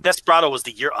 That one. Desperado was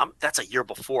the year. That's a year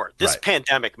before. This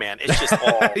pandemic, man, it's just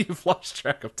all. You've lost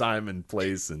track of time and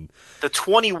place. And the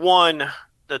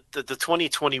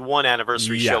 2021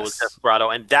 anniversary show was Desperado,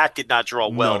 and that did not draw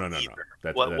well either.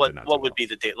 That what would be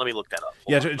the date? Let me look that up.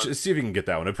 See if you can get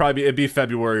that one. It'd be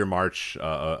February or March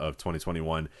of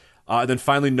 2021. Then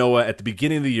finally, Noah at the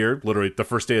beginning of the year, literally the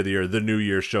first day of the year, the New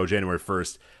Year's show, January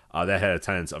 1st, that had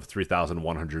attendance of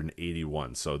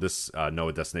 3,181. So this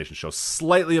Noah Destination show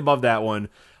slightly above that one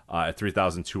at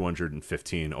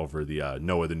 3,215 over the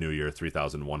Noah the New Year,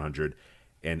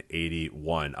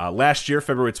 3,181. Last year,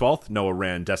 February 12th, Noah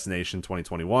ran Destination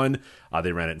 2021.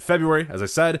 They ran it in February, as I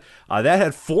said. That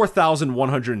had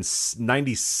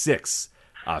 4,196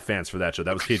 fans for that show.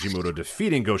 That was Keiji Muto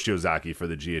defeating Go Shiozaki for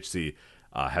the GHC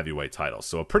heavyweight title.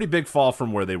 So a pretty big fall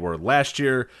from where they were last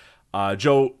year.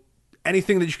 Joe,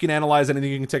 anything that you can analyze,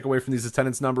 anything you can take away from these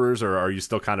attendance numbers, or are you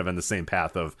still kind of in the same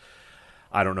path of,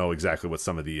 I don't know exactly what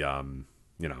some of the,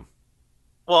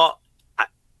 Well,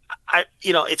 I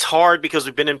it's hard because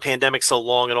we've been in pandemic so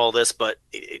long and all this, but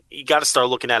you got to start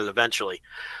looking at it eventually.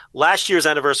 Last year's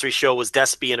anniversary show was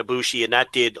Despi and Ibushi, and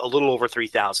that did a little over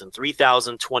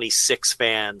 3,026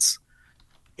 fans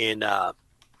in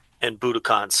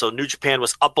Budokan. So New Japan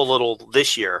was up a little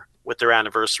this year with their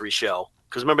anniversary show.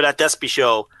 Because remember that Despi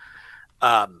show,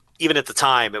 even at the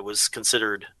time, it was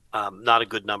considered not a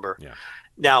good number. Yeah.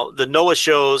 Now, the Noah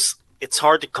shows, it's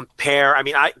hard to compare. I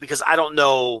mean, because I don't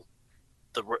know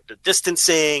the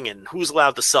distancing and who's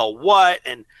allowed to sell what,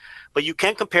 but you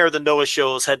can compare the Noah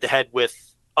shows head to head with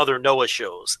other Noah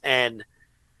shows. And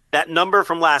that number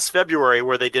from last February,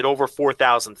 where they did over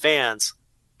 4,000 fans,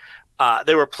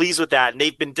 They were pleased with that, and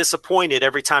they've been disappointed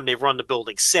every time they've run the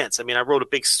building since. I mean, I wrote a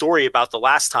big story about the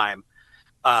last time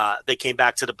they came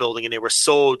back to the building, and they were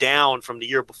so down from the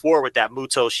year before with that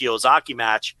Mutoh Shiozaki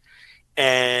match,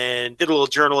 and did a little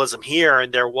journalism here.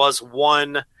 And there was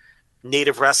one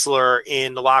native wrestler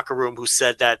in the locker room who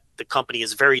said that the company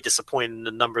is very disappointed in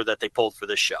the number that they pulled for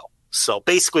this show. So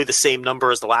basically the same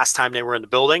number as the last time they were in the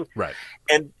building. Right.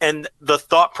 And the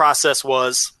thought process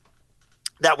was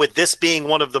that with this being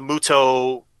one of the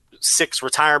Mutoh 6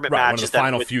 retirement matches, one of the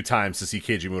final few times to see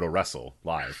Keiji Muto wrestle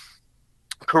live.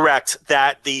 Correct.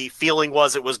 That the feeling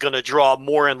was it was going to draw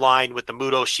more in line with the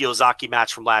Muto Shiozaki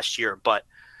match from last year, but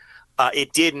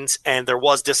it didn't, and there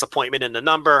was disappointment in the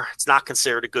number. It's not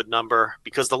considered a good number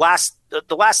because the last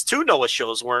two Noah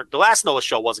shows weren't. The last Noah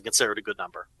show wasn't considered a good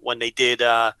number when they did.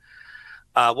 What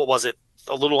was it?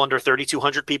 A little under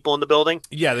 3,200 people in the building.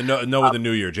 Yeah, the Noah the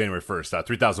New Year, January 1st,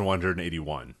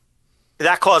 3,181.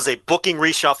 That caused a booking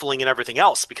reshuffling and everything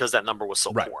else because that number was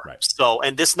so poor. Right. So,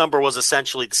 and this number was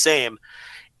essentially the same.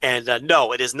 And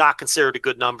no, it is not considered a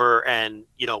good number. And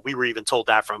we were even told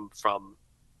that from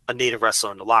a native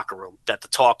wrestler in the locker room that the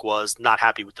talk was not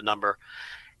happy with the number,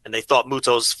 and they thought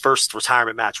Muto's first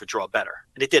retirement match would draw better,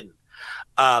 and it didn't.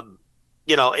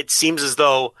 It seems as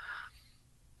though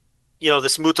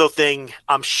this Mutoh thing,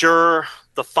 I'm sure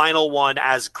the final one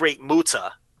as Great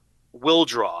Muta will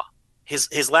draw.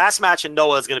 His last match in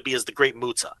Noah is going to be as the Great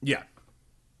Muta. Yeah.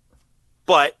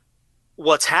 But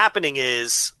what's happening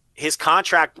is his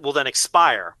contract will then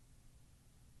expire,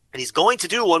 and he's going to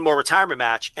do one more retirement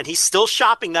match, and he's still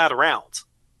shopping that around.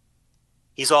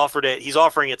 He's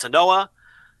offering it to Noah.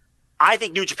 I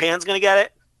think New Japan's going to get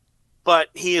it, but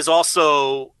he is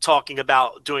also talking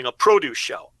about doing a produce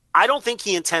show. I don't think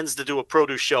he intends to do a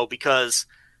produce show because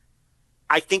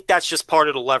I think that's just part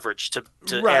of the leverage to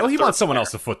right. Well, he wants someone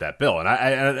else to foot that bill,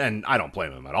 and I don't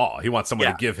blame him at all. He wants someone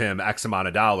to give him X amount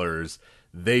of dollars.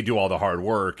 They do all the hard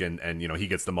work, and he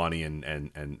gets the money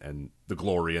and the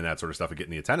glory and that sort of stuff, and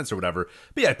getting the attendance or whatever.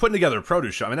 But yeah, putting together a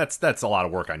produce show, I mean, that's a lot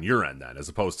of work on your end then, as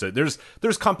opposed to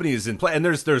there's companies in play, and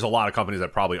there's a lot of companies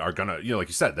that probably are gonna, like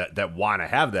you said, that want to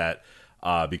have that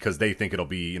because they think it'll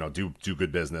be do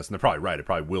good business, and they're probably right. It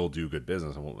probably will do good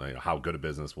business, and how good a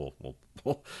business we'll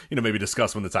maybe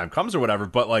discuss when the time comes or whatever.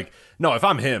 But no, if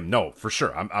I'm him, no, for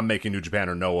sure, I'm making New Japan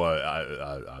or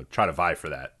Noah try to vie for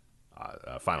that.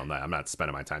 Final night. I'm not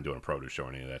spending my time doing a produce show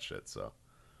or any of that shit. So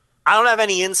I don't have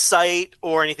any insight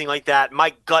or anything like that.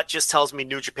 My gut just tells me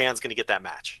New Japan's going to get that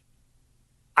match.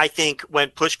 I think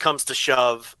when push comes to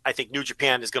shove, I think New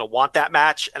Japan is going to want that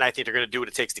match, and I think they're going to do what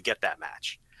it takes to get that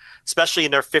match, especially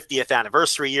in their 50th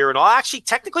anniversary year. And actually,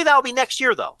 technically, that'll be next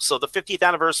year though, so the 50th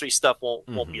anniversary stuff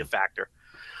won't be a factor.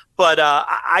 But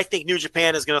I think New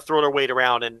Japan is going to throw their weight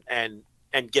around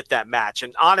and get that match.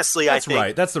 And honestly, I think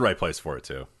right. That's the right place for it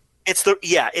too. It's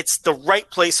the right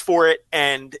place for it,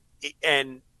 and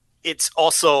it's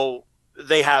also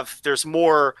there's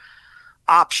more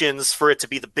options for it to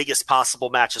be the biggest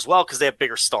possible match as well because they have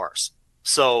bigger stars.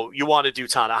 So you want to do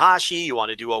Tanahashi, you want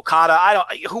to do Okada,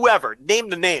 whoever,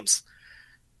 name the names.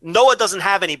 Noah doesn't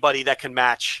have anybody that can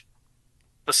match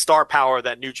the star power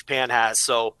that New Japan has.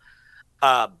 So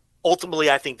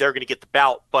ultimately, I think they're going to get the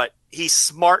bout, but he's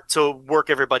smart to work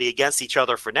everybody against each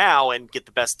other for now and get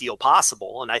the best deal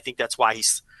possible. And I think that's why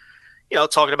he's,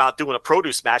 talking about doing a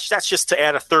produce match. That's just to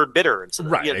add a third bidder. And so,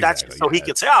 right, exactly, so he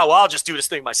can say, oh, well, I'll just do this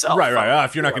thing myself. Right.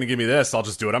 If you're not going to give me this, I'll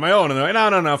just do it on my own. And they're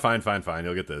like, no, fine.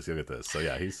 You'll get this. So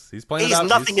yeah, he's playing it out. He's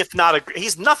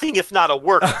nothing if not a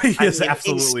worker. He is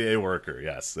absolutely a worker.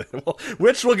 Yes.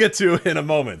 Which we'll get to in a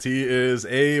moment. He is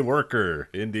a worker.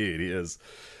 Indeed. He is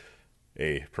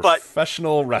a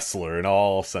professional wrestler in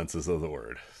all senses of the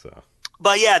word. So,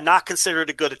 but yeah, not considered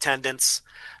a good attendance.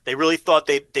 They really thought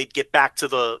they'd get back to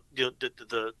the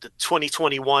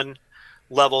 2021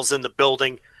 levels in the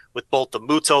building with both the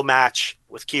Mutoh match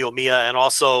with Kiyomiya and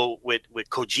also with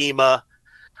Kojima,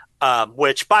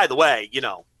 which, by the way,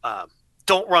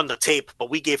 don't run the tape,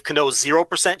 but we gave Kano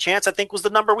 0% chance. I think was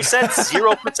the number we said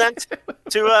 0%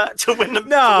 to win the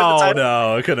title.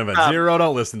 No, it couldn't have been 0.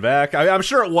 Don't listen back. I'm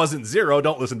sure it wasn't 0.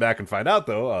 Don't listen back and find out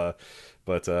though.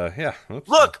 But yeah. Oops.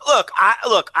 Look.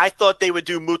 I thought they would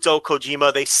do Mutoh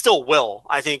Kojima. They still will.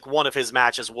 I think one of his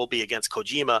matches will be against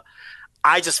Kojima.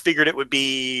 I just figured it would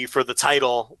be for the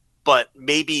title, but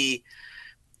maybe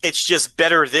it's just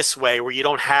better this way, where you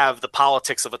don't have the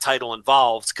politics of a title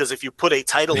involved. Because if you put a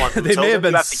title on Mutoh, they may have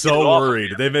been so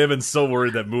worried. They may have been so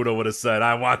worried that Mutoh would have said,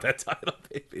 "I want that title,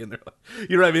 baby." And they're like,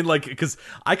 you know what I mean? Because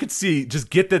I could see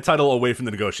just get the title away from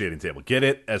the negotiating table, get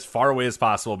it as far away as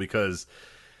possible, because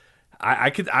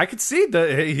I could see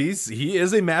that he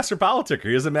is a master politicker.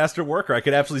 He is a master worker. I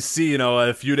could absolutely see,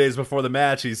 a few days before the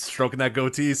match, he's stroking that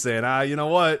goatee, saying, you know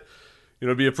what,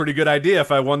 it'd be a pretty good idea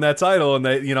if I won that title. And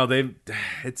I get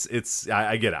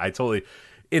it. I totally,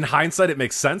 in hindsight, it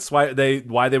makes sense why they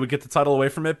would get the title away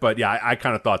from it. But yeah, I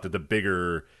kind of thought that the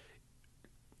bigger.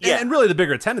 Yeah. And really the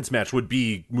bigger attendance match would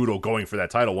be Mutoh going for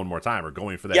that title one more time, or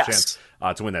going for that chance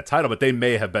to win that title. But they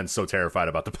may have been so terrified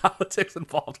about the politics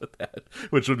involved with that,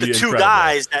 which would be incredible.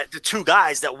 The two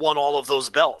guys that won all of those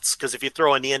belts, because if you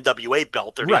throw in the NWA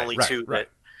belt, they're the only two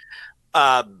that,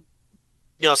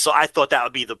 so I thought that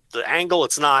would be the angle.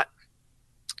 It's not.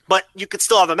 But you could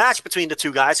still have a match between the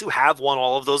two guys who have won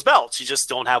all of those belts. You just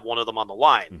don't have one of them on the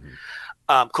line. Mm-hmm.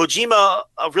 Kojima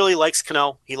really likes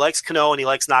Kano. He likes Kano and he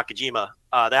likes Nakajima.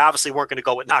 They obviously weren't going to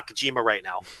go with Nakajima right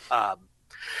now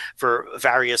for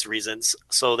various reasons.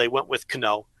 So they went with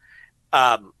Kano.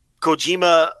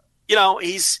 Kojima,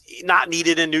 he's not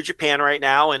needed in New Japan right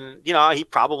now. And, he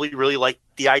probably really liked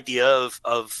the idea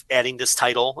of adding this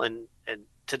title and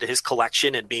to his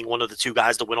collection and being one of the two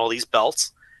guys to win all these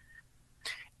belts.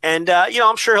 And,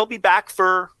 I'm sure he'll be back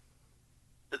for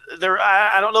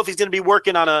I don't know if he's going to be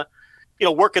working on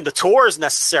working the tours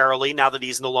necessarily now that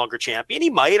he's no longer champion.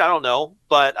 He might, I don't know,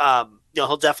 but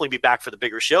he'll definitely be back for the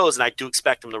bigger shows, and I do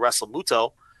expect him to wrestle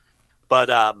Mutoh. But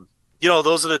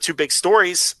those are the two big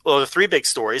stories, or the three big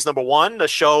stories. Number one, the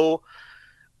show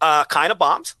kind of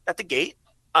bombed at the gate.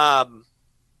 I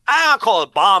don't call it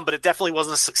a bomb, but it definitely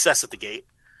wasn't a success at the gate.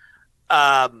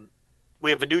 We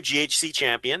have a new GHC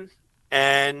champion,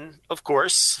 and of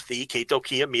course, the Kaito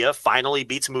Kiyomiya finally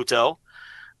beats Mutoh.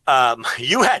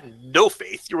 You had no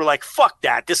faith. You were like, fuck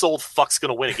that. This old fuck's going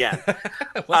to win again.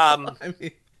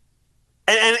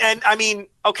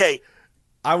 Okay.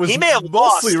 He may have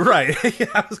mostly lost. Right.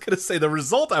 I was going to say the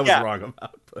result I was wrong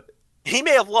about, but he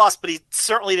may have lost, but he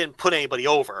certainly didn't put anybody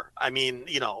over. And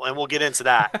we'll get into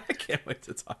that. I can't wait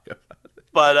to talk about it.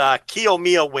 But,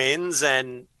 Kiyomiya wins.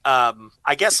 And,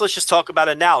 I guess let's just talk about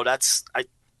it now. That's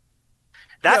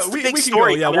the big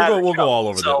story. We'll go all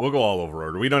over that. We'll go all over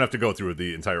order. We don't have to go through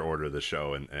the entire order of the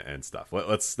show and stuff.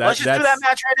 Let's just do that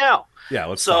match right now. Yeah,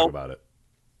 let's talk about it.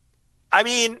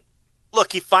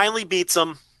 Look, he finally beats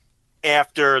him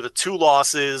after the two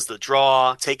losses, the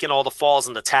draw, taking all the falls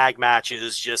in the tag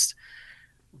matches.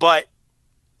 But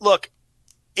look,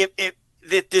 if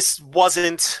this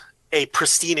wasn't a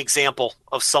pristine example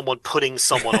of someone putting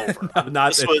someone over.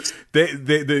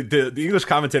 The English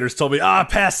commentators told me,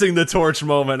 passing the torch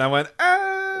moment. I went,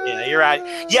 Yeah, you're right.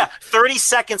 Yeah, 30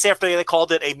 seconds after they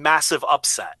called it a massive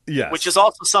upset. Yes. Which is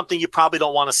also something you probably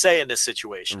don't want to say in this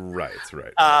situation. Right. So,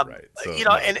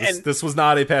 this was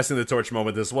not a passing the torch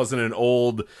moment. This wasn't an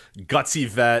old gutsy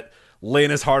vet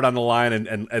laying his heart on the line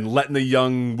and letting the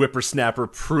young whippersnapper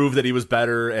prove that he was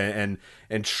better and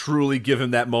truly give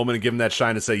him that moment and give him that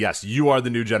shine to say, yes, you are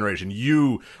the new generation.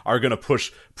 You are going to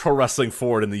push pro wrestling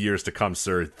forward in the years to come,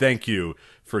 sir. Thank you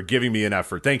for giving me an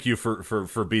effort. Thank you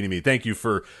for beating me. Thank you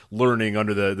for learning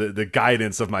under the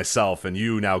guidance of myself. And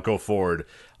you now go forward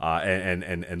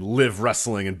and live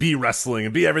wrestling and be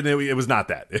everything. It was not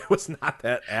that. It was not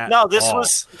that at all.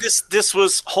 This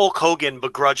was Hulk Hogan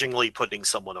begrudgingly putting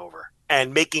someone over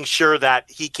and making sure that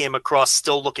he came across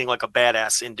still looking like a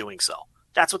badass in doing so.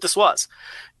 That's what this was.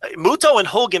 Mutoh and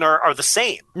Hogan are the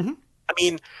same. Mm-hmm. I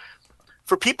mean,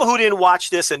 for people who didn't watch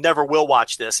this and never will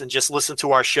watch this and just listen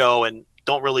to our show and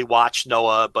don't really watch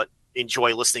Noah but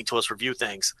enjoy listening to us review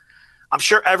things, I'm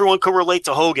sure everyone could relate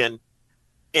to Hogan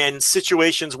in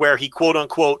situations where he quote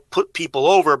unquote put people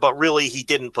over, but really he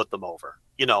didn't put them over.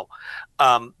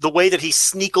 The way that he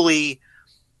sneakily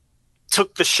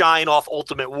took the shine off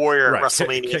Ultimate Warrior at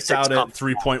WrestleMania. Kicked out at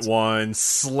 3.1,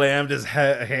 slammed his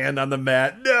hand on the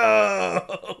mat.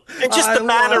 No, and just the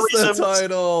mannerisms,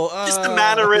 the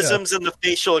mannerisms and the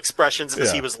facial expressions as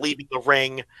he was leaving the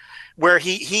ring, where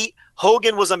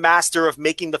Hogan was a master of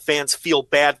making the fans feel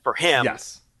bad for him,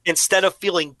 instead of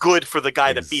feeling good for the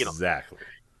guy that beat him. Exactly.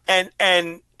 And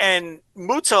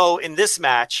Mutoh in this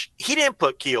match, he didn't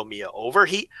put Kiyomiya over.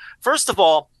 First of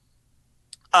all,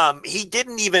 he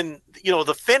didn't even,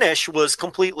 the finish was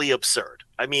completely absurd.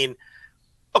 I mean,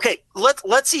 okay,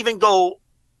 let's even go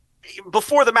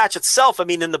before the match itself. I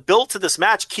mean, in the build to this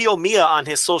match, Kiyomiya on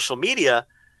his social media,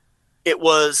 it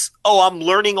was, I'm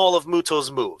learning all of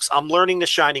Mutoh's moves. I'm learning the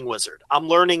Shining Wizard. I'm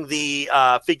learning the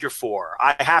figure four.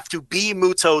 I have to be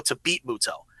Mutoh to beat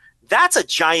Mutoh. That's a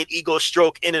giant ego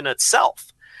stroke in and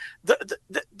itself.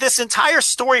 This entire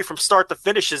story from start to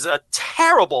finish is a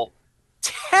terrible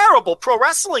pro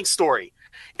wrestling story.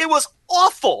 It was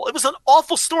awful. It was an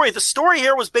awful story. The story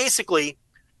here was basically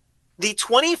The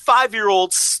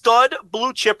 25-year-old stud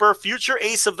blue chipper, future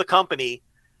ace of the company,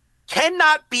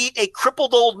 cannot beat a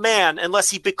crippled old man unless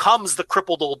he becomes the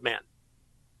crippled old man.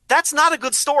 That's not a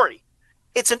good story.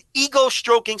 It's an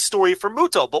ego-stroking story for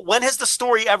Mutoh. But when has the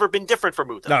story ever been different for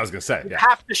Mutoh? No, I was going to say, You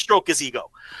have to stroke his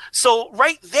ego. So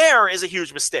right there is a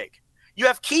huge mistake. You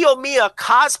have Kiyomiya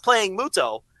cosplaying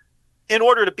Mutoh in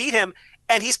order to beat him,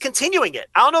 and he's continuing it.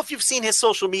 I don't know if you've seen his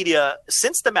social media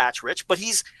since the match, Rich, but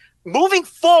he's moving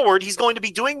forward. He's going to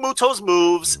be doing Mutoh's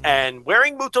moves and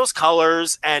wearing Mutoh's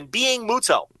colors and being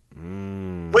Mutoh.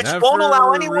 Which won't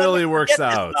allow anyone really to works get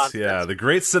this out. nonsense. Yeah, the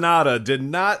great Sonata did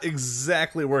not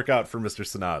exactly work out for Mr.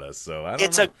 Sonata. So I don't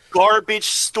It's know. a garbage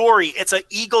story. It's an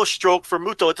ego stroke for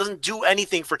Mutoh. It doesn't do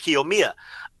anything for Kiyomiya.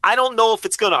 I don't know if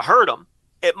it's going to hurt him.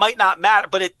 It might not matter,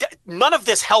 but none of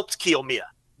this helped Kiyomiya.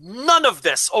 None of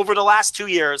this over the last 2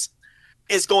 years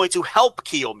is going to help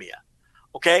Kiyomiya.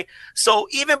 Okay? So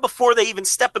even before they even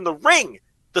step in the ring,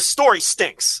 the story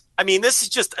stinks. I mean, this is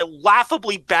just a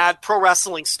laughably bad pro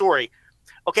wrestling story.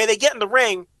 Okay, they get in the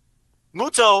ring.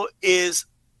 Mutoh is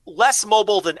less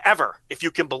mobile than ever, if you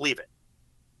can believe it.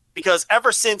 Because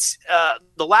ever since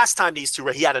the last time these two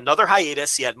were, he had another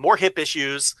hiatus. He had more hip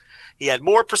issues. He had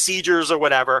more procedures or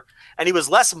whatever. And he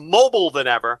was less mobile than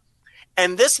ever.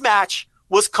 And this match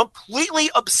was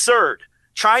completely absurd.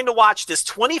 Trying to watch this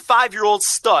 25-year-old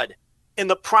stud in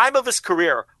the prime of his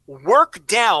career work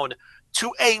down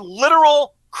to a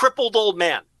literal crippled old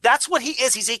man. That's what he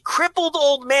is. He's a crippled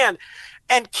old man.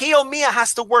 And Kiyomiya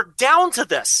has to work down to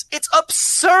this. It's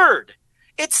absurd.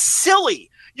 It's silly.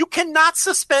 You cannot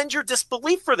suspend your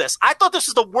disbelief for this. I thought this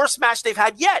was the worst match they've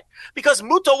had yet because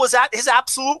Mutoh was at his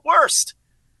absolute worst.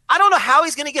 I don't know how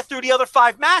he's going to get through the other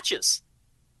 5 matches.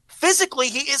 Physically,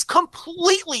 he is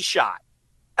completely shot.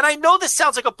 And I know this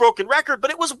sounds like a broken record,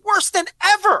 but it was worse than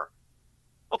ever.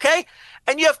 Okay?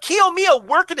 And you have Kiyomiya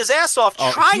working his ass off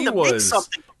trying to make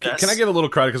something of this. Can I give a little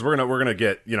credit because we're gonna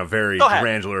get very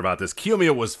granular about this.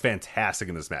 Kiyomiya was fantastic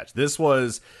in this match. This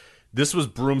was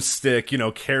broomstick,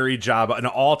 carry job, an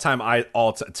all-time carry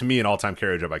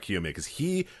job by Kiyomiya because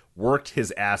he worked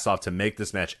his ass off to make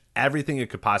this match everything it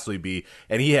could possibly be,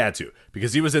 and he had to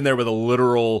because he was in there with a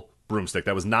literal broomstick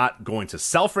that was not going to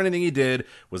sell for anything he did,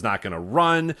 was not going to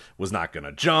run, was not going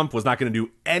to jump, was not going to do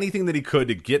anything that he could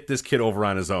to get this kid over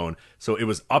on his own. So it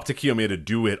was up to Kiyomiya to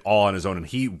do it all on his own, and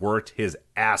he worked his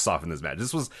ass off in this match.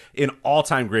 This was an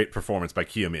all-time great performance by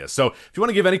Kiyomiya. So if you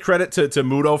want to give any credit to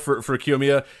Mutoh for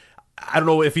Kiyomiya, I don't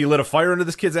know if he lit a fire into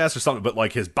this kid's ass or something, but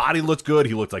like his body looked good.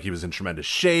 He looked like he was in tremendous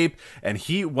shape. And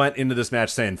he went into this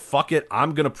match saying, fuck it,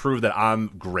 I'm going to prove that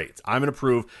I'm great. I'm going to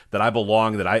prove that I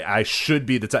belong, that I should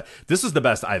be the type. This is the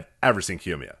best I've ever seen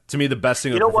Kiyomiya. To me, the best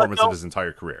single performance of his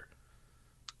entire career.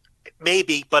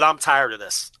 Maybe, but I'm tired of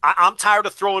this. I'm tired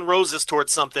of throwing roses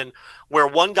towards something where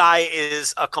one guy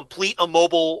is a complete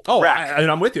immobile wreck.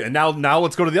 And I'm with you. And now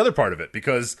let's go to the other part of it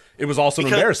because it was also an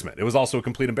embarrassment. It was also a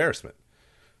complete embarrassment.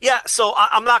 Yeah, so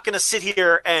I'm not going to sit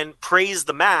here and praise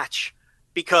the match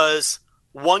because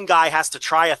one guy has to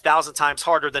try 1,000 times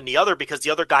harder than the other because the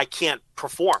other guy can't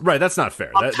perform. Right, that's not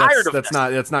fair. I'm tired of this.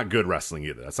 That's not good wrestling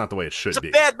either. That's not the way it should be.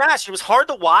 It's a bad match. It was hard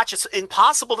to watch. It's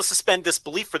impossible to suspend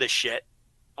disbelief for this shit.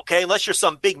 Okay, unless you're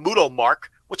some big Mutoh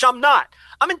mark, which I'm not.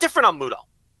 I'm indifferent on Mutoh.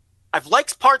 I've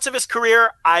liked parts of his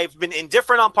career. I've been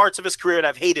indifferent on parts of his career, and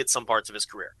I've hated some parts of his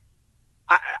career.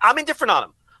 I'm indifferent on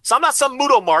him. So I'm not some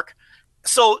Mutoh mark.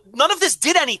 So none of this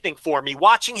did anything for me,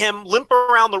 watching him limp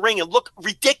around the ring and look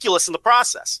ridiculous in the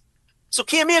process. So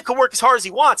Kiyomiya can work as hard as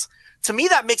he wants. To me,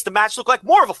 that makes the match look like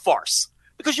more of a farce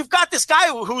because you've got this guy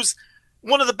who's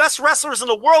one of the best wrestlers in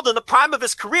the world in the prime of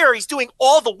his career. He's doing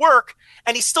all the work,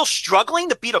 and he's still struggling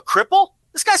to beat a cripple?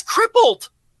 This guy's crippled.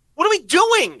 What are we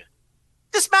doing?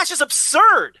 This match is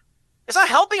absurd. It's not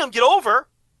helping him get over.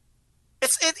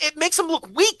 It makes him look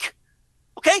weak.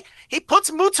 Okay, he puts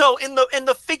Mutoh in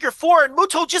the figure 4, and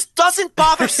Mutoh just doesn't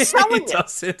bother selling it.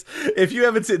 Doesn't. If you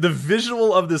haven't seen the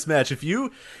visual of this match, if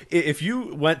you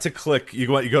went to click, you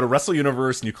go to Wrestle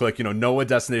Universe and you click, Noah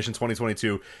Destination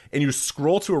 2022, and you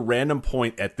scroll to a random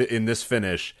point in this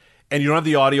finish, and you don't have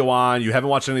the audio on, you haven't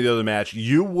watched any of the other match,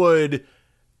 you would,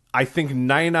 I think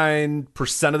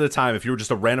 99% of the time, if you were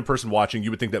just a random person watching, you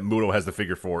would think that Mutoh has the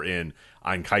figure 4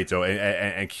 on Kaito,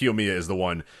 and Kiyomiya is the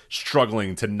one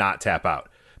struggling to not tap out.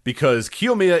 Because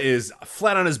Kiyomiya is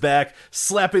flat on his back,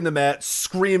 slapping the mat,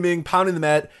 screaming, pounding the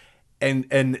mat, and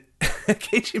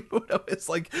Keiji Mutoh is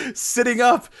like sitting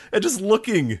up and just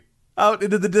looking out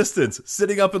into the distance,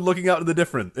 sitting up and looking out into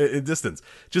the distance,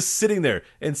 just sitting there,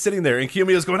 and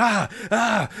Kiyomiya's going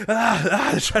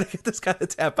trying to get this guy to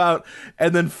tap out,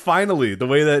 and then finally, the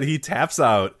way that he taps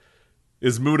out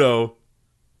is Mutoh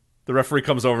The referee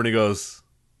comes over and he goes,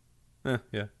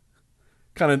 yeah.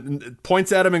 Kind of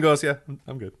points at him and goes, yeah,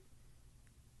 I'm good.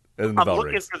 And the bell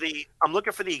rings. I'm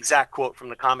looking for the exact quote from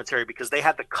the commentary because they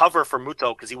had the cover for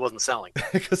Mutoh because he wasn't selling.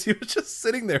 Because he was just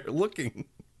sitting there looking.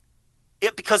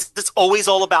 Yeah, because it's always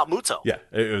all about Mutoh. Yeah,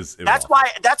 it was That's awful.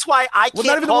 why I can't. Well,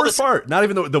 not even call the worst part. Not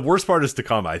even the worst part is to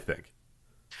come, I think.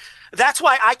 That's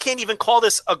why I can't even call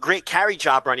this a great carry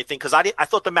job or anything because I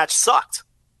thought the match sucked.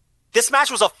 This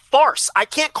match was a farce. I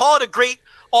can't call it a great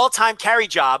all-time carry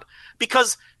job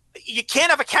because you can't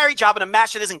have a carry job in a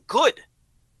match that isn't good.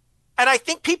 And I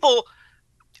think people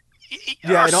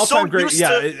are an all-time so great,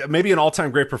 used maybe an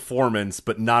all-time great performance,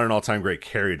 but not an all-time great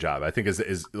carry job. I think is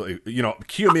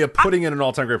Kiyomiya putting in an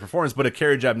all-time great performance, but a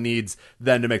carry job needs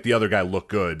then to make the other guy look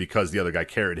good because the other guy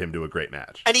carried him to a great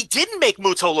match. And he didn't make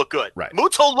Mutoh look good. Right.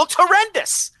 Mutoh looked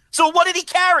horrendous. So what did he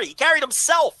carry? He carried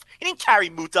himself. He didn't carry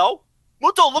Mutoh.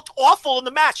 Mutoh looked awful in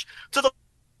the match to the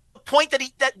point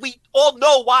that we all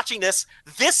know watching this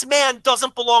man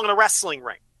doesn't belong in a wrestling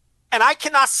ring. And I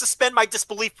cannot suspend my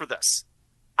disbelief for this.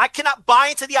 I cannot buy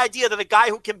into the idea that a guy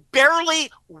who can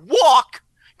barely walk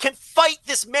can fight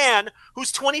this man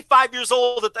who's 25 years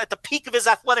old at the peak of his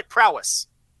athletic prowess.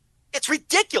 It's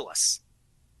ridiculous.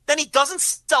 Then he doesn't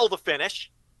sell the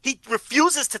finish. He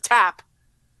refuses to tap.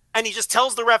 And he just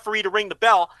tells the referee to ring the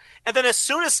bell. And then as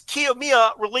soon as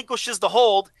Kiyomiya relinquishes the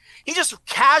hold, he just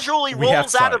casually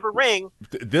rolls out of the ring.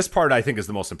 This part, I think, is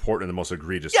the most important and the most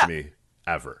egregious to me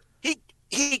ever.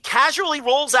 He casually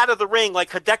rolls out of the ring like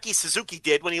Hideki Suzuki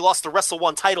did when he lost the Wrestle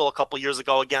One title a couple years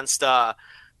ago against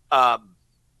Jumpin'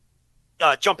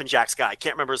 Jack's guy.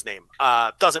 Can't remember his name.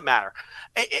 Doesn't matter.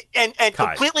 And Kai.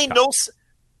 Completely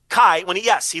Kai when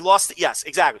he lost it. Yes,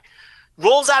 exactly.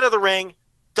 Rolls out of the ring,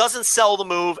 doesn't sell the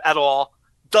move at all,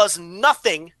 does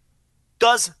nothing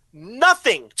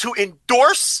to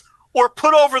endorse or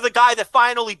put over the guy that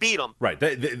finally beat him. Right.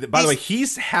 By the way,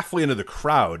 he's halfway into the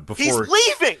crowd before he's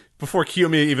leaving. Before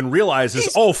Kiyomiya even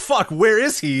realizes, oh fuck, where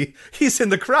is he? He's in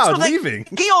the crowd leaving.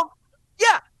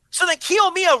 So then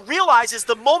Kiyomiya realizes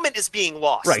the moment is being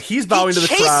lost. Right. He's bowing to the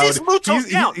crowd. Mutoh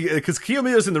down. Because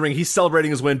Kiyomiya's in the ring, he's celebrating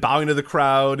his win, bowing to the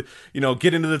crowd,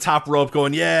 getting to the top rope,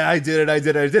 going, yeah, I did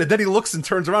it. Then he looks and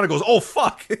turns around and goes, oh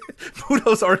fuck,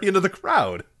 Mutoh's already into the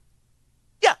crowd.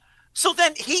 So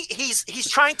then he's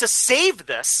trying to save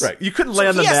this. Right. You couldn't lay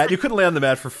on the mat. You couldn't lay on the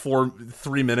mat for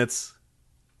 3 minutes.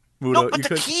 Mutoh, no, but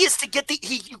the key is to get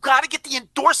you got to get the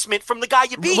endorsement from the guy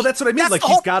you beat. Well, that's what I mean.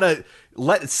 He's got to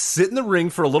sit in the ring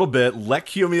for a little bit, let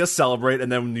Kiyomiya celebrate, and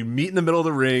then when you meet in the middle of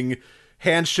the ring,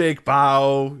 handshake,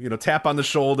 bow, tap on the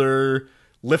shoulder,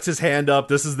 lift his hand up.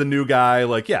 This is the new guy.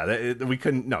 We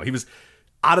couldn't. No, he was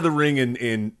out of the ring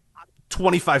in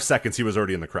 25 seconds. He was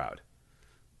already in the crowd.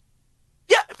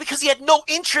 Yeah, because he had no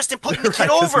interest in putting the kid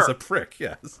over. He's a prick,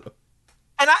 yeah. So.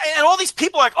 And all these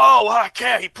people are like, oh, I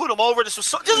can't. He put him over. This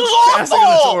was awful. Passing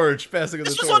the torch. This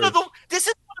is one of the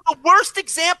worst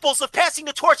examples of passing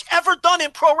the torch ever done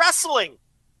in pro wrestling.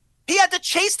 He had to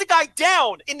chase the guy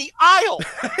down in the aisle.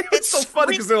 It's so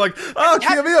funny because they're like, oh,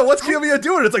 Kiyomiya, what's Kiyomiya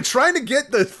doing? It's like trying to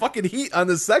get the fucking heat on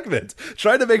this segment.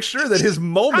 Trying to make sure that his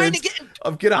moment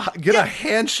of get a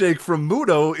handshake from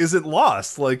Mutoh isn't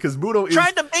lost. Because Mutoh is...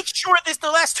 Trying to make sure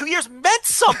the last 2 years meant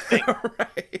something.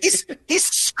 Right. He's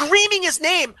screaming his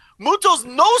name. Mutoh's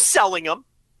no-selling him.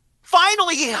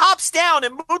 Finally, he hops down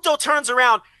and Mutoh turns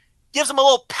around, gives him a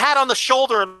little pat on the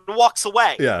shoulder and walks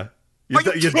away. Yeah.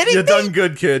 You done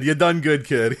good, kid. You done good,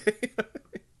 kid.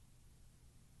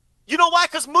 You know why?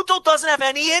 Because Mutoh doesn't have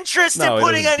any interest in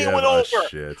putting anyone over.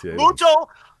 Shit. Yeah,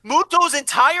 Mutoh's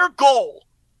entire goal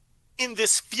in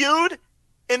this feud,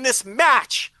 in this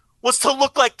match, was to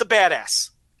look like the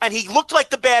badass. And he looked like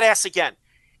the badass again.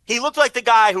 He looked like the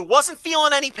guy who wasn't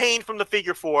feeling any pain from the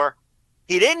figure four.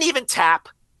 He didn't even tap.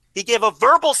 He gave a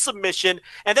verbal submission,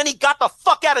 and then he got the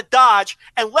fuck out of Dodge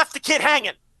and left the kid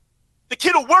hanging. The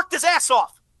kid who worked his ass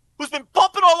off, who's been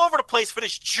bumping all over the place for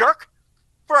this jerk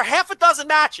for a half a dozen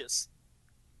matches.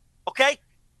 Okay?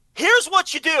 Here's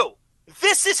what you do.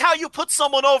 This is how you put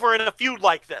someone over in a feud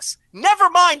like this. Never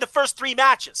mind the first 3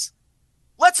 matches.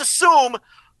 Let's assume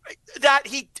that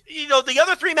the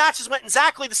other 3 matches went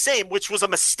exactly the same, which was a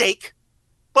mistake.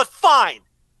 But fine.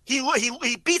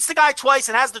 He beats the guy twice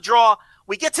and has the draw.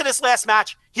 We get to this last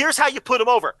match. Here's how you put him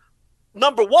over.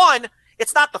 Number 1,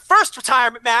 it's not the first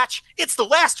retirement match. It's the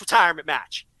last retirement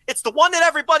match. It's the one that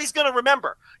everybody's going to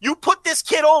remember. You put this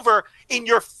kid over in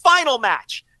your final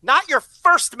match, not your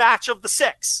first match of the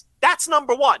 6. That's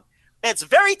number 1. And it's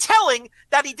very telling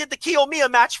that he did the Kiyomiya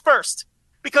match first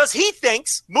because he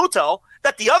thinks, Mutoh,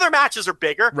 that the other matches are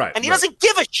bigger, and he doesn't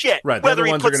give a shit. Right, the other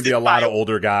ones are going to be a lot of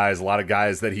older guys, a lot of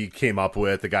guys that he came up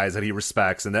with, the guys that he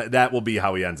respects, and that will be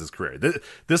how he ends his career.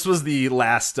 This was the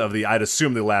last of the, I'd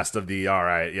assume the last of the, all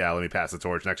right, yeah, let me pass the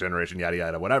torch, next generation, yada,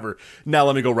 yada, whatever. Now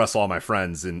let me go wrestle all my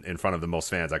friends in front of the most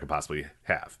fans I could possibly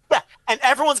have. Yeah, and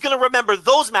everyone's going to remember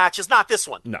those matches, not this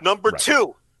one. No, Number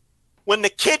 2, when the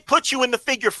kid puts you in the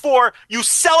figure 4, you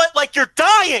sell it like you're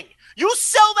dying. You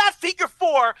sell that figure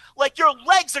 4 like your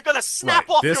legs are going to snap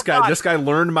off your body. This guy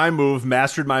learned my move,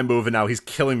 mastered my move, and now he's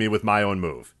killing me with my own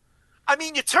move. I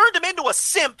mean, you turned him into a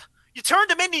simp. You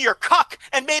turned him into your cuck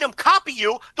and made him copy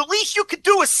you. The least you could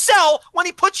do is sell when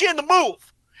he puts you in the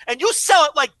move. And you sell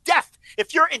it like death.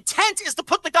 If your intent is to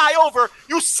put the guy over,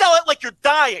 you sell it like you're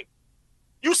dying.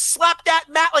 You slap that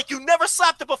mat like you never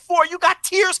slapped it before. You got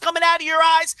tears coming out of your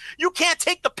eyes. You can't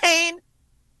take the pain.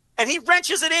 And he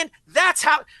wrenches it in. That's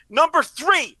how. Number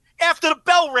 3, after the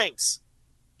bell rings,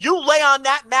 you lay on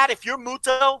that mat if you're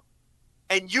Mutoh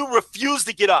and you refuse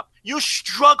to get up. You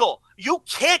struggle. You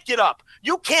can't get up.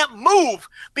 You can't move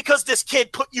because this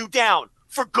kid put you down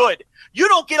for good. You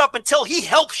don't get up until he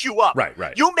helps you up.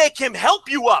 Right. You make him help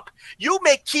you up. You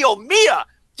make Kiyomiya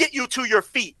get you to your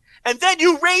feet. And then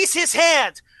you raise his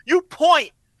hand. You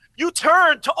point. You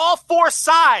turn to all 4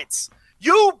 sides.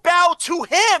 You bow to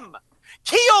him.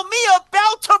 Kiyomiya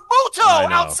bowed to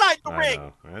Mutoh outside the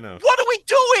ring. I know. What are we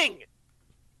doing?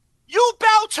 You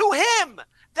bow to him.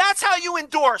 That's how you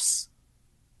endorse.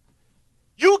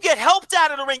 You get helped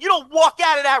out of the ring. You don't walk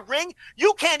out of that ring.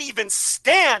 You can't even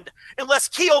stand unless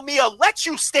Kiyomiya lets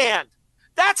you stand.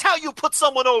 That's how you put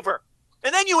someone over.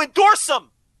 And then you endorse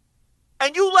them.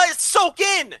 And you let it soak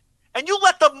in. And you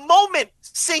let the moment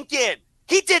sink in.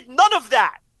 He did none of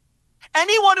that.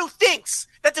 Anyone who thinks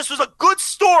that this was a good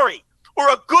story or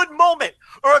a good moment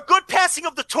or a good passing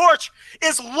of the torch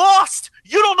is lost.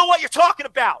 You don't know what you're talking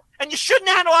about. And you shouldn't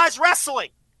analyze wrestling.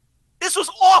 This was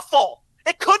awful.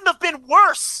 It couldn't have been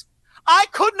worse. I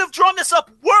couldn't have drawn this up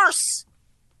worse.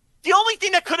 The only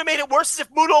thing that could have made it worse is if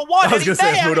Mutoh won. I was going to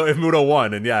say if Mutoh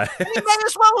won, and yeah. He may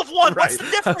as well have won. Right. What's the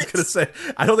difference? I was going to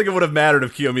say, I don't think it would have mattered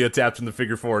if Kiyomiya tapped in the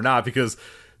figure 4 or not, because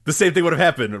the same thing would have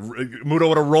happened. Mutoh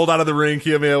would have rolled out of the ring.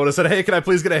 Kiyomiya would have said, hey, can I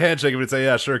please get a handshake? And we'd say,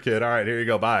 yeah, sure, kid. All right, here you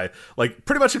go. Bye. Like,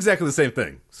 pretty much exactly the same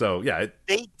thing. So, yeah.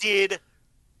 They did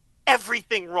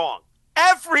everything wrong.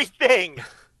 Everything.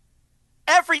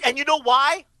 And you know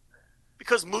why?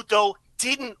 Because Mutoh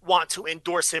didn't want to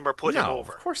endorse him or put him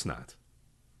over. Of course not.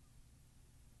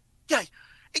 Yeah,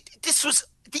 this was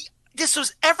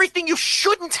everything you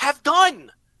shouldn't have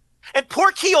done. And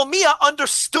poor Kiyomiya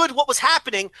understood what was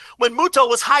happening when Mutoh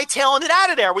was hightailing it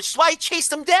out of there, which is why he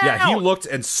chased him down. Yeah, he looked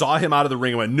and saw him out of the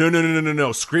ring and went,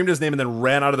 no, screamed his name and then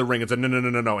ran out of the ring and said,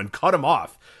 no, and cut him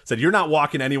off. Said, you're not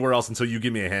walking anywhere else until you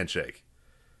give me a handshake.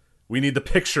 We need the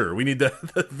picture. We need the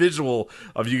visual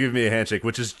of you giving me a handshake,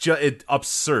 which is just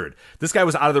absurd. This guy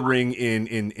was out of the ring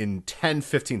in 10,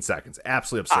 15 seconds.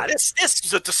 Absolutely absurd. This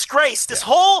is a disgrace. This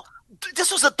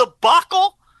was a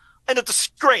debacle and a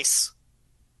disgrace.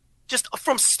 Just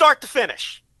from start to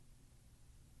finish.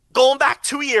 Going back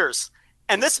 2 years.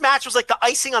 And this match was like the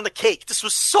icing on the cake. This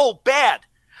was so bad.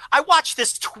 I watched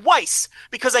this twice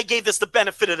because I gave this the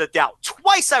benefit of the doubt.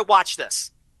 Twice I watched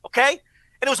this. Okay?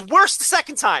 And it was worse the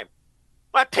second time.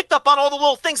 I picked up on all the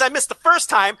little things I missed the first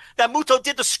time that Mutoh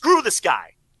did to screw this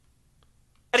guy.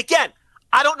 And again,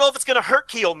 I don't know if it's going to hurt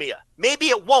Kiyomiya. Maybe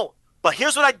it won't. But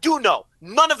here's what I do know.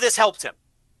 None of this helped him.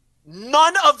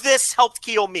 None of this helped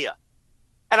Kiyomiya.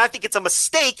 And I think it's a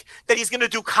mistake that he's going to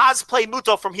do cosplay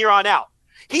Mutoh from here on out.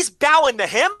 He's bowing to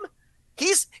him.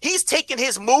 He's taking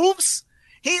his moves.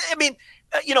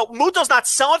 Mutoh's not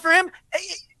selling for him.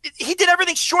 He did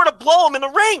everything short of blow him in the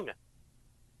ring.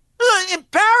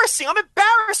 Embarrassing. I'm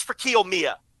embarrassed for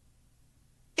Kiyomiya.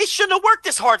 He shouldn't have worked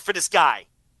this hard for this guy.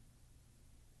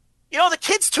 The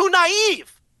kid's too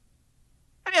naive.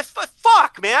 I mean,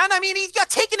 fuck, man. I mean, he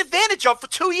got taken advantage of for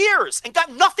 2 years and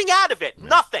got nothing out of it.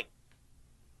 Nothing.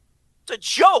 It's a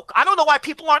joke. I don't know why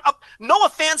people aren't up. Noah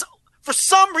fans, for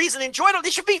some reason, enjoyed it. They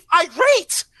should be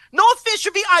irate. Noah fans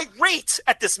should be irate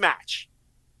at this match.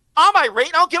 I'm irate.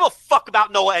 I don't give a fuck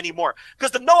about Noah anymore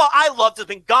because the Noah I loved has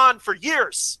been gone for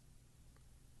years.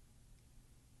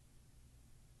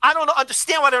 I don't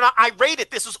understand why they're not irate at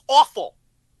this. Is awful.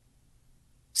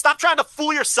 Stop trying to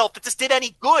fool yourself that this did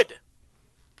any good.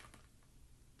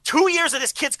 2 years of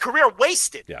this kid's career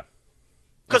wasted. Yeah.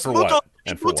 Because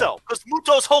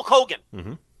Mutoh's Hulk Hogan.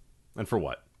 Mm-hmm. And for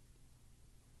what?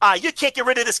 You can't get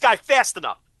rid of this guy fast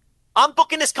enough. I'm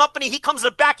booking this company. He comes in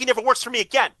the back. He never works for me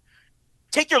again.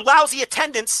 Take your lousy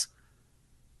attendance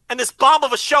and this bomb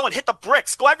of a show and hit the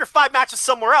bricks. Go have your 5 matches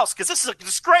somewhere else because this is a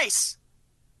disgrace.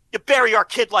 you bury our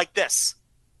kid like this.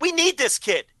 We need this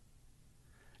kid.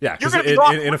 Yeah, because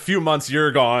in a few months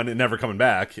you're gone and never coming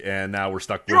back, and now we're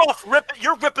stuck. You're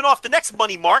ripping off the next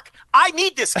money mark. I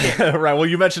need this kid. Right. Well,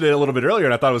 you mentioned it a little bit earlier,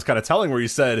 and I thought it was kind of telling where you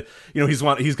said, he's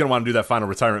going to want to do that final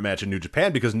retirement match in New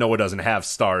Japan because Noah doesn't have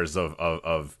stars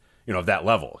of that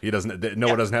level.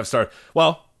 Noah doesn't have stars.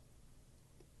 Well,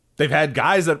 they've had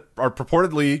guys that are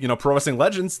purportedly pro wrestling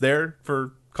legends there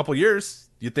for a couple years.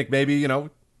 You'd think maybe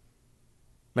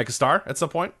make a star at some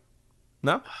point.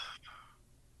 No.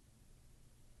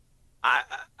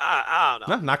 I don't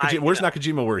know. No, Nakajima. Where's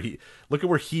Nakajima? Look at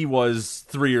where he was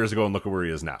 3 years ago, and look at where he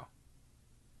is now.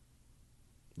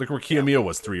 Look at where Kiyomiya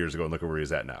was 3 years ago, and look at where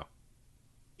he's at now.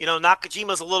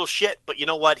 Nakajima's a little shit, but you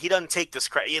know what? He doesn't take this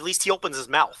credit. At least he opens his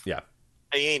mouth. Yeah.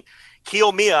 I mean,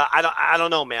 Kiyomiya, I don't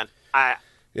know, man.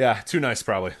 Yeah, too nice,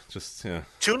 probably. Just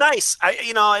too nice. At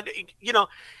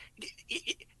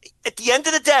the end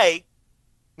of the day,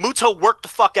 Mutoh worked the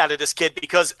fuck out of this kid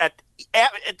because at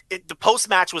the post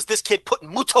match was this kid putting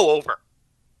Mutoh over,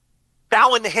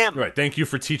 bowing to him. Right. Thank you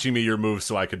for teaching me your moves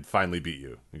so I could finally beat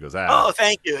you. He goes, Oh,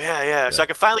 thank you. Yeah. So I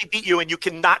can finally beat you, and you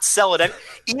cannot sell it. And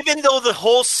even though the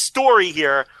whole story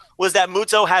here was that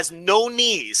Mutoh has no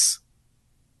knees,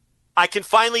 I can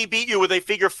finally beat you with a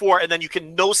figure four, and then you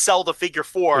can no sell the figure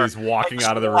four. He's walking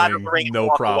out of the ring,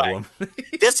 no problem.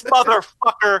 This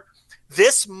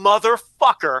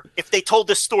motherfucker, if they told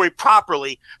this story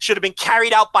properly, should have been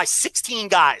carried out by 16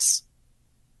 guys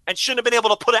and shouldn't have been able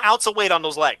to put an ounce of weight on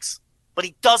those legs. But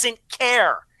he doesn't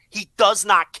care. He does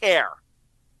not care.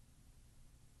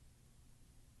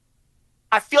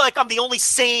 I feel like I'm the only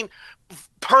sane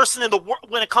person in the world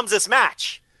when it comes to this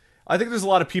match. I think there's a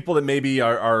lot of people that maybe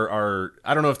are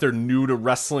I don't know if they're new to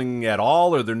wrestling at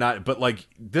all or they're not, but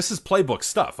this is playbook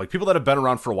stuff. People that have been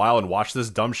around for a while and watched this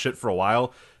dumb shit for a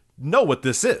while know what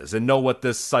this is and know what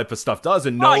this type of stuff does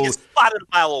and know you spotted a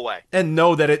mile away and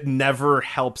know that it never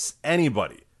helps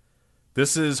anybody.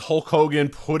 This is Hulk Hogan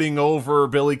putting over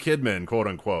Billy Kidman, quote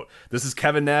unquote. This is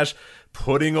Kevin Nash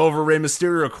putting over Rey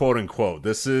Mysterio, quote unquote.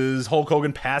 This is Hulk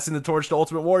Hogan passing the torch to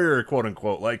Ultimate Warrior, quote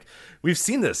unquote. We've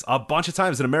seen this a bunch of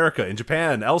times in America, in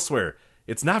Japan, elsewhere.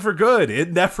 It's never good.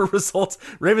 It never results.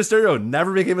 Rey Mysterio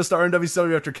never became a star in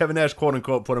WCW after Kevin Nash, quote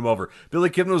unquote, put him over. Billy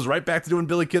Kidman was right back to doing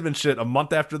Billy Kidman shit a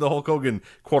month after the Hulk Hogan,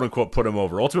 quote unquote, put him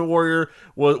over. Ultimate Warrior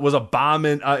was a bomb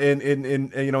in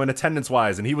attendance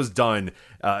wise, and he was done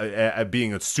at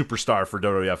being a superstar for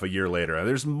WWF a year later. And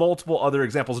there's multiple other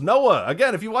examples. Noah,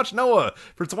 again, if you watch Noah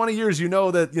for 20 years, you know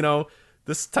that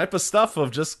this type of stuff of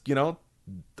just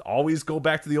always go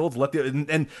back to the old. But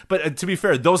to be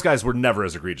fair, those guys were never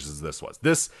as egregious as this was.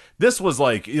 This was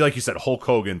like you said, Hulk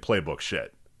Hogan playbook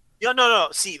shit. Yeah, no.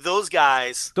 See, those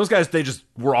guys, they just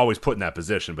were always put in that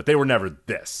position, but they were never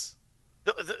this.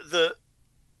 The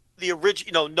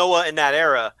original Noah in that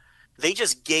era, they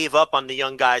just gave up on the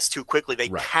young guys too quickly. They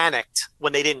panicked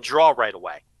when they didn't draw right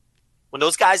away. When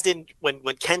those guys didn't, when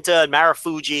Kenta and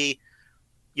Marufuji.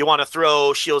 You want to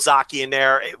throw Shiozaki in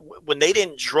there. When they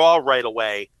didn't draw right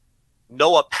away,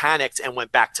 Noah panicked and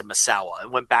went back to Misawa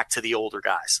and went back to the older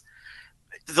guys.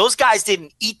 Those guys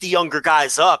didn't eat the younger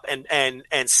guys up and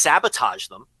sabotage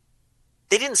them.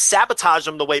 They didn't sabotage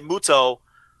them the way Mutoh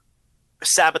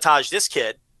sabotaged this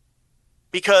kid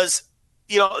because,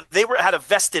 they had a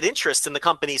vested interest in the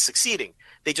company succeeding.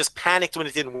 They just panicked when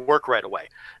it didn't work right away.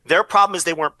 Their problem is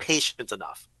they weren't patient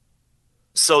enough.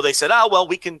 So they said,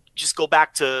 we can just go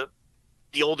back to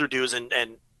the older dudes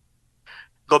and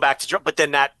go back to – but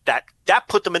then that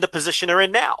put them in the position they're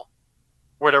in now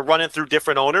where they're running through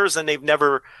different owners and they've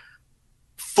never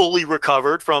fully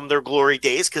recovered from their glory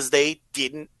days because they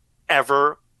didn't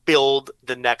ever build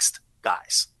the next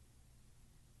guys.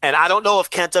 And I don't know if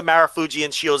Kenta, Marufuji,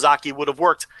 and Shiozaki would have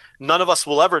worked. None of us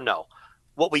will ever know.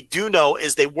 What we do know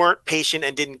is they weren't patient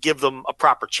and didn't give them a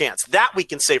proper chance. That we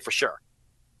can say for sure.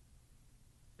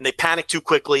 And they panicked too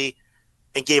quickly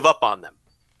and gave up on them.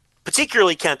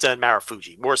 Particularly Kenta and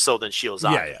Marufuji, more so than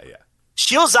Shiozaki. Yeah.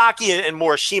 Shiozaki and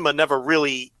Morishima never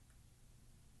really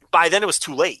 – by then it was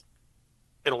too late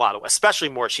in a lot of ways, especially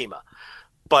Morishima.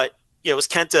 But it was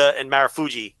Kenta and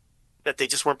Marufuji that they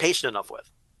just weren't patient enough with.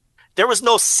 There was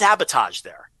no sabotage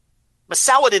there.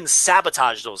 Misawa didn't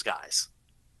sabotage those guys.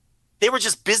 They were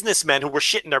just businessmen who were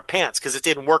shitting their pants because it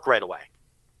didn't work right away.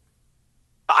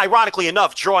 Ironically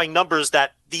enough, drawing numbers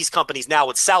that these companies now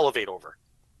would salivate over.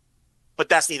 But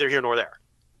that's neither here nor there.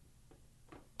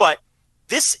 But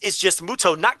this is just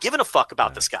Mutoh not giving a fuck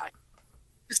about this guy.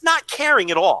 It's not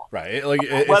caring at all. Right.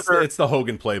 It's the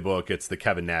Hogan playbook, it's the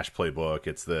Kevin Nash playbook,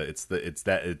 it's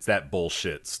that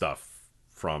bullshit stuff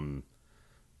from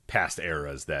past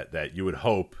eras that you would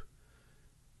hope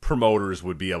promoters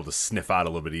would be able to sniff out a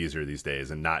little bit easier these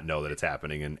days and not know that it's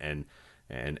happening and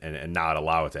not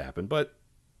allow it to happen. But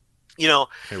here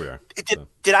we are.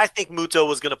 Did I think Mutoh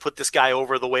was going to put this guy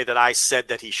over the way that I said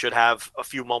that he should have a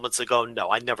few moments ago?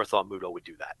 No, I never thought Mutoh would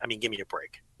do that. I mean, give me a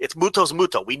break. It's Mutoh's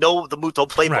Mutoh. We know the Mutoh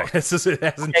playbook. Right. It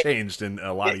hasn't changed in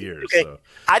a lot of years. Okay. So.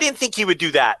 I didn't think he would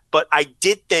do that, but I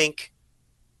did think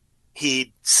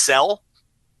he'd sell.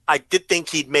 I did think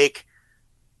he'd make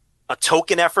a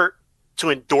token effort to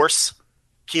endorse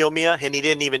Kiyomiya, and he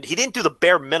didn't do the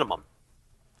bare minimum.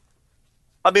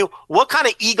 I mean, what kind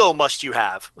of ego must you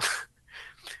have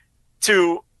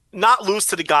to not lose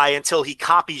to the guy until he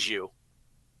copies you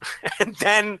and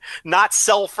then not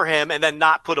sell for him and then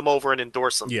not put him over and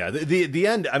endorse him? Yeah, the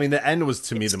end. I mean, the end was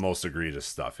to me the most egregious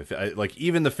stuff.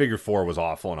 Even the figure 4 was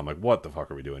awful, and I'm like, what the fuck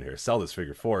are we doing here? Sell this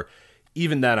figure 4.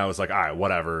 Even then, I was like, all right,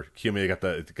 whatever.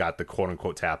 Kiyomiya got the quote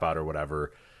unquote tap out or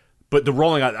whatever. But the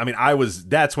rolling out, I mean,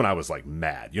 that's when I was like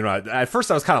mad. At first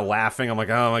I was kind of laughing. I'm like,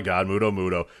 oh my God,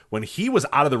 Mutoh. When he was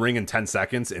out of the ring in 10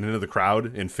 seconds and into the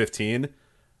crowd in 15,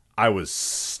 I was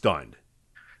stunned.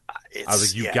 I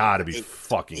was like, you gotta be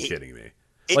fucking kidding me.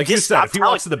 Like you said, if he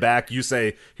walks to the back, you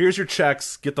say, here's your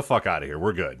checks, get the fuck out of here.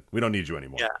 We're good. We don't need you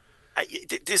anymore. Yeah.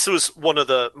 This was one of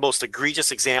the most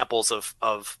egregious examples of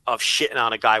shitting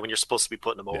on a guy when you're supposed to be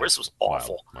putting him over. Yeah. This was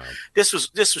awful. Wild. This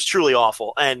was truly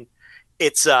awful. And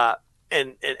it's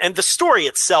and the story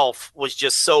itself was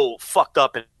just so fucked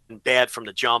up and bad from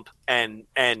the jump, and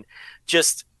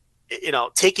just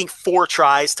taking 4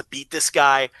 tries to beat this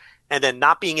guy and then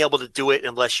not being able to do it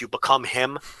unless you become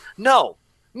him. No.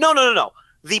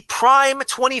 The prime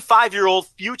 25-year-old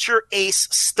future ace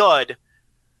stud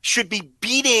should be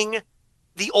beating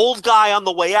the old guy on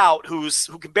the way out who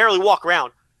can barely walk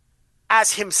around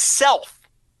as himself.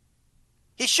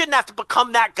 He shouldn't have to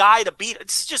become that guy to beat.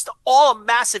 It's just all a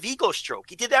massive ego stroke.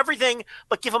 He did everything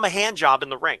but give him a hand job in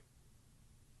the ring.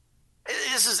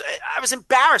 I was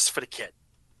embarrassed for the kid.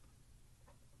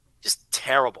 Just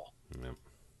terrible. Yeah.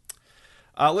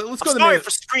 Let's go. I'm sorry for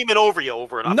screaming over you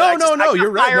over and over. No. You're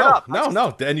right.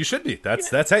 No, and you should be.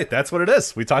 That's what it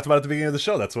is. We talked about it at the beginning of the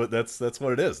show. That's what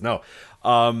it is. No,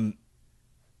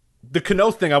 the Kano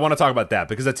thing. I want to talk about that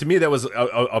because to me that was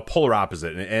a polar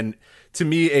opposite, and to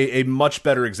me a much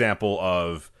better example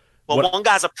of. Well, one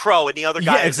guy's a pro and the other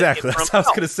guy. Yeah, exactly. That's what I was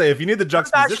going to say. If you need the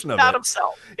juxtaposition of it,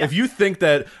 himself. Yeah. If you think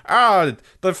that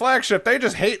the Flagship, they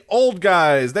just hate old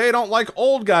guys, they don't like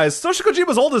old guys. Satoshi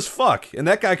Kojima's old as fuck, and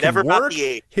that guy can work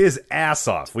his ass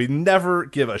off. We never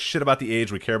give a shit about the age.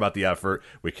 We care about the effort.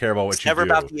 We care about what you do. Never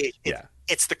about the age.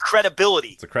 It's the credibility.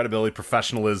 It's the credibility,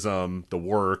 professionalism, the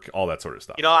work, all that sort of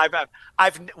stuff.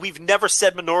 We've never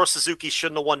said Minoru Suzuki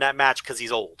shouldn't have won that match because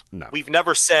he's old. No. We've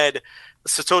never said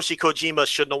Satoshi Kojima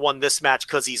shouldn't have won this match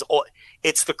because he's old.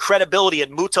 It's the credibility,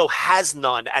 and Mutoh has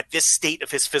none at this state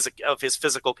of his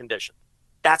physical condition.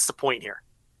 That's the point here.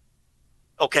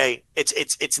 Okay,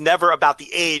 it's never about the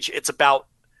age. It's about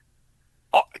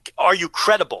are you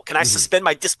credible? Can I suspend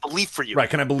my disbelief for you? Right?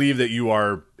 Can I believe that you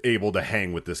are able to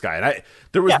hang with this guy? And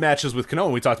there was matches with Kano,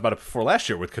 and we talked about it before last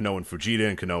year with Kano and Fujita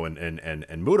and Kano and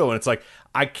Mutoh, and it's like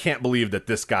I can't believe that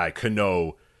this guy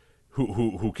Kano,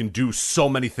 who can do so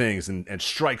many things and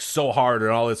strike so hard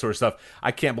and all that sort of stuff,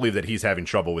 I can't believe that he's having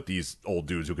trouble with these old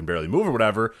dudes who can barely move or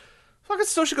whatever. Fucking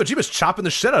Satoshi Kojima's chopping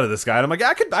the shit out of this guy, and I'm like,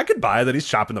 I could buy that he's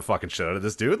chopping the fucking shit out of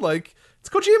this dude. Like, it's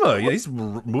Kojima. Yeah, he's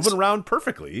moving around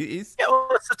perfectly.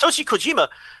 Satoshi Kojima,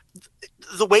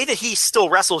 the way that he still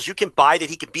wrestles, you can buy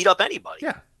that he can beat up anybody.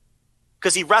 Yeah.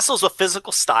 Because he wrestles with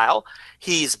physical style.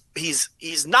 He's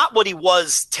not what he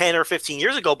was 10 or 15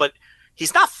 years ago, but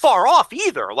he's not far off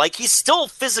either. Like, he's still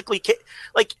physically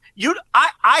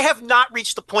I have not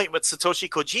reached the point with Satoshi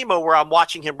Kojima where I'm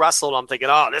watching him wrestle and I'm thinking,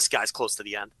 oh, this guy's close to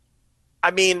the end. I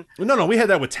mean, no, we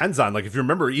had that with Tenzan. Like, if you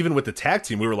remember, even with the tag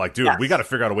team, we were like, dude, we got to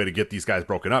figure out a way to get these guys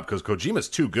broken up because Kojima's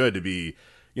too good to be,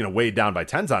 weighed down by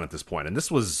Tenzan at this point. And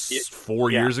this was 4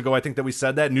 years ago, I think, that we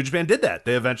said that. New Japan did that.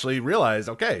 They eventually realized,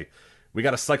 okay, we got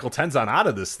to cycle Tenzan out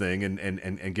of this thing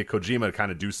and get Kojima to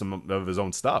kind of do some of his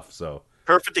own stuff. So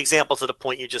perfect example to the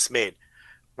point you just made,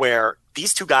 where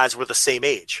these two guys were the same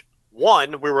age.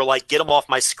 One, we were like, get them off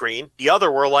my screen. The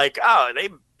other, we're like, they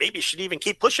maybe should even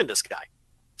keep pushing this guy.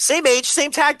 Same age,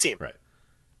 same tag team. Right.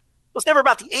 It's never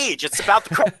about the age. It's about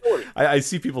the credibility. I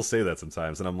see people say that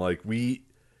sometimes, and I'm like,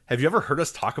 have you ever heard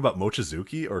us talk about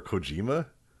Mochizuki or Kojima?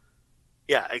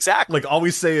 Yeah, exactly. Like, all we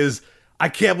say is, I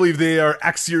can't believe they are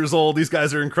X years old. These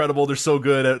guys are incredible. They're so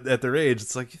good at their age.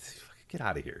 It's like, get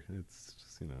out of here. It's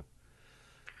just,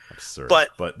 absurd.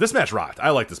 But this match rocked. I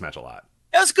like this match a lot.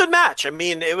 It was a good match. I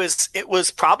mean, it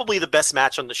was probably the best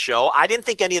match on the show. I didn't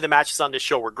think any of the matches on this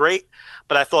show were great,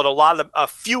 but I thought a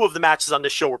few of the matches on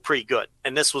this show were pretty good,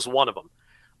 and this was one of them.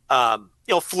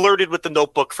 Flirted with the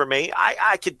Notebook for me.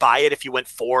 I could buy it if you went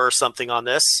 4 or something on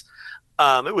this.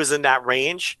 It was in that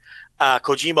range.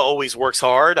 Kojima always works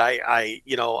hard. I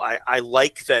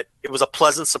like that. It was a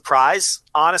pleasant surprise,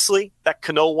 honestly, that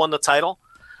Kano won the title.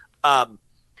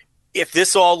 If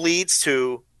this all leads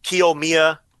to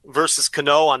Kiyomiya versus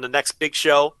Kano on the next big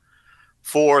show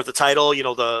for the title,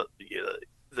 the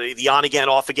on again,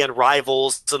 off again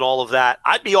rivals and all of that,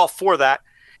 I'd be all for that.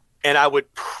 And I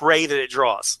would pray that it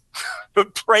draws.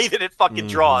 Pray that it fucking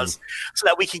draws so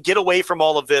that we can get away from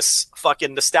all of this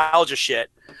fucking nostalgia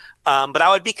shit. But I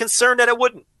would be concerned that it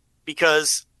wouldn't,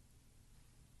 because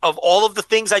of all of the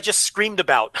things I just screamed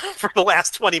about for the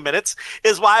last 20 minutes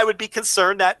is why I would be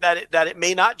concerned that it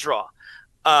may not draw.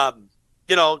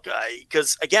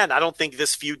 Because again, I don't think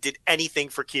this feud did anything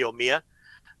for Kiyomiya.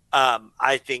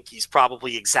 I think he's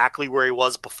probably exactly where he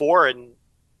was before, and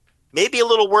maybe a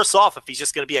little worse off if he's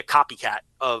just going to be a copycat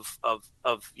of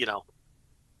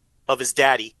his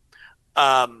daddy.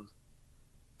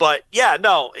 But yeah,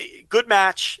 no, good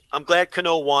match. I'm glad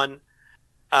Kano won.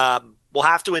 We'll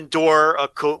have to endure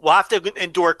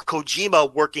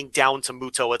Kojima working down to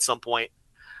Mutoh at some point.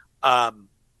 And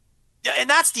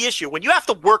that's the issue. When you have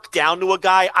to work down to a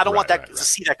guy, I don't want to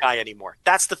see that guy anymore.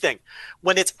 That's the thing.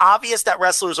 When it's obvious that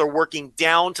wrestlers are working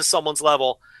down to someone's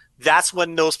level, that's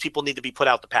when those people need to be put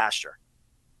out the pasture.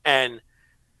 And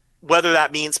whether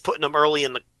that means putting them early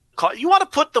in the card, you want to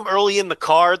put them early in the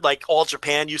card like All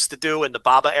Japan used to do in the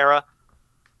Baba era.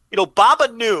 Baba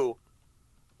knew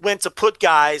when to put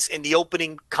guys in the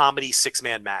opening comedy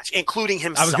 6-man match, including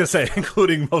himself. I was going to say,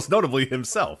 including most notably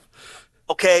himself.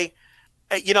 Okay.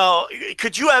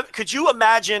 Could you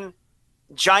imagine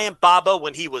Giant Baba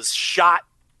when he was shot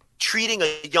treating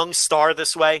a young star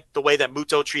this way, the way that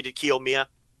Mutoh treated Kiyomiya?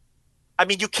 I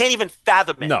mean, you can't even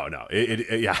fathom it. No.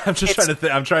 Yeah, I'm just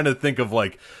trying to think of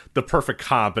like the perfect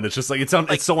comp, and it's just like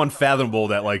it's so unfathomable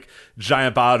that like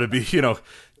Giant Baba to be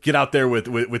get out there with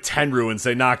Tenryu and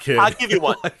say, "Nah, kid." I'll give you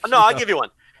one. I'll give you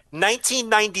one.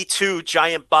 1992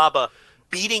 Giant Baba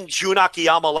beating Jun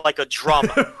Akiyama like a drum,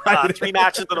 3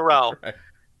 matches in a row. Right.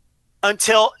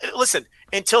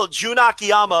 Until Jun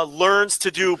Akiyama learns to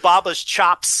do Baba's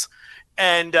chops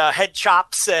and head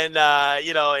chops and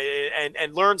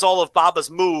learns all of Baba's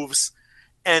moves,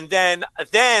 and then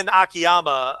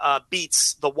Akiyama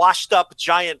beats the washed up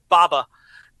Giant Baba,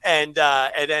 and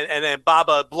then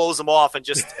Baba blows him off and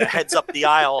just heads up the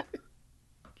aisle.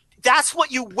 That's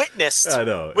what you witnessed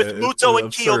with Mutoh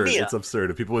and Kiyomiya. It's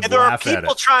absurd. People would laugh at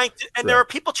it. There are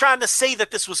people trying to say that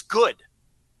this was good.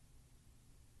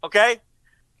 Okay?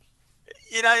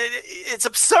 It's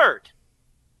absurd.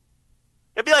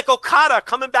 It'd be like Okada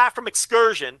coming back from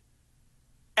excursion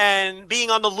and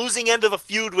being on the losing end of a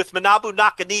feud with Manabu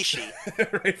Nakanishi.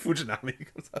 Right,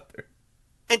 Fujinami comes out there.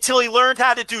 Until he learned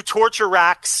how to do torture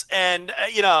racks and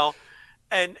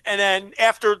then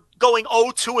after going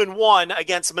 0-2-1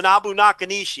 against Manabu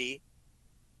Nakanishi,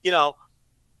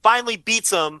 finally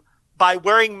beats him by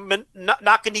wearing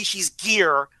Nakanishi's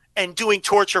gear and doing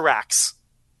torture racks.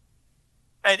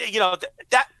 And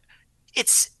that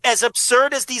it's as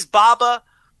absurd as these Baba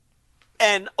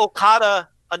and Okada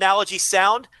analogies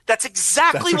sound. That's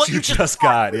exactly what you just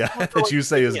got. Yeah, that you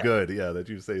say is good. Yeah, that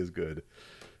you say is good.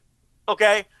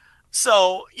 Okay,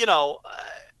 so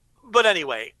but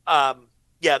anyway,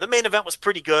 the main event was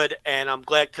pretty good, and I'm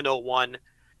glad Kano won.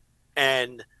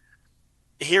 And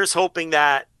here's hoping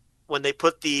that when they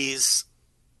put these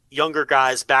younger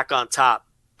guys back on top,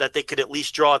 that they could at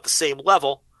least draw at the same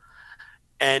level.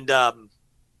 And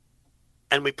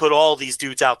we put all these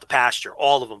dudes out the pasture,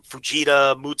 all of them.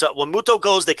 Fujita, Mutoh. When Mutoh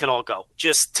goes, they can all go.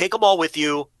 Just take them all with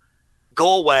you.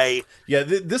 Go away. Yeah,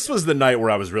 this was the night where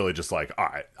I was really just like, all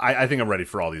right, I think I'm ready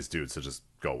for all these dudes to just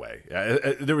go away.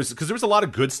 There was a lot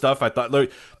of good stuff. I thought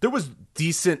there was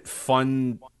decent,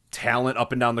 fun talent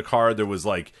up and down the card. There was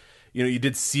like, you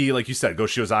did see, like you said, Go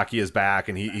Shiozaki is back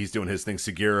and he's doing his thing.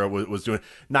 Sugiura was doing.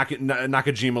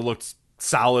 Nakajima looked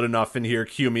solid enough in here.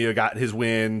 Kiyomiya got his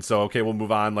win, so okay, we'll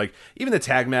move on. Like even the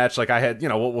tag match, like I had,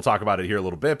 we'll talk about it here a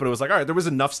little bit, but it was like, all right, there was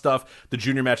enough stuff. The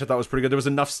junior match I thought was pretty good. There was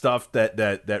enough stuff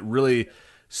that really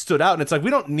stood out. And it's like, we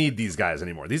don't need these guys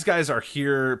anymore. These guys are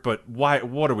here, but why?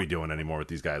 What are we doing anymore with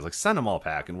these guys? Like, send them all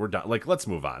back and we're done. Like, let's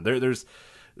move on. There's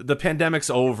the pandemic's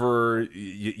over.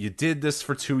 You did this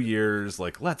for 2 years.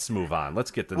 Like, let's move on.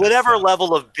 Let's get the whatever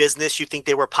level of business you think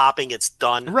they were popping, it's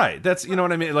done. Right. That's, you know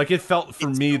what I mean? Like, it felt for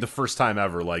me the first time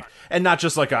ever, like, and not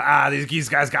just like these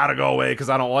guys gotta go away because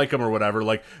I don't like them or whatever.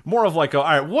 Like, more of like, all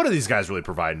right, what are these guys really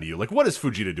providing to you? Like, what is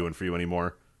Fujita doing for you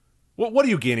anymore? What are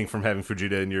you gaining from having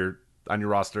Fujita on your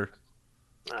roster?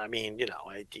 I mean,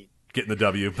 Getting the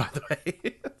W, by the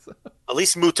way. At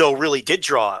least Mutoh really did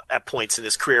draw at points in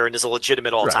his career and is a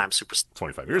legitimate all-time superstar.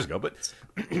 25 years ago, but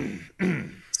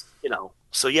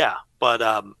so yeah.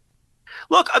 But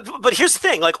look, but here's the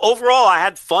thing. Like, overall, I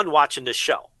had fun watching this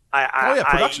show.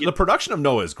 The production of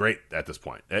Noah is great at this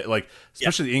point. Like,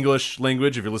 especially the English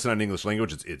language. If you're listening on English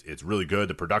language, it's really good.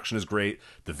 The production is great.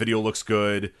 The video looks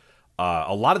good.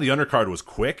 A lot of the undercard was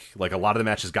quick. Like, a lot of the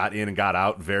matches got in and got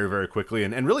out very, very quickly.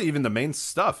 And really even the main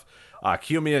stuff.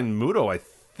 Kiyomiya and Mutoh, I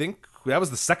think that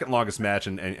was the second longest match,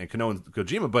 and Kano and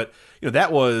Kojima. But,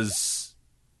 that was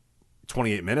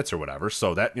 28 minutes or whatever.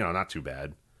 So that, not too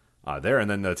bad there. And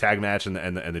then the tag match and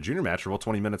the junior match were both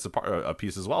 20 minutes a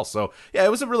piece as well. So, yeah,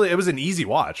 it was an easy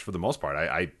watch for the most part.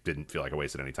 I didn't feel like I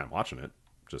wasted any time watching it.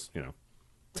 Just,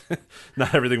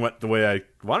 not everything went the way I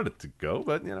wanted it to go,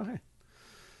 but, hey.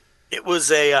 It was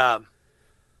the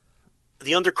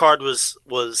undercard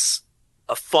was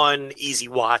a fun, easy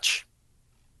watch.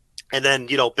 And then,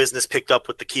 business picked up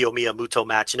with the Kiyomiya Mutoh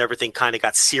match and everything kind of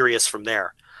got serious from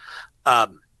there.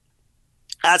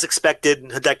 As expected,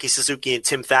 Hideki Suzuki and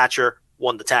Tim Thatcher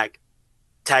won the tag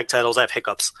titles. I have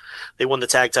hiccups. They won the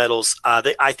tag titles.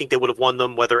 I think they would have won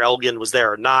them whether Elgin was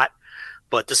there or not.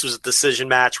 But this was a decision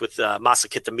match with Masa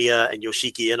Kitamiya and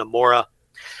Yoshiki Inamura.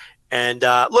 And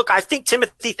look, I think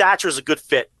Timothy Thatcher is a good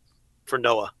fit for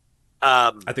Noah.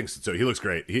 I think so. He looks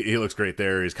great. He looks great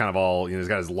there. He's kind of all, he's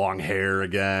got his long hair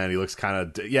again. He looks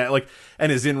kind of,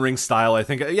 and his in-ring style. I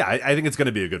think, I think it's going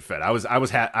to be a good fit.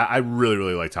 I really,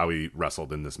 really liked how he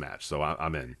wrestled in this match. So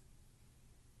I'm in.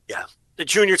 Yeah. The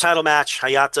junior title match,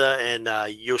 Hayata and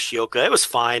Yoshioka, it was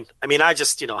fine. I mean, I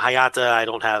just, Hayata, I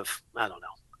don't know.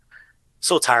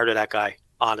 So tired of that guy,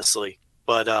 honestly.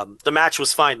 But the match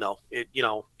was fine, though. It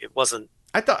wasn't.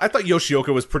 I thought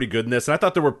Yoshioka was pretty good in this, and I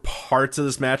thought there were parts of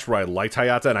this match where I liked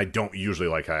Hayata, and I don't usually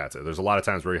like Hayata. There's a lot of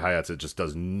times where Hayata just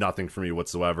does nothing for me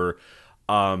whatsoever.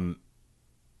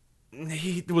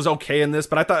 He was okay in this,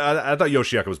 but I thought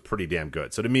Yoshioka was pretty damn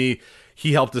good. So to me,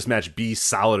 he helped this match be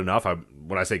solid enough.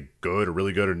 When I say good or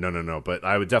really good or no, but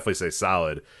I would definitely say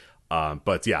solid.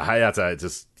 But yeah,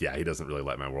 Hayata he doesn't really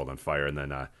light my world on fire. And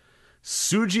then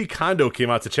Suji Kondo came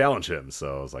out to challenge him,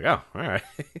 so I was like, oh, all right.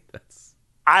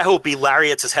 I hope he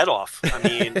lariats his head off. I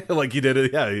mean, like he did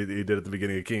it. Yeah, he did at the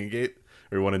beginning of King of Gate,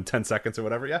 or he won in 10 seconds or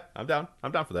whatever. Yeah, I'm down.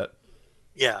 I'm down for that.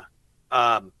 Yeah.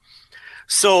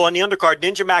 So on the undercard,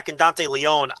 Ninja Mac and Dante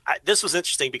Leon, this was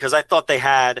interesting because I thought they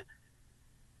had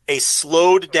a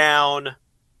slowed down,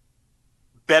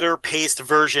 better paced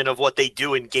version of what they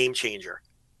do in Game Changer.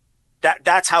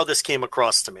 That's how this came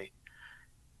across to me.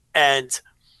 And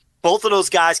both of those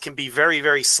guys can be very,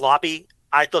 very sloppy.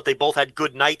 I thought they both had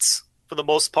good nights for the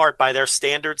most part by their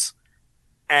standards.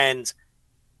 And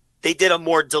they did a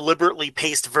more deliberately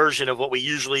paced version of what we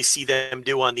usually see them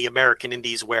do on the American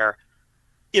Indies where,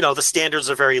 the standards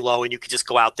are very low and you could just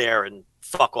go out there and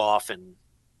fuck off and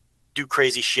do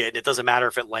crazy shit. It doesn't matter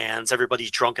if it lands.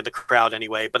 Everybody's drunk in the crowd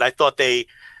anyway. But I thought they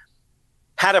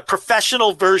had a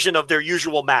professional version of their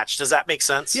usual match. Does that make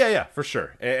sense? Yeah, for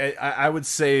sure. I would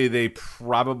say they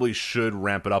probably should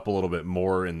ramp it up a little bit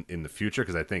more in the future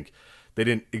because I think they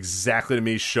didn't exactly to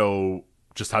me show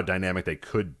just how dynamic they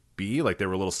could be. Like they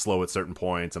were a little slow at certain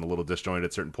points and a little disjointed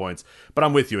at certain points. But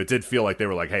I'm with you. It did feel like they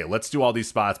were like, hey, let's do all these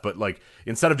spots. But like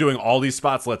instead of doing all these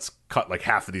spots, let's cut like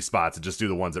half of these spots and just do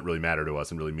the ones that really matter to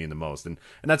us and really mean the most. And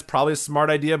that's probably a smart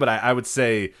idea. But I would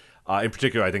say in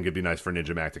particular, I think it'd be nice for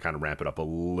Ninja Mac to kind of ramp it up a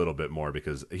little bit more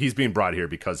because he's being brought here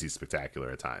because he's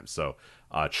spectacular at times. So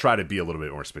try to be a little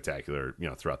bit more spectacular,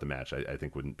 throughout the match. I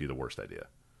think wouldn't be the worst idea.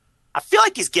 I feel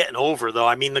like he's getting over though.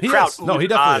 I mean, the crowd. No, he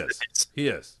definitely is. He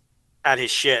is at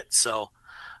his shit. So,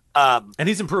 and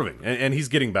he's improving and he's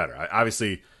getting better.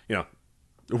 Obviously,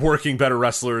 working better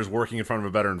wrestlers, working in front of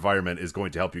a better environment is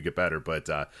going to help you get better. But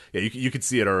you could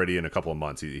see it already in a couple of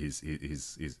months. He's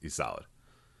solid.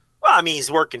 Well, I mean,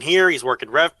 he's working here. He's working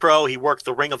Rev Pro. He worked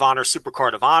the Ring of Honor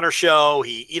Supercard of Honor show.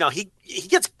 He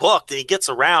gets booked and he gets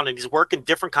around and he's working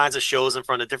different kinds of shows in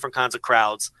front of different kinds of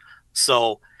crowds.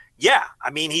 So, yeah,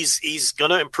 I mean, he's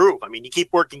going to improve. I mean, you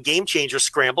keep working Game Changer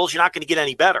scrambles, you're not going to get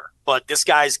any better. But this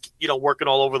guy's, working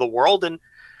all over the world. And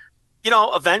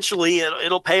eventually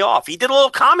it'll pay off. He did a little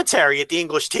commentary at the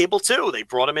English table too. They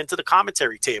brought him into the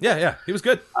commentary table. Yeah, he was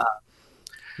good.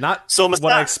 Not so what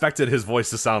I expected his voice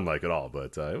to sound like at all,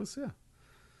 but it was, yeah.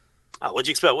 What'd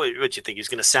you expect? What'd you think he was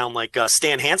going to sound like?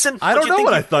 Stan Hansen? I don't know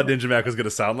what I thought Ninja Mac was going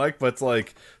to sound like, but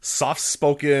like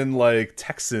soft-spoken like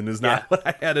Texan is not what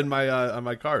I had in my on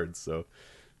my cards. So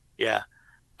yeah,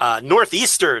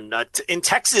 Northeastern in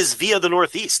Texas via the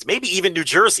Northeast, maybe even New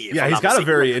Jersey. Yeah, he's got a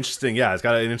very interesting. Yeah, he's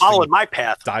got an interesting following my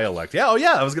path dialect. Yeah,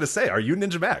 I was going to say, are you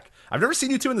Ninja Mac? I've never seen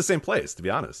you two in the same place, to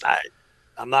be honest.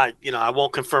 I'm not, I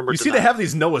won't confirm or deny. You see, they have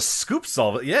these Noah scoops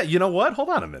all. Yeah, you know what? Hold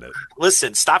on a minute.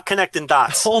 Listen, stop connecting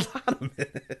dots. Hold on a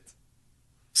minute.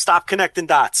 Stop connecting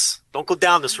dots. Don't go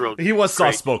down this road. He was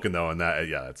soft spoken though, and that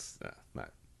it's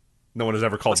not. No one has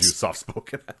ever called you soft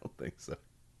spoken. I don't think so.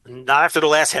 Not after the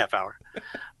last half hour.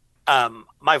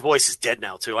 My voice is dead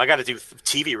now too. I got to do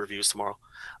TV reviews tomorrow.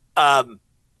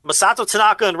 Masato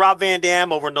Tanaka and Rob Van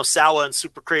Dam over Nosawa and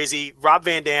Super Crazy. Rob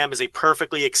Van Dam is a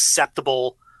perfectly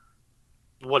acceptable.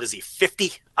 What is he,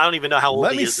 50? I don't even know how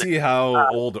old he is. Let me see how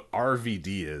old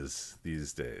RVD is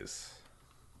these days.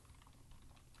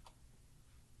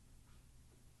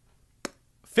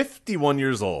 51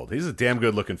 years old. He's a damn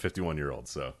good-looking 51-year-old,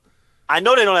 so. I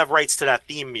know they don't have rights to that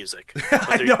theme music.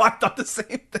 I know, I thought the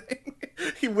same thing.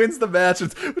 He wins the match.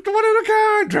 It's one of a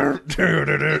kind.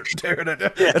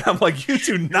 And I'm like, you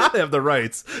do not have the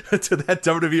rights to that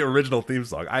WWE original theme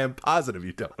song. I am positive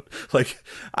you don't. Like,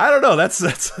 I don't know. That's.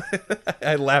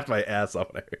 I laughed my ass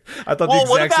off when I thought the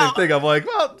exact same thing. I'm like,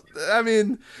 well, I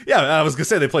mean, yeah, I was going to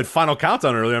say they played Final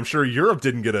Countdown earlier. I'm sure Europe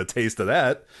didn't get a taste of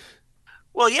that.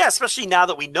 Well, yeah, especially now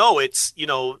that we know it's,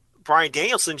 Bryan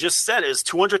Danielson just said is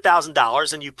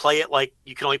 $200,000 and you play it like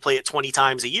you can only play it 20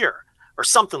 times a year or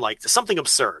something like this, something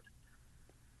absurd.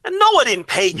 And Noah didn't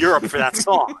pay Europe for that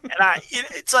song. And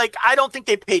it's like, I don't think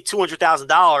they paid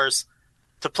 $200,000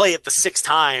 to play it the 6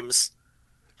 times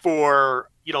for,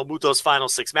 Mutoh's final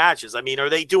 6 matches. I mean, are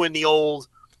they doing the Paul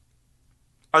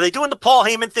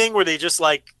Heyman thing where they just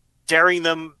like daring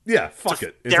them? Yeah, fuck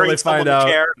it. Until they find out.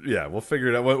 Yeah, we'll figure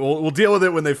it out. We'll deal with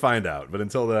it when they find out. But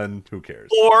until then, who cares?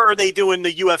 Or are they doing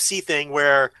the UFC thing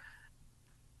where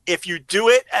if you do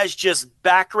it as just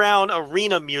background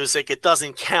arena music, it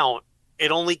doesn't count.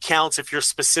 It only counts if you're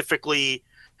specifically.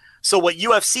 So what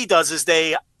UFC does is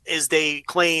they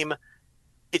claim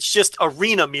it's just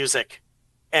arena music,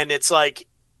 and it's like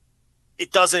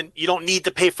you don't need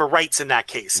to pay for rights in that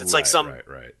case. It's like some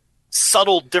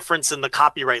subtle difference in the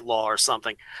copyright law or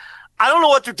something. I don't know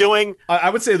what they're doing. I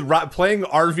would say playing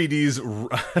RVD's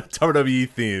WWE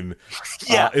theme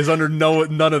is under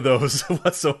none of those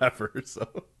whatsoever. So.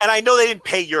 And I know they didn't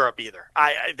pay Europe either.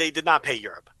 They did not pay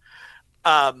Europe.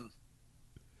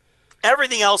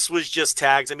 Everything else was just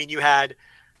tags. I mean, you had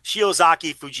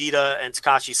Shiozaki Fujita and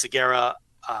Takashi Sagara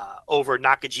over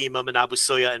Nakajima, Manabu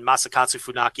Soya, and Masakatsu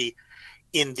Funaki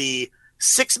in the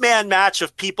 6-man match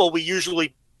of people we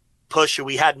usually push who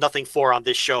we had nothing for on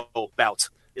this show bout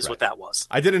is what that was.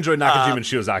 I did enjoy Nakajima and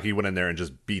Shiozaki went in there and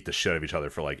just beat the shit out of each other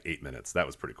for like 8 minutes. That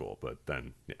was pretty cool, but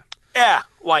then, yeah. Yeah,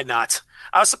 why not?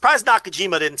 I was surprised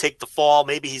Nakajima didn't take the fall.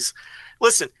 Maybe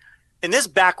listen, in this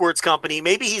backwards company,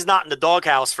 maybe he's not in the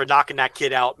doghouse for knocking that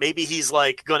kid out. Maybe he's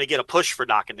like going to get a push for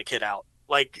knocking the kid out.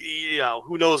 Like,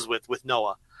 who knows with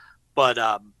Noah. But,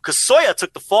 because Soya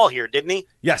took the fall here, didn't he?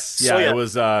 Yes. Yeah, Soya. It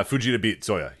was Fujita beat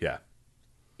Soya, yeah.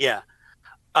 Yeah.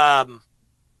 Eita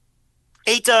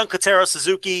and Kotaro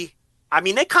Suzuki, I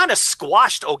mean, they kind of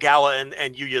squashed Ogawa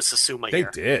and Yuya Sutsuma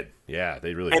here. They did. Yeah,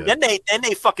 they really did. And then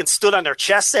they fucking stood on their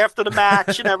chests after the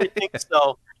match and everything.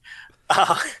 So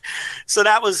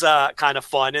that was kind of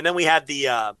fun. And then we had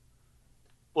the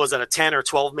was that a 10 or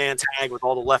 12-man tag with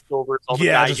all the leftovers?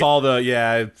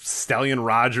 Stallion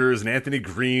Rogers and Anthony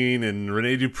Green and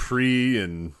Rene Dupree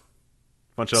and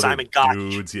bunch of Simon other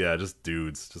dudes. Yeah, just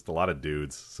dudes. Just a lot of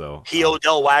dudes. So Hio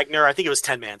Del Wagner. I think it was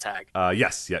 10-man tag.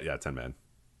 Yes. Yeah, 10-man.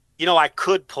 I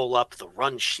could pull up the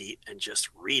run sheet and just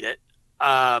read it.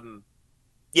 10-man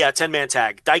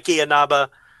tag. Daiki Inaba,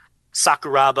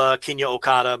 Sakuraba, Kinya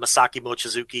Okada, Masaki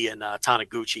Mochizuki, and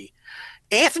Taniguchi.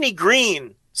 Anthony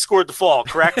Green scored the fall,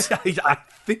 correct? I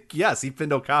think, yes. He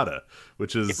pinned Okada,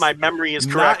 which is... If my memory is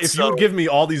correct. If you would give me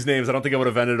all these names, I don't think I would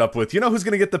have ended up with, who's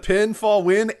going to get the pinfall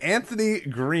win? Anthony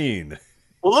Green.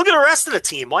 Well, look at the rest of the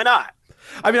team. Why not?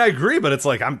 I mean, I agree, but it's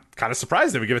like, I'm kind of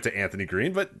surprised they would give it to Anthony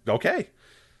Green, but okay.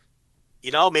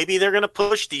 Maybe they're going to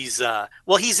push these.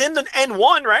 He's in the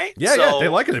N1, right? Yeah, they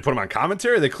like it. They put him on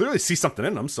commentary. They clearly see something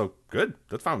in him, so good.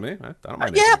 That's fine with me. I don't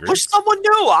mind. Yeah, push someone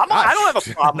new. I don't have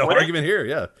a problem with argument here,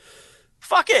 yeah.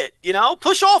 fuck it,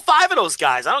 push all 5 of those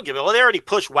guys. I don't give a. Well, they already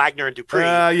pushed Wagner and Dupree.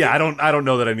 Yeah, I don't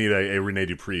know that I need a Rene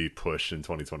Dupree push in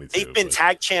 2022. They've been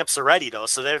tag champs already, though,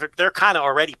 so they're kind of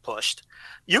already pushed.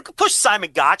 You could push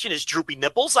Simon Gotch and his droopy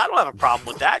nipples. I don't have a problem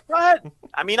with that. Go ahead.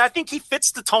 I mean, I think he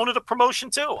fits the tone of the promotion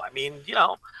too. I mean,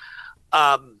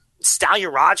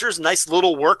 Stallion Rogers, nice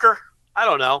little worker. I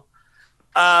don't know.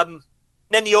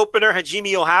 Then the opener,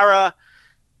 Hajime Ohara,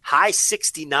 high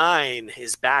 69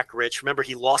 is back, Rich. Remember,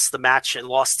 he lost the match and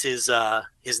lost his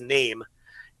name.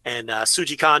 And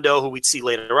Suji Kondo, who we'd see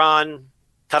later on,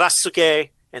 Tarasuke,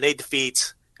 and they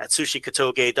defeat Atsushi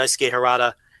Kotoge, Daisuke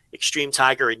Harada, Extreme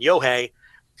Tiger, and Yohei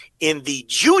in the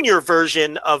junior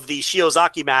version of the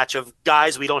Shiozaki match of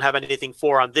guys we don't have anything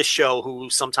for on this show who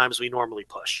sometimes we normally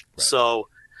push. Right. So,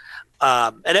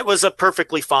 and it was a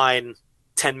perfectly fine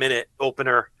 10-minute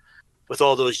opener with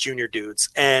all those junior dudes.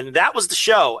 And that was the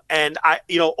show. And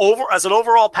as an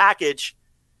overall package,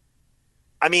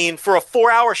 I mean, for a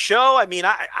 4-hour show, I mean,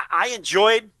 I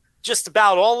enjoyed just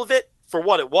about all of it for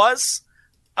what it was.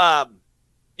 A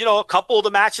couple of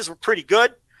the matches were pretty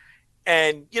good.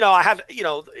 And, I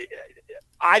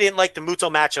didn't like the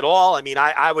Mutoh match at all. I mean,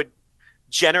 I would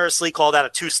generously call that a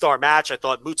 2-star match. I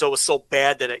thought Mutoh was so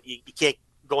bad that you can't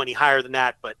go any higher than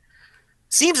that. But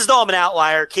seems as though I'm an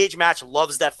outlier. Cage Match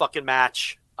loves that fucking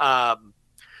match.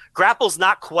 Grapple's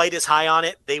not quite as high on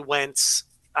it. They went,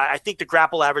 I think the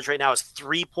grapple average right now is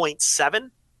 3.7.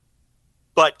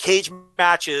 But Cage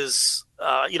Match is,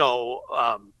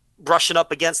 brushing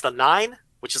up against a 9,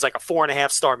 which is like a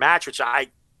 4.5-star match, which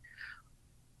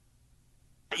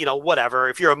whatever.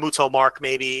 If you're a Mutoh mark,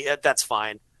 maybe that's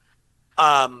fine.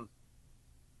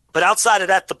 But outside of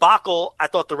that debacle, I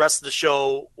thought the rest of the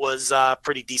show was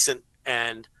pretty decent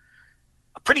and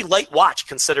a pretty light watch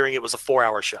considering it was a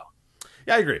 4-hour show.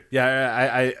 Yeah, I agree.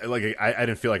 Yeah, I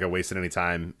didn't feel like I wasted any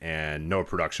time, and no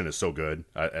production is so good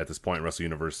at this point. Wrestle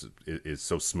Universe is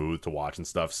so smooth to watch and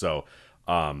stuff. So,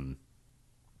 I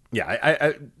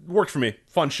worked for me.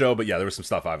 Fun show, but yeah, there was some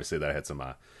stuff obviously that I had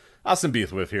some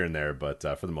beef with here and there, but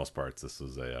for the most part, this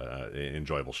was an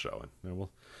enjoyable show. And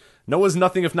Noah's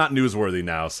nothing if not newsworthy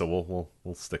now, so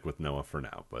we'll stick with Noah for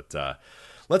now. But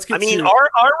let's get.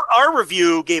 Our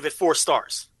review gave it 4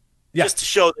 stars, just to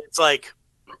show that it's like,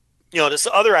 this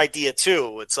other idea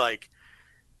too. It's like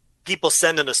people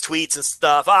sending us tweets and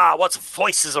stuff. What's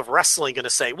Voices of Wrestling going to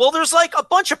say? Well, there's like a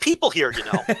bunch of people here,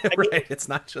 right. It's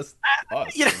not just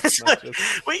us.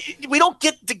 We don't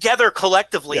get together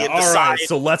collectively and decide.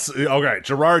 All right, so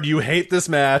Gerard, you hate this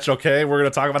match. Okay, we're going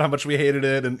to talk about how much we hated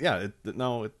it. And yeah,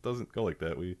 it doesn't go like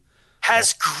that.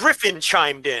 Has Griffin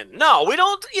chimed in? No, we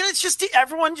don't. It's just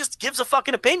everyone just gives a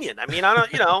fucking opinion. I mean, I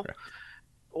don't,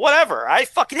 whatever. I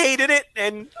fucking hated it,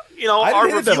 and our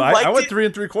review liked it. I went 3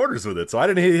 3/4 with it, so I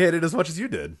didn't hate it as much as you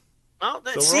did. Well,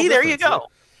 see, there you go.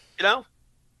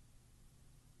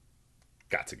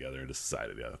 Got together and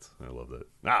decided. Yeah, I love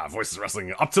that. Voices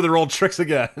Wrestling up to their old tricks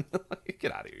again.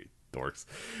 Get out of here, dorks.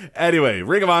 Anyway,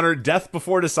 Ring of Honor, Death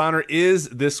Before Dishonor is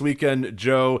this weekend,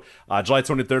 Joe. July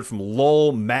 23rd from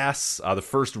Lowell, Mass. The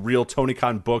first real Tony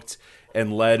Khan booked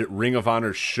and led Ring of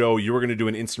Honor show. You were going to do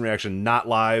an instant reaction, not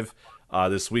live.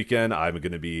 This weekend, I'm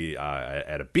going to be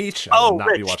at a beach. I will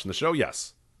not be watching the show.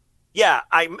 Yes. Yeah,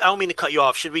 I don't mean to cut you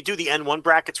off. Should we do the N1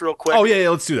 brackets real quick? Oh yeah,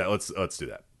 let's do that. Let's do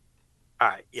that. All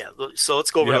right, yeah. So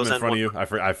let's go over those. You have them in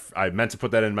front of you. I meant to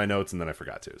put that in my notes and then I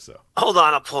forgot to. So hold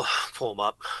on, I'll pull them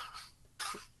up.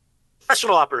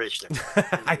 Professional operation.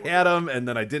 I had them and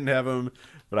then I didn't have them,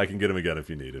 but I can get them again if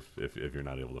you need. If you're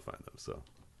not able to find them. So.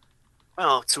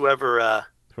 Well, it's whoever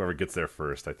gets there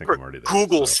first, I think I'm already there.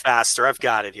 Google's faster. I've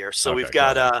got it here. So we've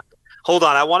got hold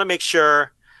on. I want to make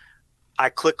sure I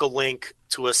click a link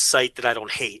to a site that I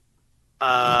don't hate.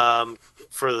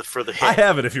 For the hit. I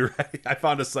have it if you're ready. I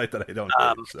found a site that I don't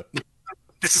hate. So.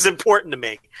 This is important to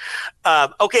me.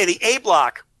 Okay, the A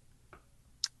block.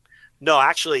 No,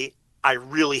 actually, I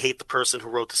really hate the person who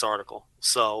wrote this article.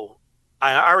 So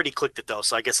I already clicked it though,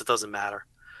 so I guess it doesn't matter.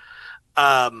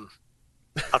 I'll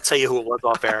tell you who it was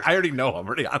off air. I already know. I'm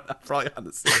probably on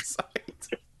the same site.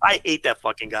 I hate that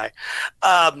fucking guy.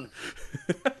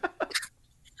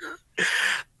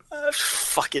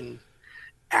 Fucking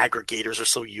aggregators are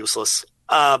so useless.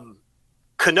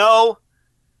 Kano,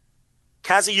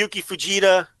 Kazuyuki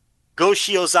Fujita, Go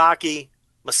Shiozaki,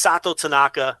 Masato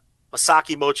Tanaka,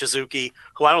 Masaki Mochizuki,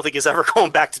 who I don't think is ever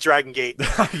going back to Dragon Gate.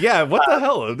 Yeah, what the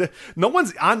hell? No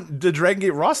one's on the Dragon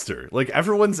Gate roster. Like,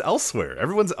 everyone's elsewhere.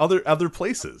 Everyone's other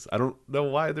places. I don't know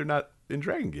why they're not in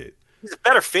Dragon Gate. He's a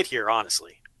better fit here,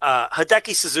 honestly.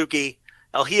 Hideki Suzuki,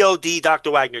 El Hijo D.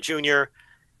 Dr. Wagner Jr.,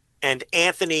 and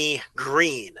Anthony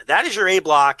Green. That is your A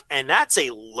block, and that's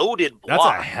a loaded block.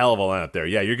 That's a hell of a lineup there.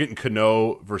 Yeah, you're getting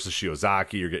Kano versus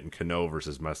Shiozaki. You're getting Kano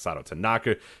versus Masato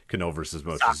Tanaka. Kano versus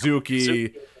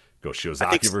Mochizuki. Go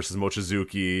Shiozaki versus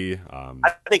Mochizuki.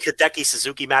 I think Hideki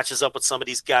Suzuki matches up with some of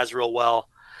these guys real well.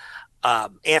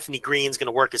 Anthony Green's going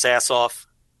to work his ass off.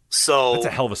 So that's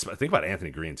a hell of a spot. Think about Anthony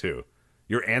Green, too.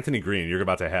 You're Anthony Green. You're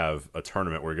about to have a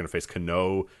tournament where you're going to face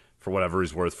Kano for whatever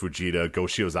he's worth, Fujita, Go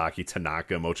Shiozaki,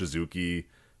 Tanaka, Mochizuki.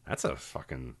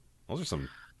 Those are some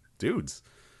dudes.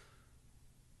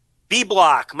 B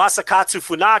block, Masakatsu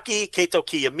Funaki, Keito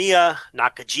Kiyomiya,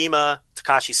 Nakajima,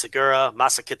 Takashi Sagura,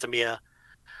 Masakitamiya,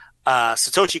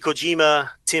 Satoshi Kojima,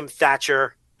 Tim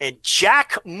Thatcher, and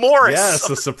Jack Morris. Yes,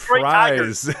 a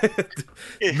surprise.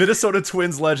 Minnesota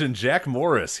Twins legend Jack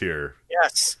Morris here.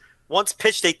 Yes. Once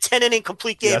pitched a 10-inning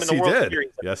complete game in the World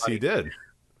Series. Yes, he did.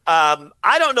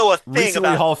 I don't know a thing recently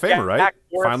about Hall of Famer, right? Jack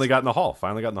Morris. Finally got in the Hall.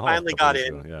 Finally got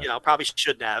in. Yeah. Probably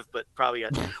shouldn't have, but probably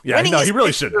got. Yeah, no, he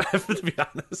really shouldn't have. To be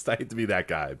honest, I hate to be that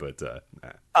guy, but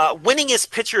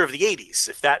winningest pitcher of the *80s,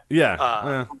 if that.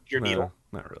 Your needle.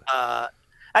 Not really.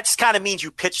 That just kind of means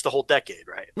you pitched the whole decade,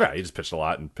 right? Right. He just pitched a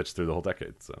lot and pitched through the whole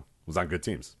decade, so was on good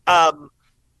teams.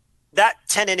 That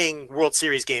 10-inning World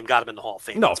Series game got him in the Hall of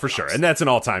Fame. No, for sure, and that's an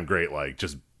all-time great, like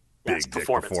just big dick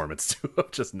performance too.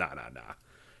 Just nah.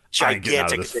 I ain't getting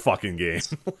out of this fucking game.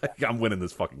 Like, I'm winning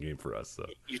this fucking game for us. So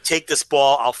you take this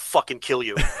ball, I'll fucking kill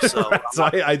you. So,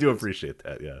 I do appreciate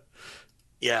that. Yeah.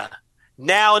 Yeah.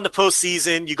 Now in the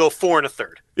postseason, you go 4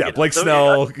 1/3. Yeah, Blake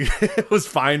Snell was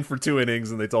fined for 2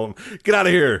 innings, and they told him, "Get out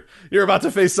of here! You're about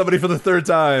to face somebody for the 3rd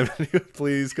time.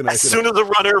 Please, can I?" As soon as the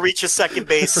runner reaches second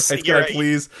base, right, can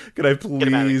I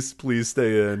please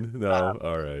stay in? No,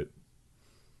 all right.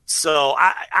 So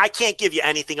I can't give you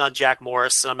anything on Jack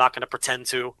Morris, and I'm not going to pretend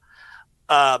to.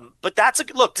 But this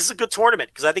is a good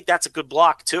tournament because I think that's a good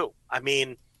block too. I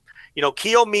mean,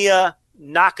 Kiyomiya,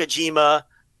 Nakajima,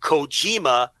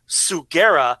 Kojima,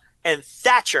 Sugera, and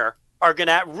Thatcher are going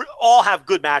to all have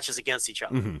good matches against each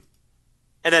other. Mm-hmm.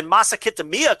 And then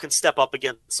Masakitamiya can step up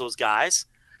against those guys.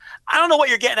 I don't know what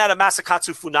you're getting out of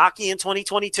Masakatsu Funaki in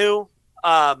 2022.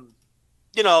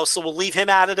 So we'll leave him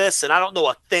out of this. And I don't know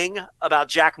a thing about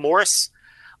Jack Morris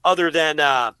other than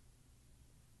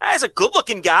he's a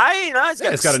good-looking guy. He's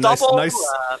got a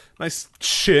nice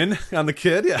chin on the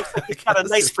kid. Yeah, he's got a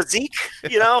nice physique,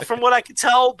 from what I can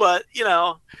tell. But,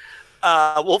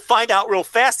 we'll find out real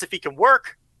fast if he can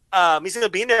work. He's going to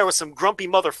be in there with some grumpy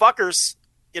motherfuckers,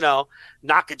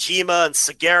 Nakajima and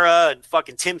Segura and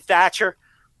fucking Tim Thatcher.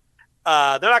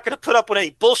 They're not going to put up with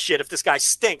any bullshit if this guy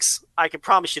stinks. I can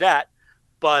promise you that.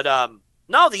 But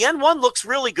no, the N1 looks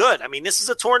really good. I mean, this is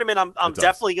a tournament I'm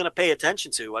definitely going to pay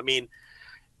attention to. I mean,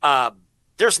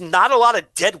 there's not a lot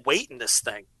of dead weight in this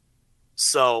thing.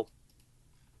 So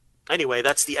anyway,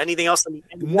 that's anything else?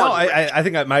 No, I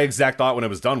think my exact thought when it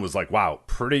was done was like, wow,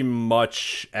 pretty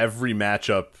much every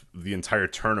matchup the entire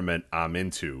tournament I'm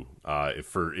into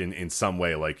in some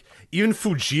way. Like even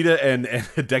Fujita and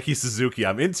Hideki Suzuki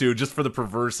I'm into just for the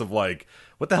perverse of like,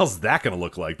 what the hell's that going to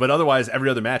look like? But otherwise, every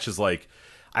other match is like,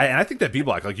 I think that B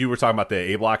block, like you were talking about the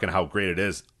A block and how great it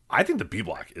is. I think the B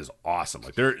block is awesome.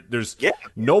 Like there's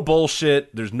no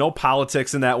bullshit. There's no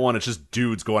politics in that one. It's just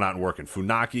dudes going out and working.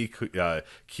 Funaki,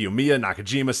 Kiyomiya,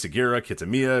 Nakajima, Segura,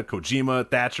 Kitamiya, Kojima,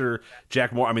 Thatcher,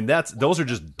 Jack Moore. I mean, those are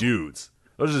just dudes.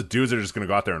 Those are just dudes that are just going to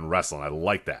go out there and wrestle. And I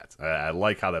like that. I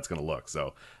like how that's going to look.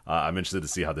 So I'm interested to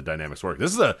see how the dynamics work.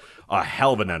 This is a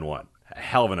hell of an N1. A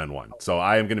hell of an N1. So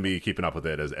I am going to be keeping up with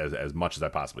it as much as I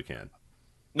possibly can.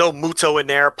 No Mutoh in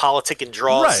there, politic and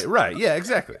draws. Right. Yeah,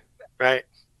 exactly. Right.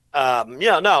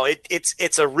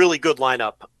 It's a really good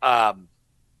lineup.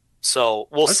 So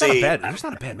we'll see. There's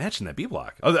not a bad match in that B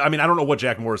block. I mean, I don't know what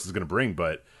Jack Morris is going to bring,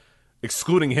 but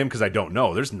excluding him because I don't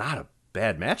know, there's not a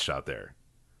bad match out there.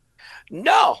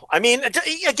 No, I mean,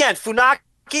 again, Funaki,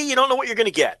 you don't know what you're going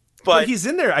to get. But he's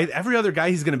in there. Every other guy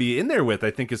he's going to be in there with,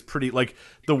 I think, is pretty. Like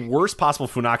the worst possible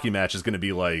Funaki match is going to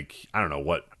be like, I don't know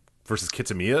what versus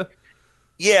Kitamiya.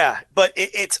 Yeah, but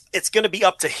it's going to be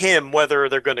up to him whether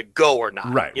they're going to go or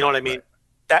not. Right. You know what I mean?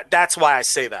 Right. That's why I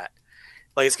say that.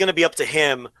 Like it's going to be up to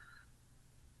him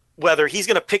whether he's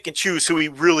going to pick and choose who he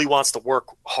really wants to work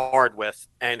hard with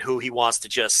and who he wants to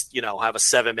just, have a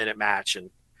 7-minute match.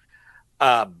 And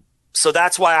so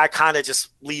that's why I kind of just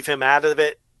leave him out of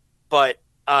it. But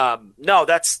no,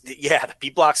 the B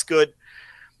block's good.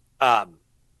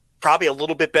 Probably a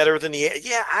little bit better than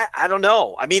I don't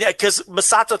know. I mean, because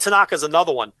Masato Tanaka is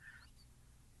another one.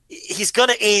 He's going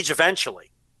to age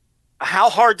eventually. How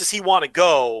hard does he want to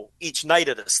go each night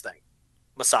of this thing,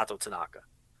 Masato Tanaka?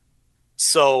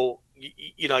 So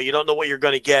you know, you don't know what you're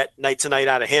going to get night to night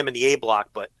out of him in the A block.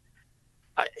 But,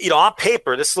 you know, on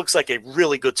paper, this looks like a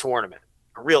really good tournament,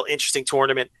 a real interesting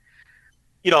tournament.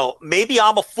 You know, maybe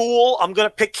I'm a fool. I'm going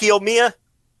to pick Kiyomiya.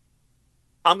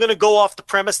 I'm going to go off the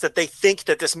premise that they think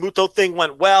that this Mutoh thing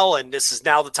went well, and this is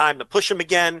now the time to push him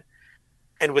again.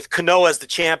 And with Kano as the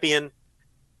champion,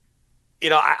 you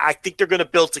know, I think they're going to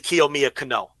build to Kiyomiya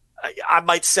Kano. I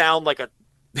might sound like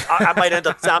I might end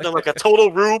up sounding like a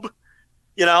total rube,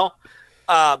 you know.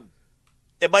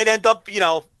 It might end up, you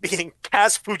know, being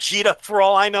Kaz Fujita for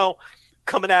all I know,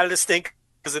 coming out of this thing,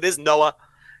 because it is Noah,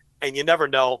 and you never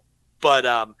know. But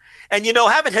and you know,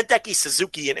 having Hideki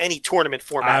Suzuki in any tournament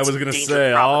format, I was going to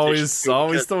say, always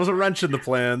throws a wrench in the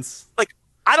plans. Like,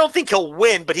 I don't think he'll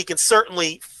win, but he can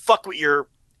certainly fuck with your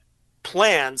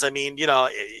plans. I mean, you know,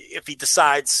 if he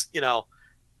decides, you know,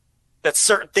 that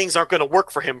certain things aren't going to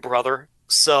work for him, brother.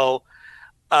 So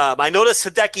I noticed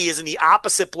Hideki is in the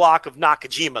opposite block of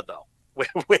Nakajima, though,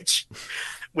 which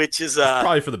is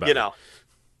probably for the better. You know,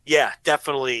 yeah,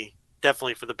 definitely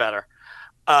for the better.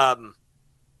 I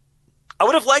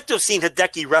would have liked to have seen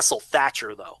Hideki wrestle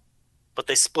Thatcher, though, but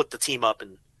they split the team up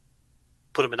and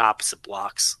put him in opposite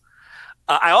blocks.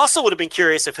 I also would have been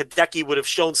curious if Hideki would have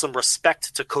shown some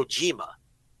respect to Kojima.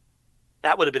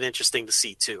 That would have been interesting to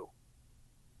see, too.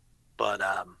 But,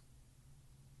 I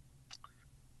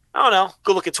don't know.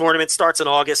 Good looking tournament. Starts in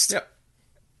August. Yep.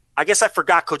 I guess I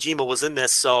forgot Kojima was in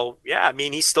this. So, yeah, I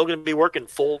mean, he's still going to be working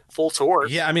full tour.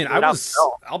 Yeah, I mean,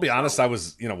 I'll be honest, I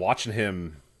was, you know, watching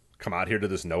him come out here to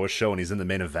this Noah show, and he's in the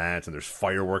main event, and there's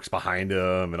fireworks behind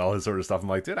him and all this sort of stuff. I'm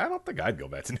like, dude, I don't think I'd go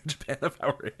back to New Japan if I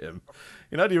were him.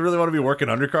 You know, do you really want to be working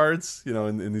undercards, you know,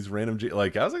 in these random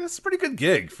like, I was like, it's a pretty good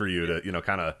gig for you to, you know,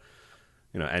 kind of,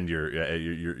 you know, end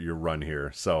your run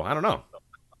here. So I don't know.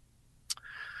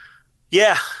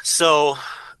 Yeah. So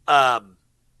I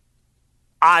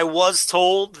was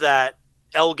told that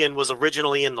Elgin was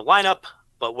originally in the lineup,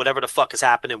 but whatever the fuck is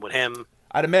happening with him,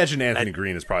 I'd imagine Anthony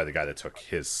Green is probably the guy that took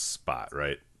his spot,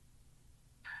 right?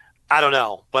 I don't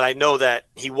know, but I know that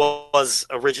he was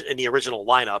in the original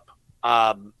lineup.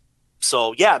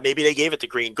 So, yeah, maybe they gave it to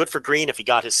Green. Good for Green if he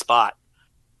got his spot.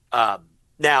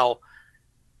 Now,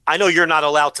 I know you're not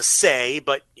allowed to say,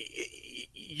 but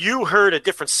you heard a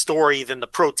different story than the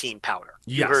protein powder.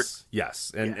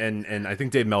 Yes. And I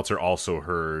think Dave Meltzer also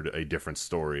heard a different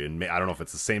story. And I don't know if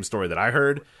it's the same story that I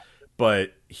heard,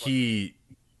 but he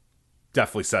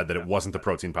definitely said that it wasn't the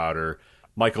protein powder.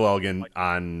 Michael Elgin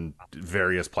on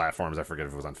various platforms, I forget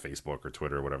if it was on Facebook or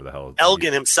Twitter or whatever the hell.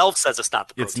 Elgin himself says it's not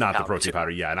the protein powder. It's not the protein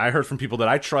powder, yeah. And I heard from people that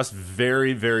I trust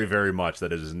very, very, very much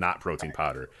that it is not protein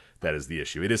powder that is the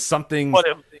issue. It is something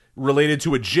related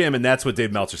to a gym, and that's what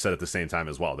Dave Meltzer said at the same time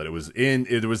as well, that it was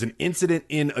an incident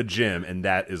in a gym, and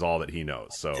that is all that he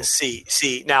knows. So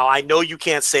See, now I know you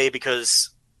can't say because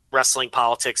wrestling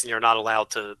politics and you're not allowed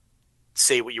to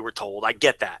say what you were told. I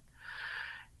get that.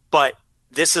 But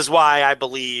this is why I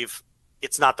believe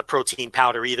it's not the protein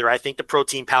powder either. I think the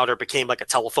protein powder became like a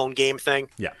telephone game thing.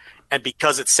 Yeah. And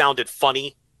because it sounded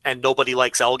funny and nobody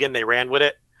likes Elgin, they ran with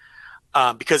it.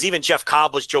 Because even Jeff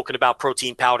Cobb was joking about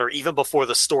protein powder even before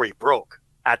the story broke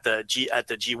at the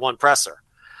G1 presser.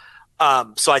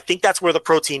 So I think that's where the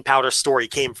protein powder story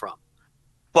came from.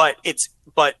 But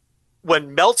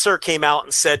when Meltzer came out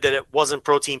and said that it wasn't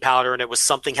protein powder and it was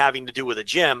something having to do with a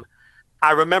gym,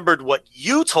 I remembered what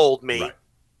you told me, right,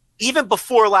 even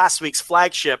before last week's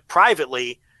Flagship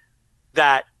privately,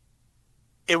 that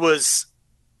it was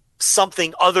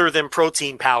something other than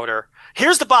protein powder.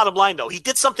 Here's the bottom line, though. He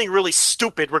did something really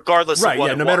stupid regardless of what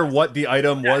it was. No matter what the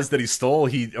item was that he stole,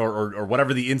 or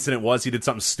whatever the incident was, he did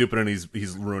something stupid, and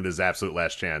he's ruined his absolute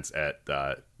last chance at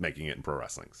making it in pro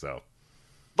wrestling. So,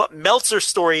 but Meltzer's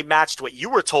story matched what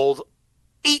you were told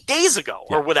 8 days ago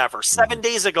or whatever, 7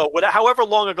 days ago, however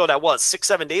long ago that was,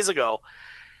 6-7 days ago.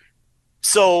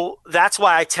 So that's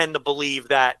why I tend to believe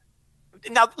that.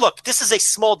 Now, look, this is a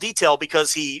small detail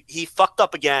because he fucked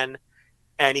up again,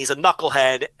 and he's a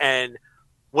knucklehead, and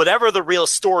whatever the real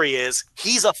story is,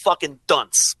 he's a fucking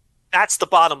dunce. That's the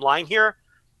bottom line here.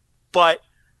 But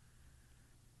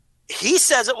he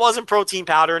says it wasn't protein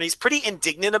powder, and he's pretty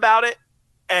indignant about it.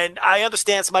 And I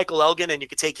understand it's Michael Elgin, and you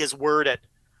could take his word at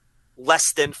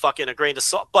less than fucking a grain of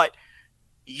salt. But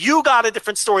you got a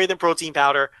different story than protein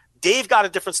powder. Dave got a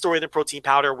different story than protein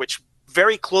powder, which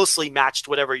very closely matched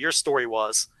whatever your story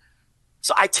was.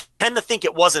 So I tend to think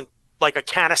it wasn't like a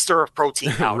canister of protein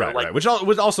powder. right. Which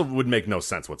also would make no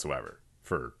sense whatsoever.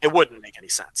 It wouldn't make any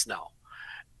sense, no.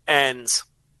 And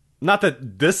not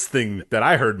that this thing that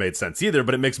I heard made sense either,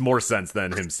 but it makes more sense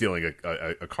than him stealing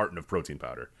a carton of protein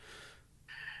powder.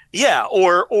 Yeah,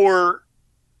 or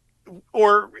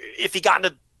or if he got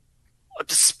in a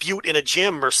dispute in a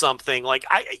gym or something. Like,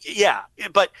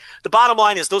 but the bottom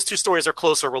line is those two stories are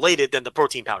closer related than the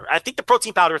protein powder. I think the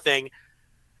protein powder thing,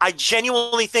 I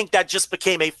genuinely think that just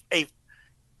became a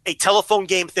telephone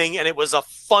game thing, and it was a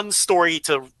fun story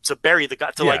to bury the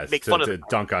guy, to make fun of to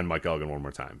dunk on Mike Elgin one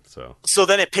more time. So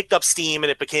then it picked up steam,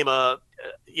 and it became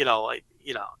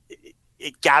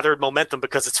it gathered momentum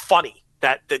because it's funny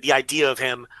that the idea of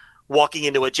him walking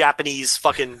into a Japanese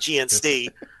fucking GNC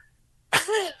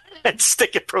and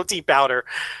sticking protein powder,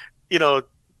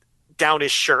 down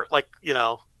his shirt, like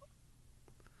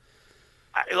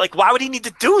why would he need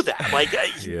to do that? Like,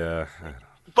 yeah.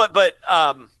 But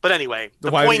anyway,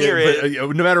 the point here is,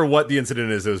 no matter what the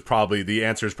incident is, the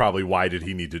answer is probably why did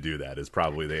he need to do that is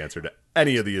probably the answer to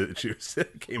any of the issues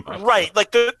that came up. Right.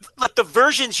 Like the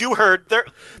versions you heard, they're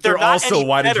not also any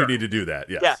why better. did you need to do that?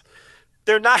 Yes. Yeah.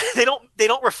 They're not, they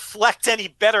don't reflect any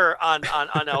better on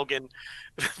Elgin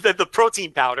than the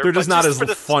protein powder. They're just not as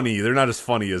funny. They're not as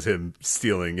funny as him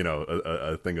stealing,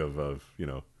 a thing of a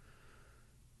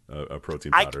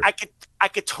protein powder. I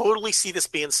could totally see this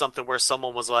being something where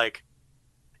someone was like,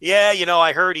 yeah,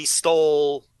 I heard he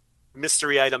stole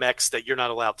mystery item X that you're not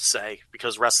allowed to say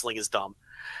because wrestling is dumb.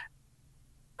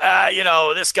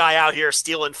 This guy out here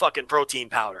stealing fucking protein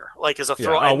powder, like as a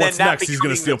throw. Yeah. Oh, what's next? He's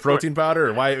going to steal protein powder?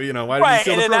 Or why did he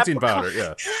steal the protein powder?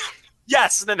 Yeah.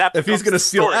 Yes. And then that if he's going to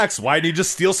steal X, why did he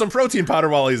just steal some protein powder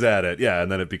while he's at it? Yeah.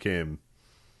 And then it became.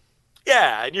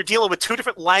 Yeah. And you're dealing with two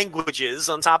different languages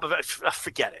on top of it.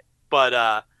 Forget it.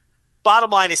 But bottom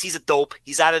line is he's a dope.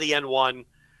 He's out of the N1.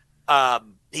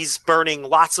 He's burning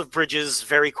lots of bridges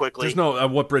very quickly. There's no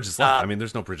what bridges left?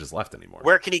 There's no bridges left anymore.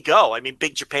 Where can he go?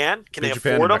 Big Japan. Can Big they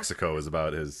Japan afford and him? Mexico is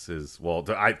about his. Well,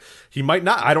 he might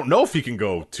not. I don't know if he can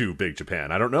go to Big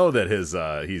Japan. I don't know that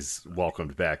he's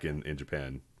welcomed back in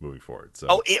Japan moving forward.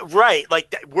 So right,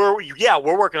 like we're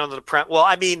working on the prep. Well,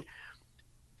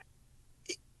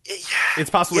 it's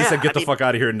possible he said get the fuck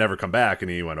out of here and never come back, and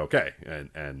he went okay.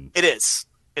 And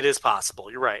It is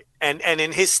possible. You're right. And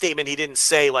in his statement, he didn't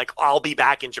say like, I'll be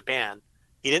back in Japan.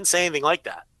 He didn't say anything like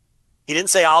that. He didn't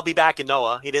say I'll be back in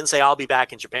Noah. He didn't say I'll be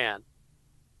back in Japan.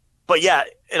 But yeah,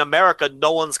 in America,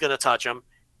 no one's going to touch him.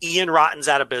 Ian Rotten's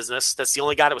out of business. That's the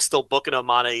only guy that was still booking him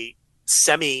on a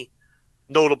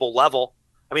semi-notable level.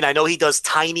 I know he does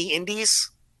tiny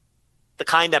indies, the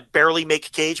kind that barely make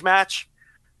a cage match,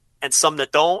 and some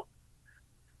that don't.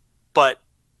 But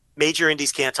major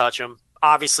indies can't touch him.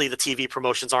 Obviously, the TV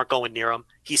promotions aren't going near him.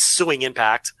 He's suing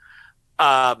Impact.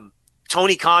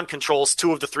 Tony Khan controls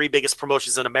two of the three biggest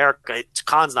promotions in America.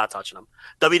 Khan's not touching him.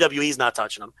 WWE's not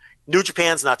touching him. New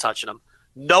Japan's not touching him.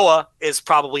 Noah is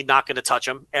probably not going to touch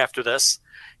him after this.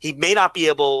 He may not be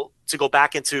able to go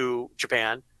back into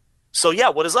Japan. So, yeah,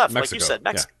 what is left? Mexico. Like you said,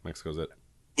 Mexico. Yeah, Mexico's it.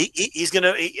 He's going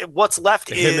to – what's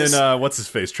left is – him and what's his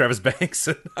face? Travis Banks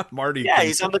and Marty. Yeah,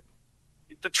 he's on the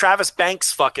Travis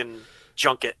Banks fucking –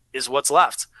 junket is what's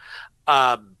left.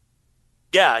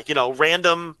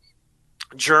 Random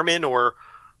German or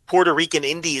Puerto Rican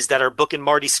indies that are booking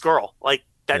Marty Scurll. Like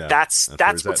that. Yeah,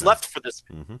 that's what's left for this.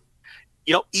 Mm-hmm.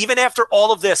 Even after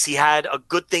all of this, he had a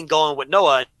good thing going with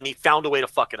Noah, and he found a way to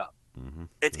fuck it up. Mm-hmm.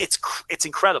 It's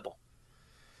incredible.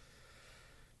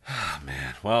 Oh,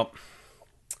 man. Well,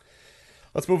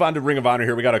 let's move on to Ring of Honor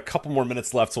here. We got a couple more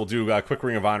minutes left, so we'll do a quick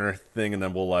Ring of Honor thing, and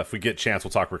then we'll, if we get a chance,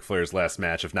 we'll talk Ric Flair's last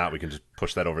match. If not, we can just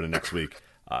push that over to next week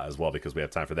as well, because we have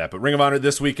time for that. But Ring of Honor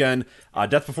this weekend,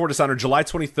 Death Before Dishonor, July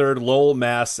 23rd, Lowell,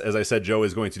 Mass. As I said, Joe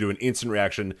is going to do an instant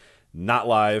reaction, not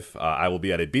live. I will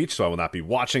be at a beach, so I will not be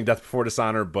watching Death Before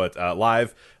Dishonor, but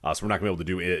live. So we're not going to be able to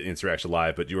do instant reaction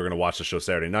live, but you are going to watch the show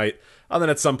Saturday night. And then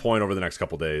at some point over the next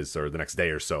couple days, or the next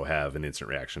day or so, have an instant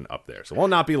reaction up there. So it will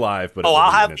not be live, but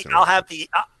I'll have the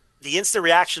instant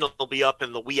reaction will be up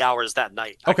in the wee hours that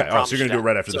night. Okay. So you're going to do it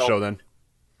right after the show then?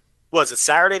 Was it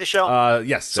Saturday the show?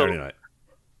 Yes, Saturday night.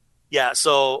 Yeah.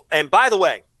 So, and by the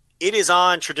way, it is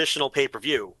on traditional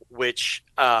pay-per-view, which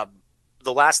the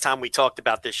last time we talked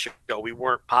about this show, we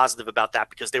weren't positive about that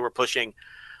because they were pushing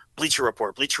Bleacher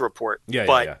Report.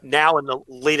 Yeah. Now in the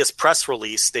latest press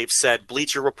release, they've said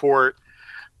Bleacher Report,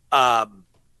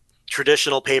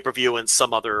 traditional pay-per-view, and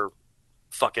some other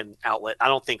fucking outlet. I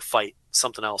don't think Fight,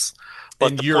 something else.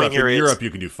 But in the Europe, point here Europe, you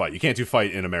can do Fight. You can't do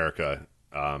Fight in America.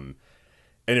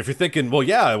 And if you're thinking, well,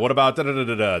 yeah, what about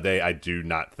I do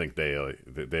not think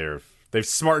they've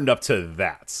smartened up to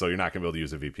that, so you're not gonna be able to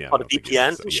use a VPN. Oh, the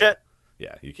VPN and shit.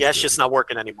 Yeah, you can't. Yeah, it's just not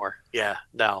working anymore. Yeah,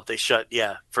 no, they shut.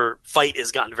 Yeah, for Fight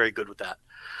has gotten very good with that.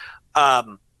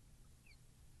 I'm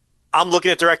looking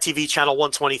at DirecTV channel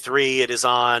 123. It is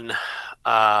on.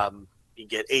 You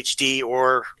get HD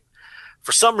or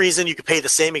For some reason, you could pay the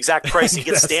same exact price and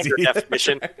get standard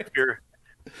definition.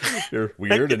 You're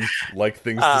weird and like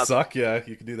things to suck. Yeah,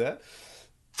 you can do that.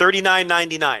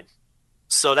 $39.99.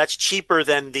 So that's cheaper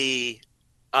than the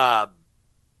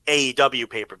AEW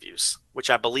pay-per-views, which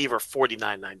I believe are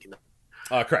 $49.99.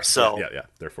 Correct. So yeah,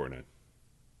 they're $49.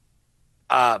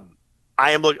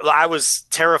 I was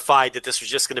terrified that this was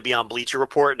just going to be on Bleacher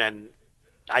Report, and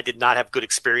I did not have good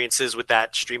experiences with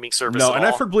that streaming service. No, at and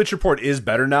all. I've heard Bleacher Report is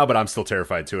better now, but I'm still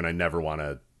terrified too, and I never want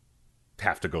to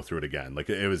have to go through it again.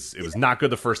 Like it was not good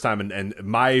the first time, and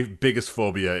my biggest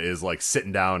phobia is like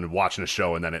sitting down and watching a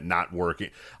show and then it not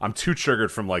working. I'm too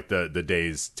triggered from like the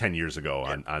days 10 years ago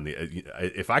on the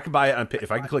if I could buy it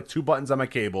if I can click 2 buttons on my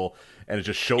cable and it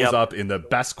just shows up in the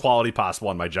best quality possible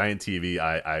on my giant TV,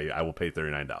 I will pay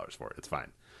 $39 for it. It's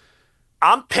fine.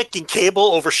 I'm picking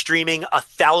cable over streaming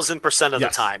 1,000% of the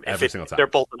time. Every single time. They're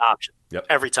both an option. Yep.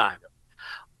 Every time.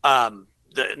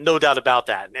 No doubt about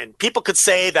that. And people could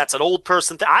say that's an old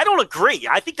person thing. I don't agree.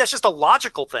 I think that's just a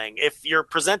logical thing. If you're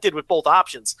presented with both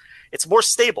options, it's more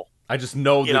stable. I just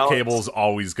know the cable's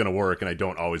always going to work, and I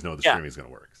don't always know the streaming's going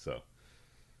to work. So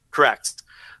correct.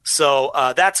 So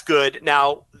that's good.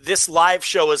 Now, this live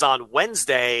show is on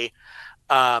Wednesday,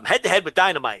 head-to-head with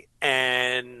Dynamite.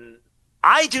 And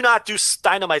I do not do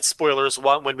Dynamite spoilers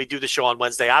when we do the show on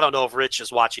Wednesday. I don't know if Rich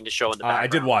is watching the show in the background. I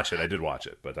did watch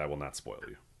it, but I will not spoil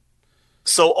you.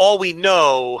 So all we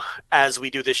know as we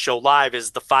do this show live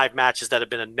is the 5 matches that have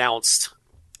been announced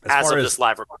as of this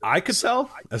live recording.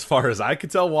 As far as I could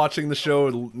tell watching the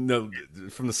show, no,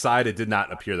 from the side, it did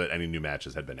not appear that any new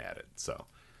matches had been added. So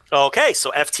okay, so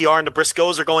FTR and the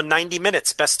Briscoes are going 90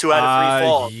 minutes, best 2 out of 3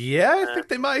 falls. Yeah, I think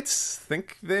they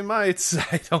might.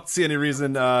 I don't see any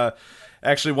reason.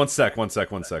 Actually, one sec.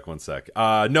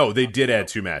 No, they did add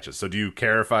 2 matches. So do you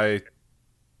care if I...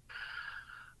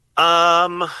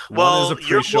 well, one is a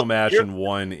pre-show match and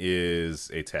one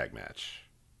is a tag match.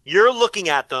 You're looking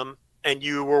at them, and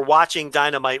you were watching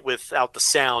Dynamite without the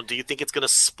sound. Do you think it's going to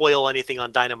spoil anything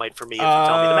on Dynamite for me if you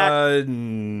tell me the match?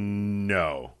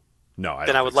 No.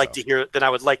 Then I would like to hear. Then I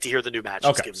would like to hear the new match.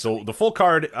 Okay, so the full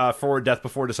card for Death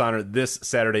Before Dishonor this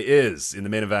Saturday is in the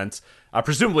main event.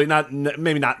 Presumably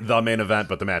maybe not the main event,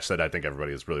 but the match that I think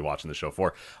everybody is really watching the show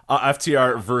for.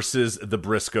 FTR versus the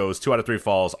Briscoes, 2 out of 3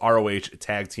 falls, ROH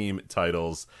tag team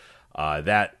titles.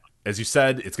 That, as you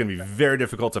said, it's going to be very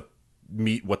difficult to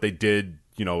meet what they did,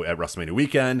 at WrestleMania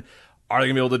weekend. Are they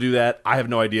going to be able to do that? I have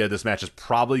no idea. This match is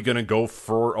probably going to go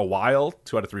for a while.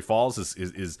 2 out of 3 falls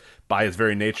is by its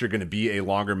very nature going to be a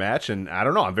longer match. And I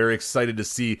don't know. I'm very excited to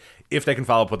see if they can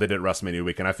follow up what they did at WrestleMania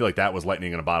weekend. I feel like that was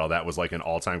lightning in a bottle. That was like an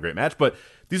all-time great match. But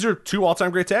these are 2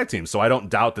 all-time great tag teams, so I don't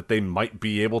doubt that they might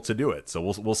be able to do it. So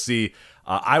we'll see.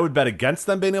 I would bet against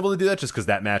them being able to do that just because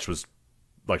that match was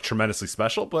like tremendously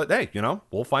special. But hey,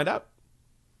 we'll find out.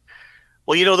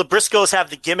 Well, the Briscoes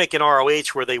have the gimmick in ROH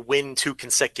where they win 2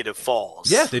 consecutive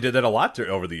falls. Yeah, they did that a lot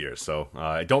over the years. So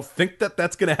I don't think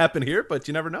that's going to happen here, but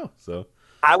you never know. So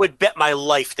I would bet my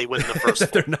life they win the first fall.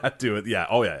 They're not doing yeah.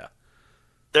 Oh, yeah.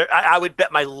 I would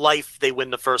bet my life they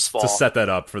win the first fall. To set that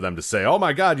up for them to say, oh,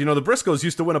 my God, the Briscoes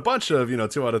used to win a bunch of,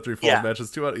 2 out of 3 falls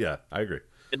matches. Yeah, I agree.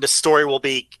 And the story will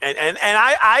be – and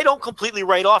I don't completely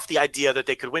write off the idea that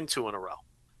they could win 2 in a row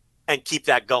and keep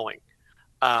that going.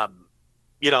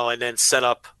 And then set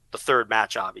up the 3rd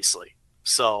match, obviously.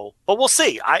 So, but we'll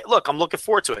see. I'm looking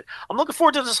forward to it. I'm looking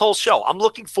forward to this whole show. I'm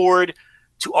looking forward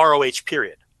to ROH,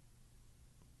 period.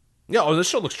 Yeah, this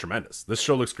show looks tremendous. This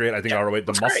show looks great. I think ROH,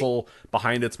 the muscle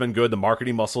behind it's been good. The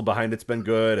marketing muscle behind it's been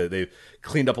good. They've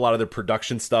cleaned up a lot of their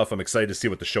production stuff. I'm excited to see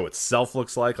what the show itself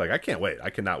looks like. I can't wait. I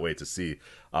cannot wait to see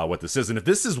what this is. And if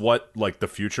this is what the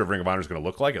future of Ring of Honor is going to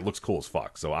look like, it looks cool as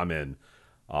fuck. So I'm in.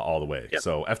 All the way. Yep.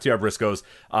 So FTR Briscoes,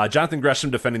 Jonathan Gresham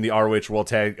defending the ROH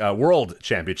World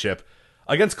Championship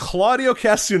against Claudio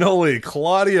Castagnoli.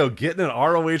 Claudio getting an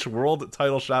ROH World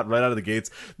title shot right out of the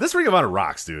gates. This Ring of Honor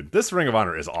rocks, dude. This Ring of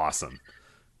Honor is awesome.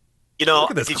 Look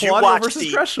at this. Did Claudio you watch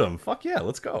versus Gresham. Fuck yeah,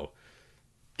 let's go.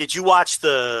 Did you watch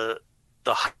the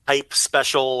hype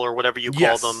special or whatever you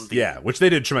call them? Which they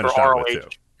did tremendous job with too.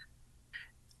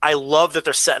 I love that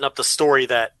they're setting up the story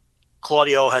that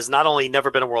Claudio has not only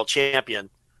never been a world champion,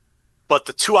 but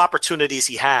the 2 opportunities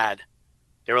he had,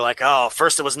 they were like,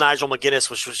 first it was Nigel McGuinness,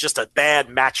 which was just a bad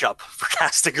matchup for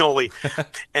Castagnoli.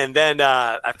 And then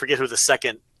I forget who the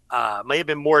second, may have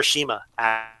been Morishima,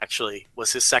 actually,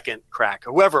 was his second crack,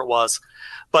 or whoever it was.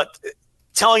 But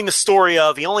telling the story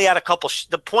of he only had a couple –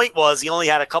 the point was he only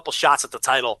had a couple shots at the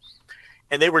title,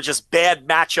 and they were just bad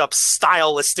matchups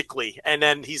stylistically. And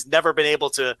then he's never been able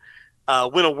to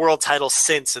win a world title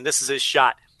since, and this is his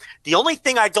shot. The only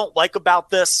thing I don't like about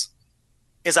this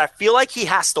is I feel like he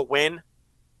has to win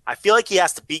I feel like he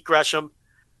has to beat Gresham,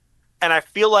 and I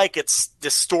feel like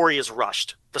this story is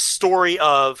rushed. The story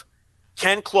of,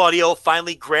 can Claudio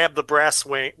finally grab the brass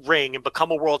ring and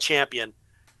become a world champion?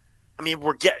 I mean,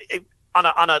 we're getting on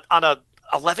a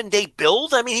 11-day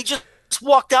build. I mean, he just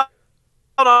walked out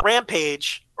on a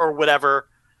Rampage or whatever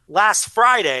last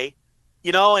Friday,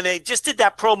 and they just did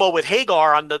that promo with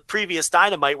Hagar on the previous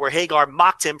Dynamite where Hagar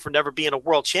mocked him for never being a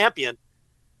world champion.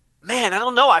 Man, I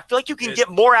don't know. I feel like you can get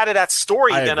more out of that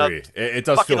story than agree. It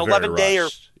does fucking feel very 11-day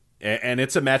rushed. And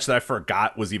it's a match that I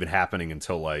forgot was even happening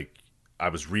until like I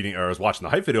was reading or I was watching the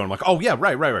hype video and I'm like, oh yeah,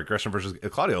 right. Gresham versus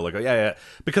Claudio. Like, oh, yeah.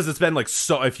 Because it's been like,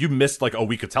 so if you missed like a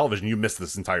week of television, you missed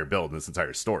this entire build and this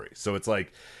entire story. So it's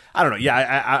like, I don't know.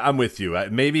 Yeah, I'm with you.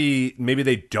 Maybe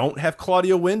they don't have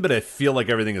Claudio win, but I feel like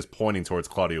everything is pointing towards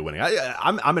Claudio winning.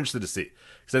 I'm interested to see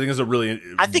because I think it's a really.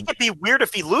 I think it'd be weird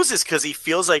if he loses because he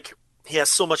feels like he has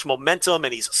so much momentum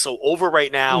and he's so over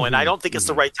right now. And I don't think it's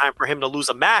the right time for him to lose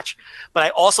a match, but I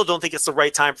also don't think it's the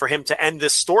right time for him to end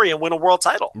this story and win a world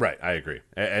title. Right. I agree.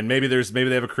 And maybe they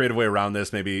have a creative way around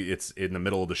this. Maybe it's in the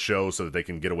middle of the show so that they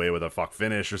can get away with a fuck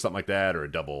finish or something like that, or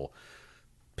a double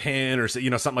pin or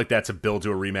something like that to build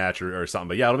to a rematch or something.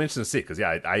 But yeah, it'll be interesting to see because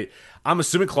I'm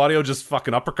assuming Claudio just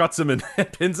fucking uppercuts him and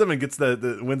pins him and gets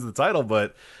the wins the title.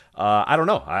 But I don't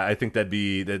know. I think that'd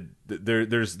be that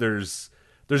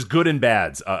there's good and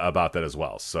bads about that as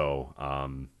well. So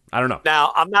I don't know.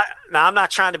 Now I'm not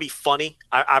trying to be funny.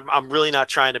 I'm really not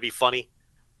trying to be funny.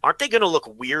 Aren't they going to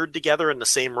look weird together in the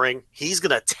same ring? He's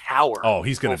going to tower. Oh,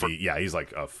 he's going to be. Yeah, he's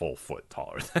like a full foot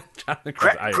taller than Jonathan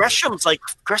Gresham's like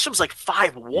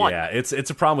 5'1". Yeah, it's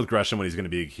a problem with Gresham when he's going to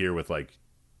be here with like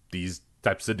these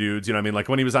types of dudes. You know what I mean? Like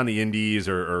when he was on the Indies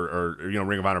or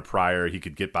Ring of Honor prior, he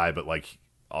could get by, but like.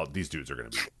 Oh, these dudes are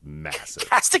going to be massive.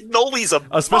 Castagnoli's a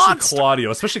especially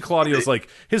monster. Claudio's like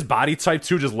his body type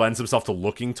too just lends himself to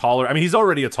looking taller. I mean, he's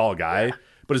already a tall guy,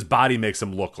 but his body makes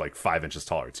him look like 5 inches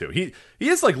taller too. He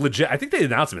is like legit. I think they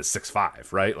announced him as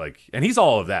 6'5", right? Like, and he's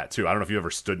all of that too. I don't know if you ever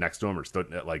stood next to him or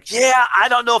stood like. Yeah, I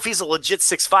don't know if he's a legit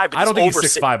 6'5", but I don't think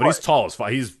he's 6'5", but he's tall as fuck.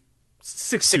 He's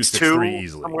 6'2", 6'3",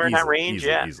 easily. Somewhere in that range,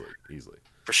 easily.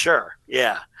 For sure,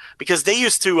 yeah. Because they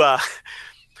used to,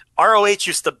 ROH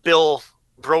used to bill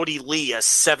Brody Lee as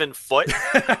 7 foot,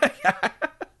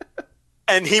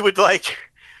 and he would like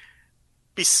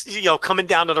be coming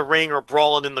down to the ring or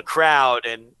brawling in the crowd,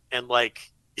 and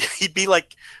like he'd be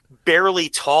like barely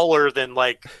taller than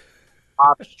like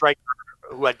Bob Stryker,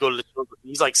 who I'd go to the show with.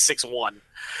 He's like 6'1",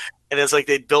 and it's like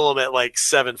they'd bill him at like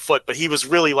 7 foot, but he was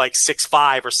really like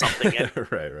 6'5" or something.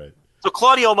 And right. So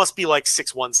Claudio must be like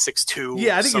 6'1", 6'2".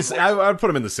 Yeah, I think I'd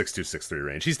put him in the 6'2", 6'3"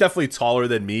 range. He's definitely taller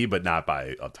than me, but not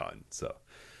by a ton. So.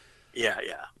 Yeah.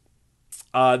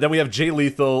 Then we have Jay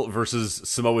Lethal versus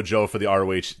Samoa Joe for the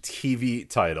ROH TV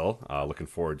title. Looking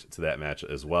forward to that match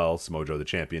as well. Samoa Joe, the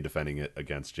champion, defending it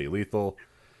against Jay Lethal.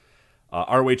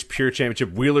 ROH Pure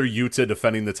Championship, Wheeler Yuta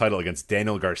defending the title against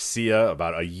Daniel Garcia,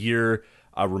 about a year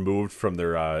removed from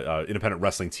their Independent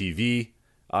Wrestling TV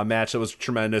match. That was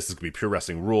tremendous. This could be Pure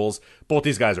Wrestling Rules. Both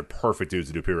these guys are perfect dudes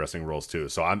to do Pure Wrestling Rules too.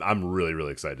 So I'm really,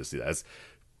 really excited to see that. It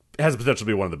has the potential to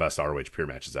be one of the best ROH Pure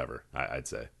matches ever, I'd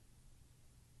say.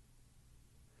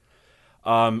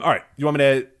 All right, you want me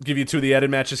to give you 2 of the added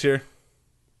matches here?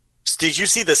 Did you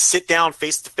see the sit down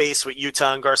face to face with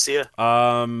Yuta and Garcia?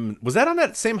 Was that on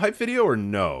that same hype video or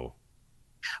no?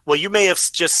 Well, you may have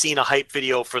just seen a hype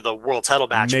video for the world title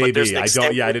match. Maybe. But there's I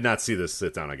don't. Yeah, I did not see this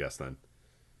sit down. I guess then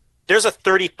there's a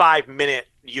 35-minute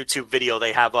YouTube video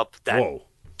they have up that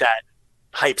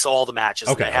hypes all the matches.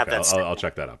 Okay, and they have that. I'll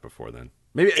check that out before then.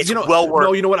 Maybe it's well worth.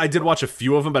 No, you know what? I did watch a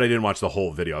few of them, but I didn't watch the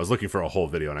whole video. I was looking for a whole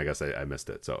video, and I guess I missed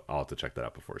it. So I'll have to check that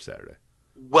out before Saturday.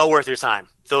 Well worth your time.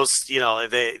 Those,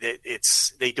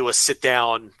 they do a sit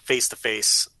down face to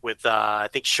face with I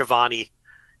think Shivani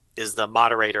is the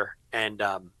moderator, and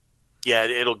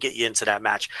it'll get you into that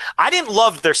match. I didn't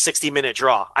love their 60-minute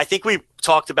draw. I think we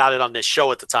talked about it on this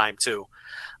show at the time too.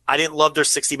 I didn't love their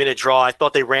 60-minute draw. I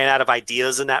thought they ran out of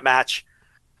ideas in that match,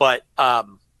 but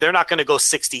they're not going to go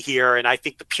 60 here, and I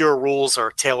think the Pure rules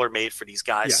are tailor-made for these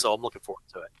guys, so I'm looking forward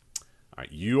to it. All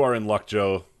right, you are in luck,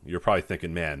 Joe. You're probably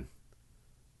thinking, man,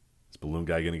 is Balloon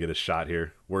Guy going to get a shot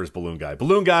here? Where's Balloon Guy?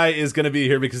 Balloon Guy is going to be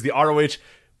here because the ROH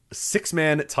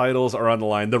 6-man titles are on the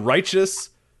line. The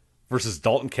Righteous versus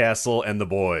Dalton Castle and the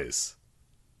Boys.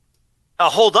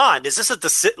 Hold on. Is this a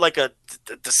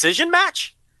decision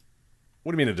match?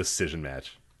 What do you mean a decision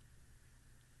match?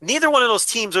 Neither one of those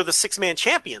teams are the 6-man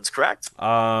champions, correct?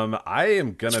 I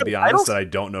am going to be honest that I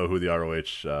don't know who the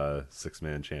ROH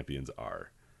 6-man champions are.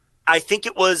 I think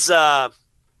it was I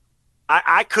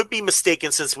could be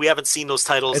mistaken since we haven't seen those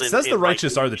titles. It says the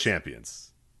Righteous are the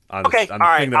champions. on the, Okay, on the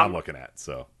all thing right, that I'm looking at.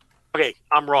 So okay,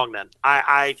 I'm wrong then.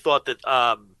 I thought that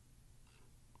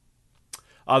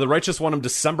the Righteous won him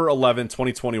December 11,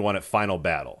 2021 at Final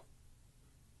Battle.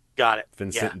 got it.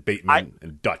 Vincent and Bateman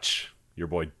and Dutch, your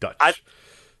boy Dutch.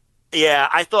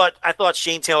 I thought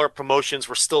Shane Taylor Promotions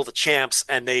were still the champs,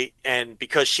 and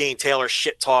because Shane Taylor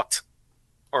shit talked,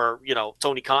 or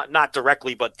Tony Khan, not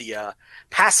directly, but the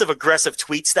passive aggressive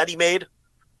tweets that he made,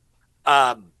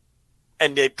 and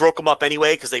they broke him up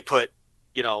anyway because they put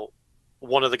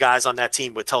one of the guys on that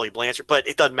team with Tully Blanchard, but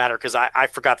it doesn't matter because I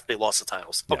forgot that they lost the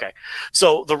titles. Yeah. Okay,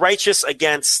 so the Righteous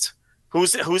against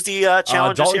who's the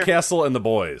challengers Dalton here? Castle and the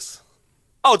boys.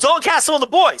 Oh, Dalton Castle and the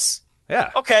boys.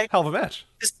 Yeah. Okay. Hell of a match.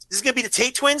 This is going to be the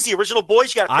Tate twins, the original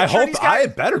boys. You got a picture of these guys? I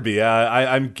better be.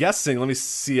 I'm guessing. Let me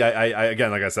see. I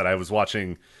again, like I said, I was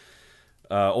watching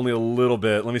only a little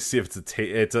bit. Let me see if it's a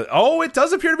Tate. It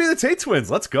does appear to be the Tate twins.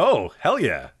 Let's go. Hell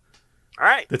yeah. All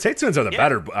right. The Tate twins are the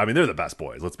better. I mean, they're the best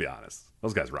boys. Let's be honest.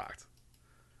 Those guys rocked.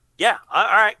 Yeah. All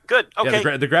right. Good. Okay.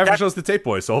 Yeah, the graphic shows the Tate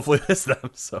boys, so hopefully it's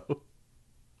them. So.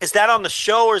 Is that on the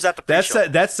show or is that the pre-show?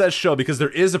 That says show because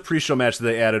there is a pre-show match that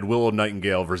they added. Willow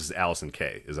Nightingale versus Allison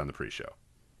Kay is on the pre-show.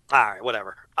 All right,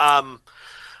 whatever.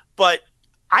 But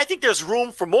I think there's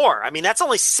room for more. I mean, that's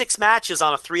only 6 matches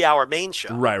on a 3-hour main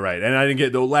show. Right. And I didn't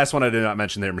get the last one. I did not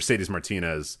mention there. Mercedes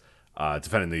Martinez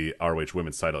defending the ROH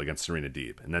Women's title against Serena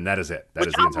Deeb, and then that is it. That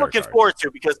is the entire I'm looking card. forward to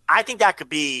because I think that could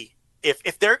be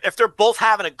if they're both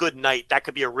having a good night, that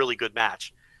could be a really good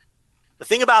match. The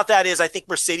thing about that is I think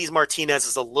Mercedes Martinez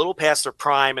is a little past her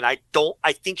prime, and I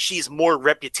think she's more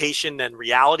reputation than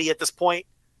reality at this point.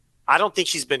 I don't think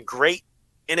she's been great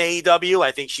in AEW.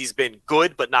 I think she's been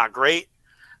good, but not great.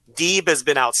 Deeb has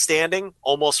been outstanding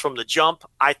almost from the jump,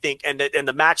 I think, and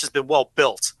the match has been well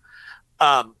built.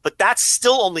 But that's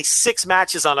still only 6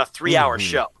 matches on a 3-hour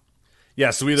show. Yeah,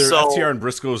 so either FTR and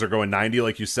Briscoes are going 90,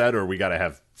 like you said, or we got to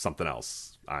have something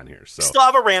else on here. So we still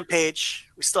have a Rampage.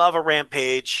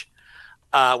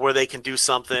 Where they can do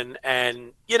something,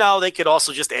 and they could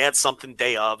also just add something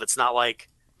day of. It's not like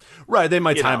right. They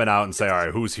might time it out and say, "All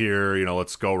right, who's here?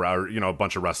 Let's go around. A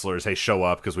bunch of wrestlers. Hey, show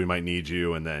up because we might need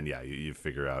you." And then you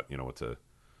figure out what to.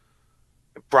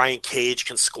 Brian Cage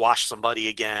can squash somebody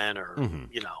again, or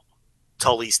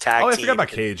Tully's tag team. I forgot about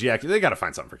Cage. Yeah, they got to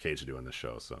find something for Cage to do in this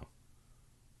show. So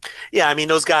yeah, I mean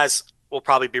those guys will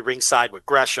probably be ringside with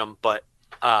Gresham, but.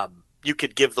 You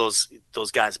could give those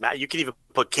guys. You could even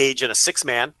put Cage in a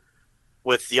 6-man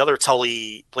with the other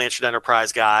Tully Blanchard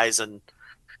Enterprise guys, and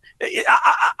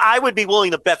I would be willing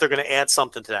to bet they're going to add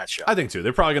something to that show. I think too.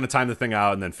 They're probably going to time the thing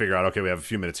out and then figure out. Okay, we have a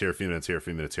few minutes here, a few minutes here, a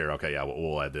few minutes here. Okay, yeah,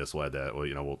 we'll add this, we'll add that. Well,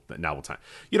 we'll time.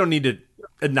 You don't need to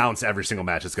announce every single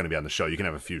match that's going to be on the show. You can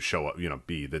have a few show up,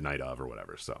 be the night of or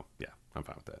whatever. So yeah, I'm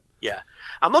fine with that. Yeah,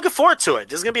 I'm looking forward to it.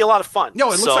 This is going to be a lot of fun. No,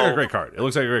 it looks like a great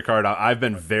card. I've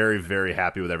been very, very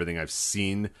happy with everything I've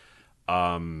seen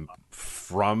from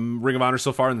Ring of Honor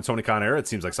so far in the Tony Khan era. It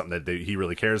seems like something that he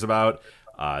really cares about.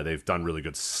 They've done really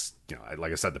good.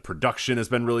 Like I said, the production has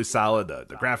been really solid. The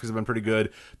graphics have been pretty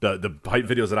good. The hype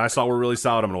videos that I saw were really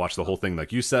solid. I'm going to watch the whole thing,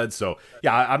 like you said. So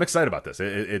yeah, I'm excited about this.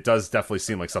 It does definitely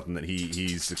seem like something that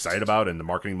he's excited about, and the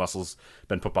marketing muscle's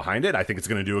been put behind it. I think it's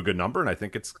going to do a good number, and I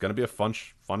think it's going to be a fun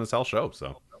as hell show.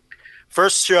 So.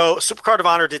 First show, Supercard of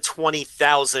Honor did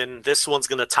 20,000. This one's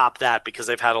going to top that because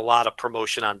they've had a lot of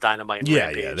promotion on Dynamite. And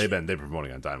Rampage. Yeah, they've been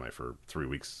promoting on Dynamite for 4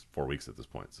 weeks at this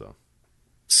point.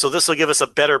 So this will give us a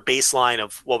better baseline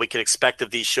of what we can expect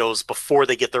of these shows before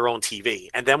they get their own TV,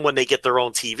 and then when they get their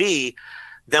own TV,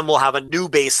 then we'll have a new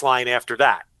baseline after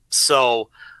that. So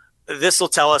this will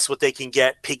tell us what they can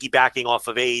get piggybacking off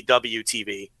of AEW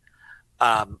TV.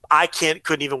 I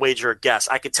couldn't even wager a guess.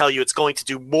 I could tell you it's going to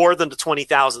do more than the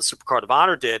 20,000 Supercard of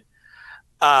Honor did,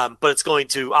 but it's going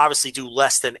to obviously do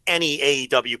less than any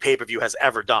AEW pay-per-view has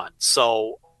ever done.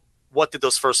 So what did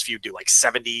those first few do? Like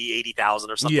 70,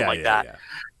 80,000 or something like that. Yeah.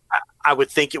 I would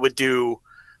think it would do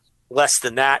less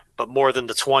than that, but more than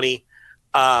the 20.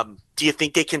 Do you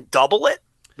think they can double it?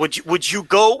 Would you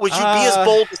be as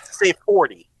bold as to say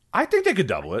 40? I think they could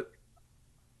double it.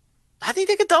 I think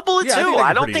they could double it too.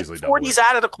 I don't think 40's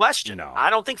out of the question. No. I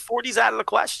don't think 40's out of the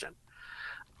question.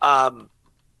 I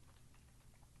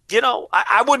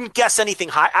wouldn't guess anything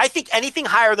high. I think anything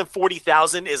higher than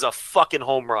 40,000 is a fucking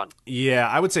home run. Yeah,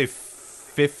 I would say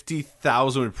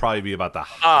 50,000 would probably be about the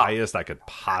highest I could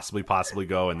possibly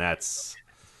go, and that's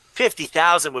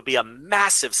 50,000 would be a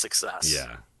massive success.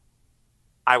 Yeah,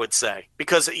 I would say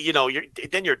because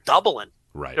you're doubling.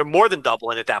 Right, they're more than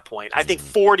doubling at that point. I think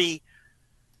 40's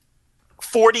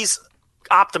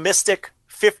optimistic.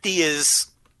 50 is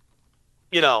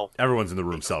Everyone's in the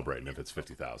room celebrating if it's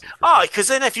 50,000. Oh, because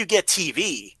then if you get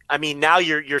TV, I mean, now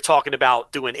you're talking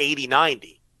about doing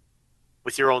 80-90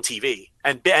 with your own TV,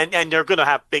 and they're going to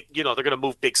have big, they're going to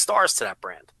move big stars to that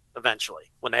brand eventually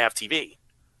when they have TV.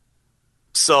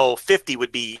 So 50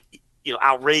 would be,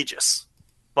 outrageous,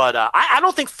 but I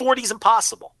don't think 40 is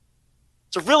impossible.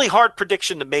 It's a really hard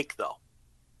prediction to make, though.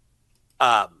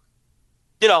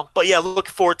 But yeah,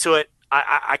 looking forward to it.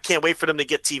 I can't wait for them to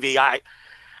get TV.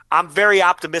 I'm very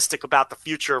optimistic about the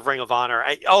future of Ring of Honor.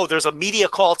 There's a media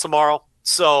call tomorrow.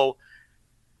 So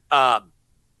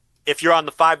if you're on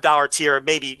the $5 tier,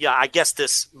 maybe, I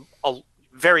guess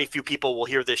very few people will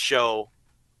hear this show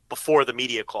before the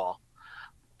media call.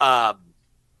 But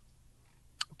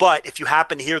if you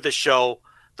happen to hear this show,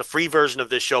 the free version of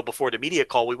this show before the media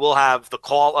call, we will have the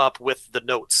call up with the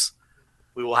notes.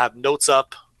 We will have notes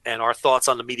up and our thoughts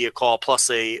on the media call plus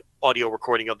a audio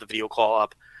recording of the video call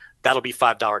up. That'll be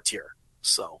 $5 tier.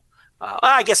 So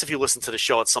I guess if you listen to the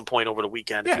show at some point over the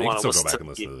weekend, if you want to listen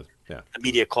to the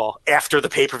media call after the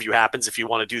pay-per-view happens, if you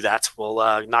want to do that, we'll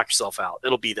knock yourself out.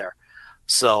 It'll be there.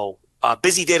 So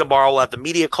busy day tomorrow. We'll have the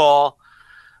media call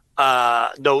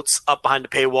notes up behind the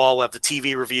paywall. We'll have the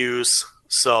TV reviews.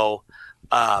 So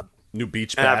new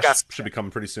Beach Bash should be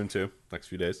coming pretty soon too. Next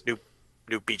few days.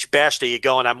 New Beach Bash. There you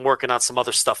go. And I'm working on some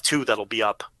other stuff too that'll be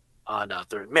up on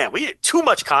man. We had too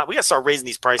much we got to start raising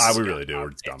these prices. We really do.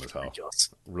 We're dumb as hell.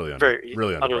 Really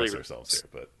underpriced ourselves here,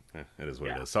 but it is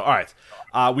what it is. So, all right.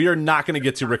 We are not going to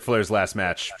get to Ric Flair's last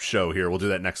match show here. We'll do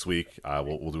that next week.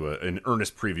 We'll do an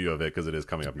earnest preview of it because it is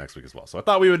coming up next week as well. So I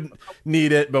thought we would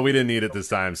need it, but we didn't need it this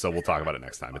time. So we'll talk about it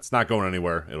next time. It's not going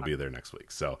anywhere. It'll be there next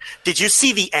week. So, did you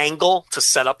see the angle to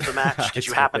set up the match? Did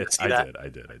you happen to see that? I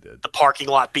did. The parking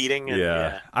lot beating.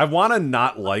 Yeah. I want to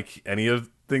not like any of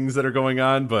things that are going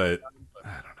on, but I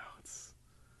don't know.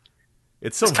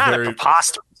 It's so kind of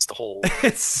preposterous. The whole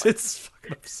it's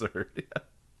fucking absurd. Yeah.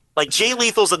 Like Jay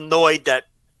Lethal's annoyed that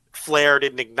Flair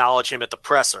didn't acknowledge him at the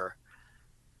presser,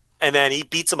 and then he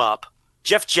beats him up.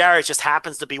 Jeff Jarrett just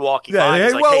happens to be walking by.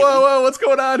 Hey, whoa, what's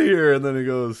going on here? And then he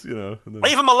goes,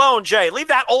 leave him alone, Jay. Leave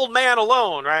that old man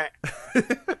alone, right?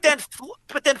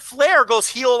 but then Flair goes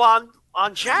heel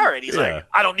on Jarrett. He's like,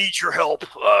 I don't need your help.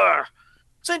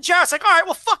 So then Jarrett's like, all right,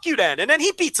 well, fuck you then. And then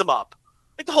he beats him up.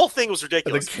 Like, the whole thing was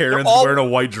ridiculous. And Karen's wearing a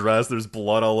white dress. There's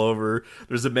blood all over.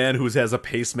 There's a man who has a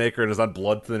pacemaker and is on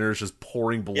blood thinners, just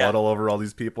pouring blood all over all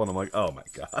these people. And I'm like, oh my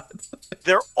God.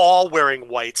 They're all wearing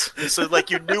white. So,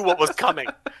 you knew what was coming.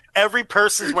 Every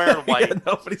person's wearing white.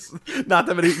 Not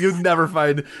that many. You'd never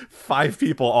find 5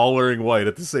 people all wearing white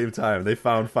at the same time. They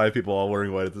found 5 people all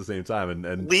wearing white at the same time.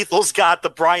 And Lethal's got the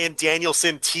Bryan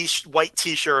Danielson white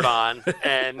t-shirt on.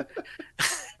 And...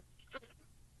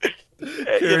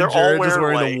 Karen Jarrett just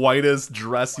wearing the whitest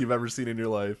dress you've ever seen in your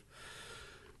life.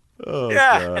 Oh,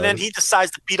 yeah, God. And then he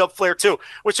decides to beat up Flair too,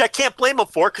 which I can't blame him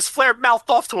for because Flair mouthed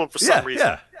off to him for some reason.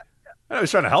 Yeah, I was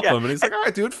trying to help him, and he's like, all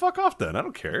right, dude, fuck off then. I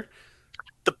don't care.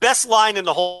 The best line in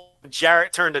the whole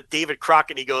Jarrett turned to David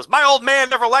Crockett and he goes, my old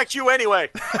man never liked you anyway.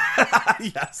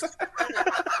 Yes.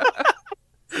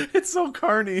 It's so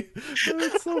carny.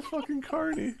 It's so fucking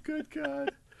carny. Good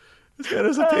God. This guy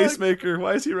has a pacemaker.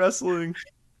 Why is he wrestling?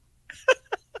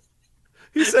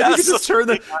 He said you could just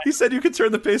He said you could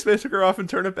turn the pacemaker off and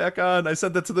turn it back on. I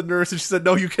said that to the nurse, and she said,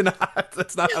 "No, you cannot.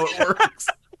 That's not how it works."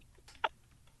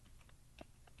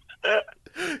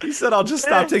 He said, "I'll just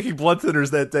stop taking blood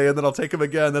thinners that day, and then I'll take them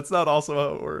again." That's not also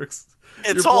how it works.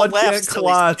 Your blood can't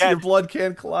clot. Your blood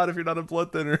can't clot if you're not on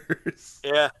blood thinners.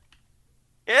 Yeah,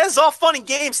 it's all fun and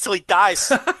games till he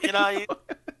dies.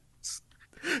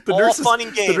 The nurse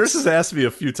has asked me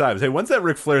a few times, hey, when's that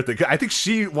Ric Flair thing? I think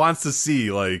she wants to see,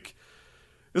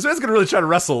 this man's gonna really try to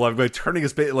wrestle, turning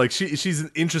his she's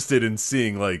interested in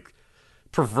seeing,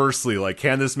 perversely,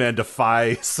 can this man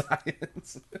defy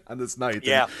science on this night?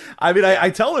 Yeah. And,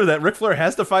 I tell her that Ric Flair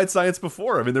has defied science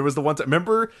before. There was the one time,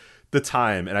 remember the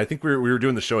time, and I think we were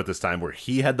doing the show at this time, where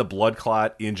he had the blood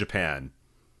clot in Japan,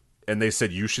 and they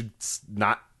said, you should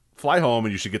not fly home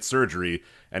and you should get surgery.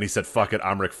 And he said, fuck it,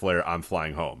 I'm Ric Flair, I'm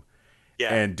flying home.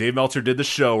 Yeah. And Dave Meltzer did the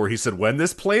show where he said, when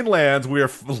this plane lands, we are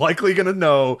likely going to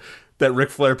know that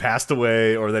Ric Flair passed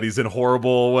away or that he's in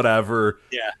horrible whatever.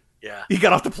 Yeah. He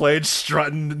got off the plane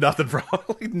strutting, nothing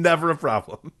probably, never a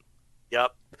problem.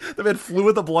 Yep. The man flew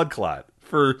with a blood clot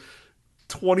for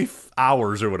 20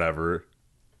 hours or whatever.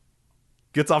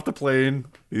 Gets off the plane,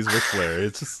 he's Ric Flair.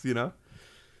 It's just, I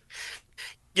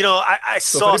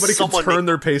saw if anybody someone can turn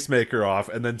their pacemaker off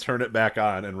and then turn it back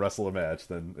on and wrestle a match,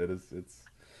 then it's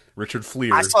Richard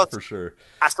Fleer for sure.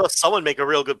 I saw someone make a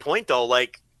real good point though.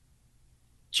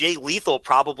 Jay Lethal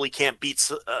probably can't beat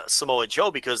Samoa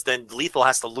Joe because then Lethal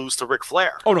has to lose to Ric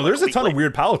Flair. Oh no, there's a ton of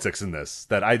weird politics in this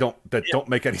that don't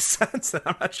make any sense.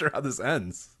 I'm not sure how this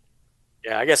ends.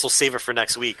 Yeah, I guess we'll save it for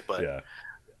next week. But yeah,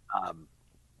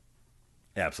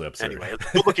 absolutely absurd. Anyway,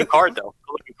 good looking card though.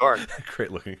 Good looking card.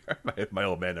 Great looking card. My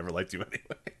old man never liked you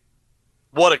anyway.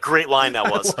 What a great line that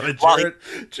was. I love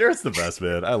it. Jarrett's the best,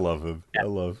 man. I love him. Yeah. I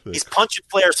love it. He's punching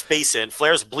Flair's face in.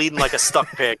 Flair's bleeding like a stuck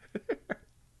pig.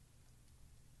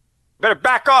 Better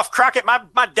back off, Crockett. My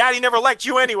daddy never liked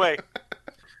you anyway.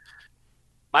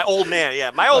 My old man,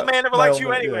 yeah. My old man never liked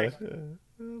you anyway. Yeah.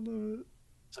 I love it.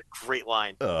 It's a great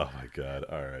line. Oh, my God.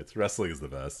 All right. Wrestling is the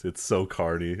best. It's so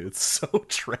carny. It's so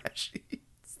trashy.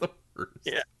 It's the worst.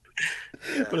 Yeah.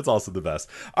 But it's also the best.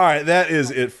 All right, that is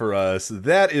it for us.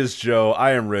 That is Joe.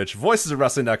 I am Rich.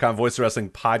 VoicesOfWrestling.com, Voice of Wrestling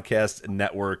Podcast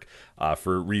Network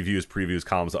for reviews, previews,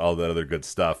 columns, all that other good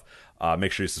stuff.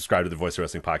 Make sure you subscribe to the Voice of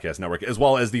Wrestling Podcast Network, as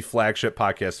well as the Flagship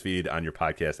podcast feed on your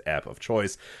podcast app of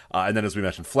choice. And then, as we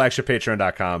mentioned, Flagship,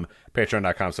 Patreon.com,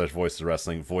 Patreon.com/Voices of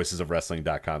Wrestling,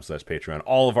 VoicesOfWrestling.com/Patreon.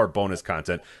 All of our bonus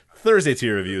content, Thursday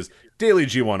tier reviews, daily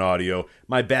G1 audio,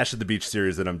 my Bash at the Beach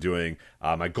series that I'm doing,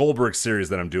 my Goldberg series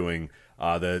that I'm doing,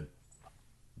 the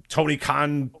Tony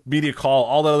Khan media call,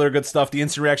 all that other good stuff, the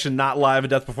instant reaction, not live, a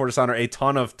Death Before Dishonor, a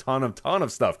ton of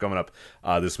stuff coming up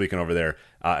this weekend over there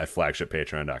at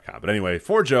FlagshipPatreon.com. But anyway,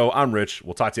 for Joe, I'm Rich.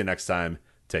 We'll talk to you next time.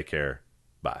 Take care.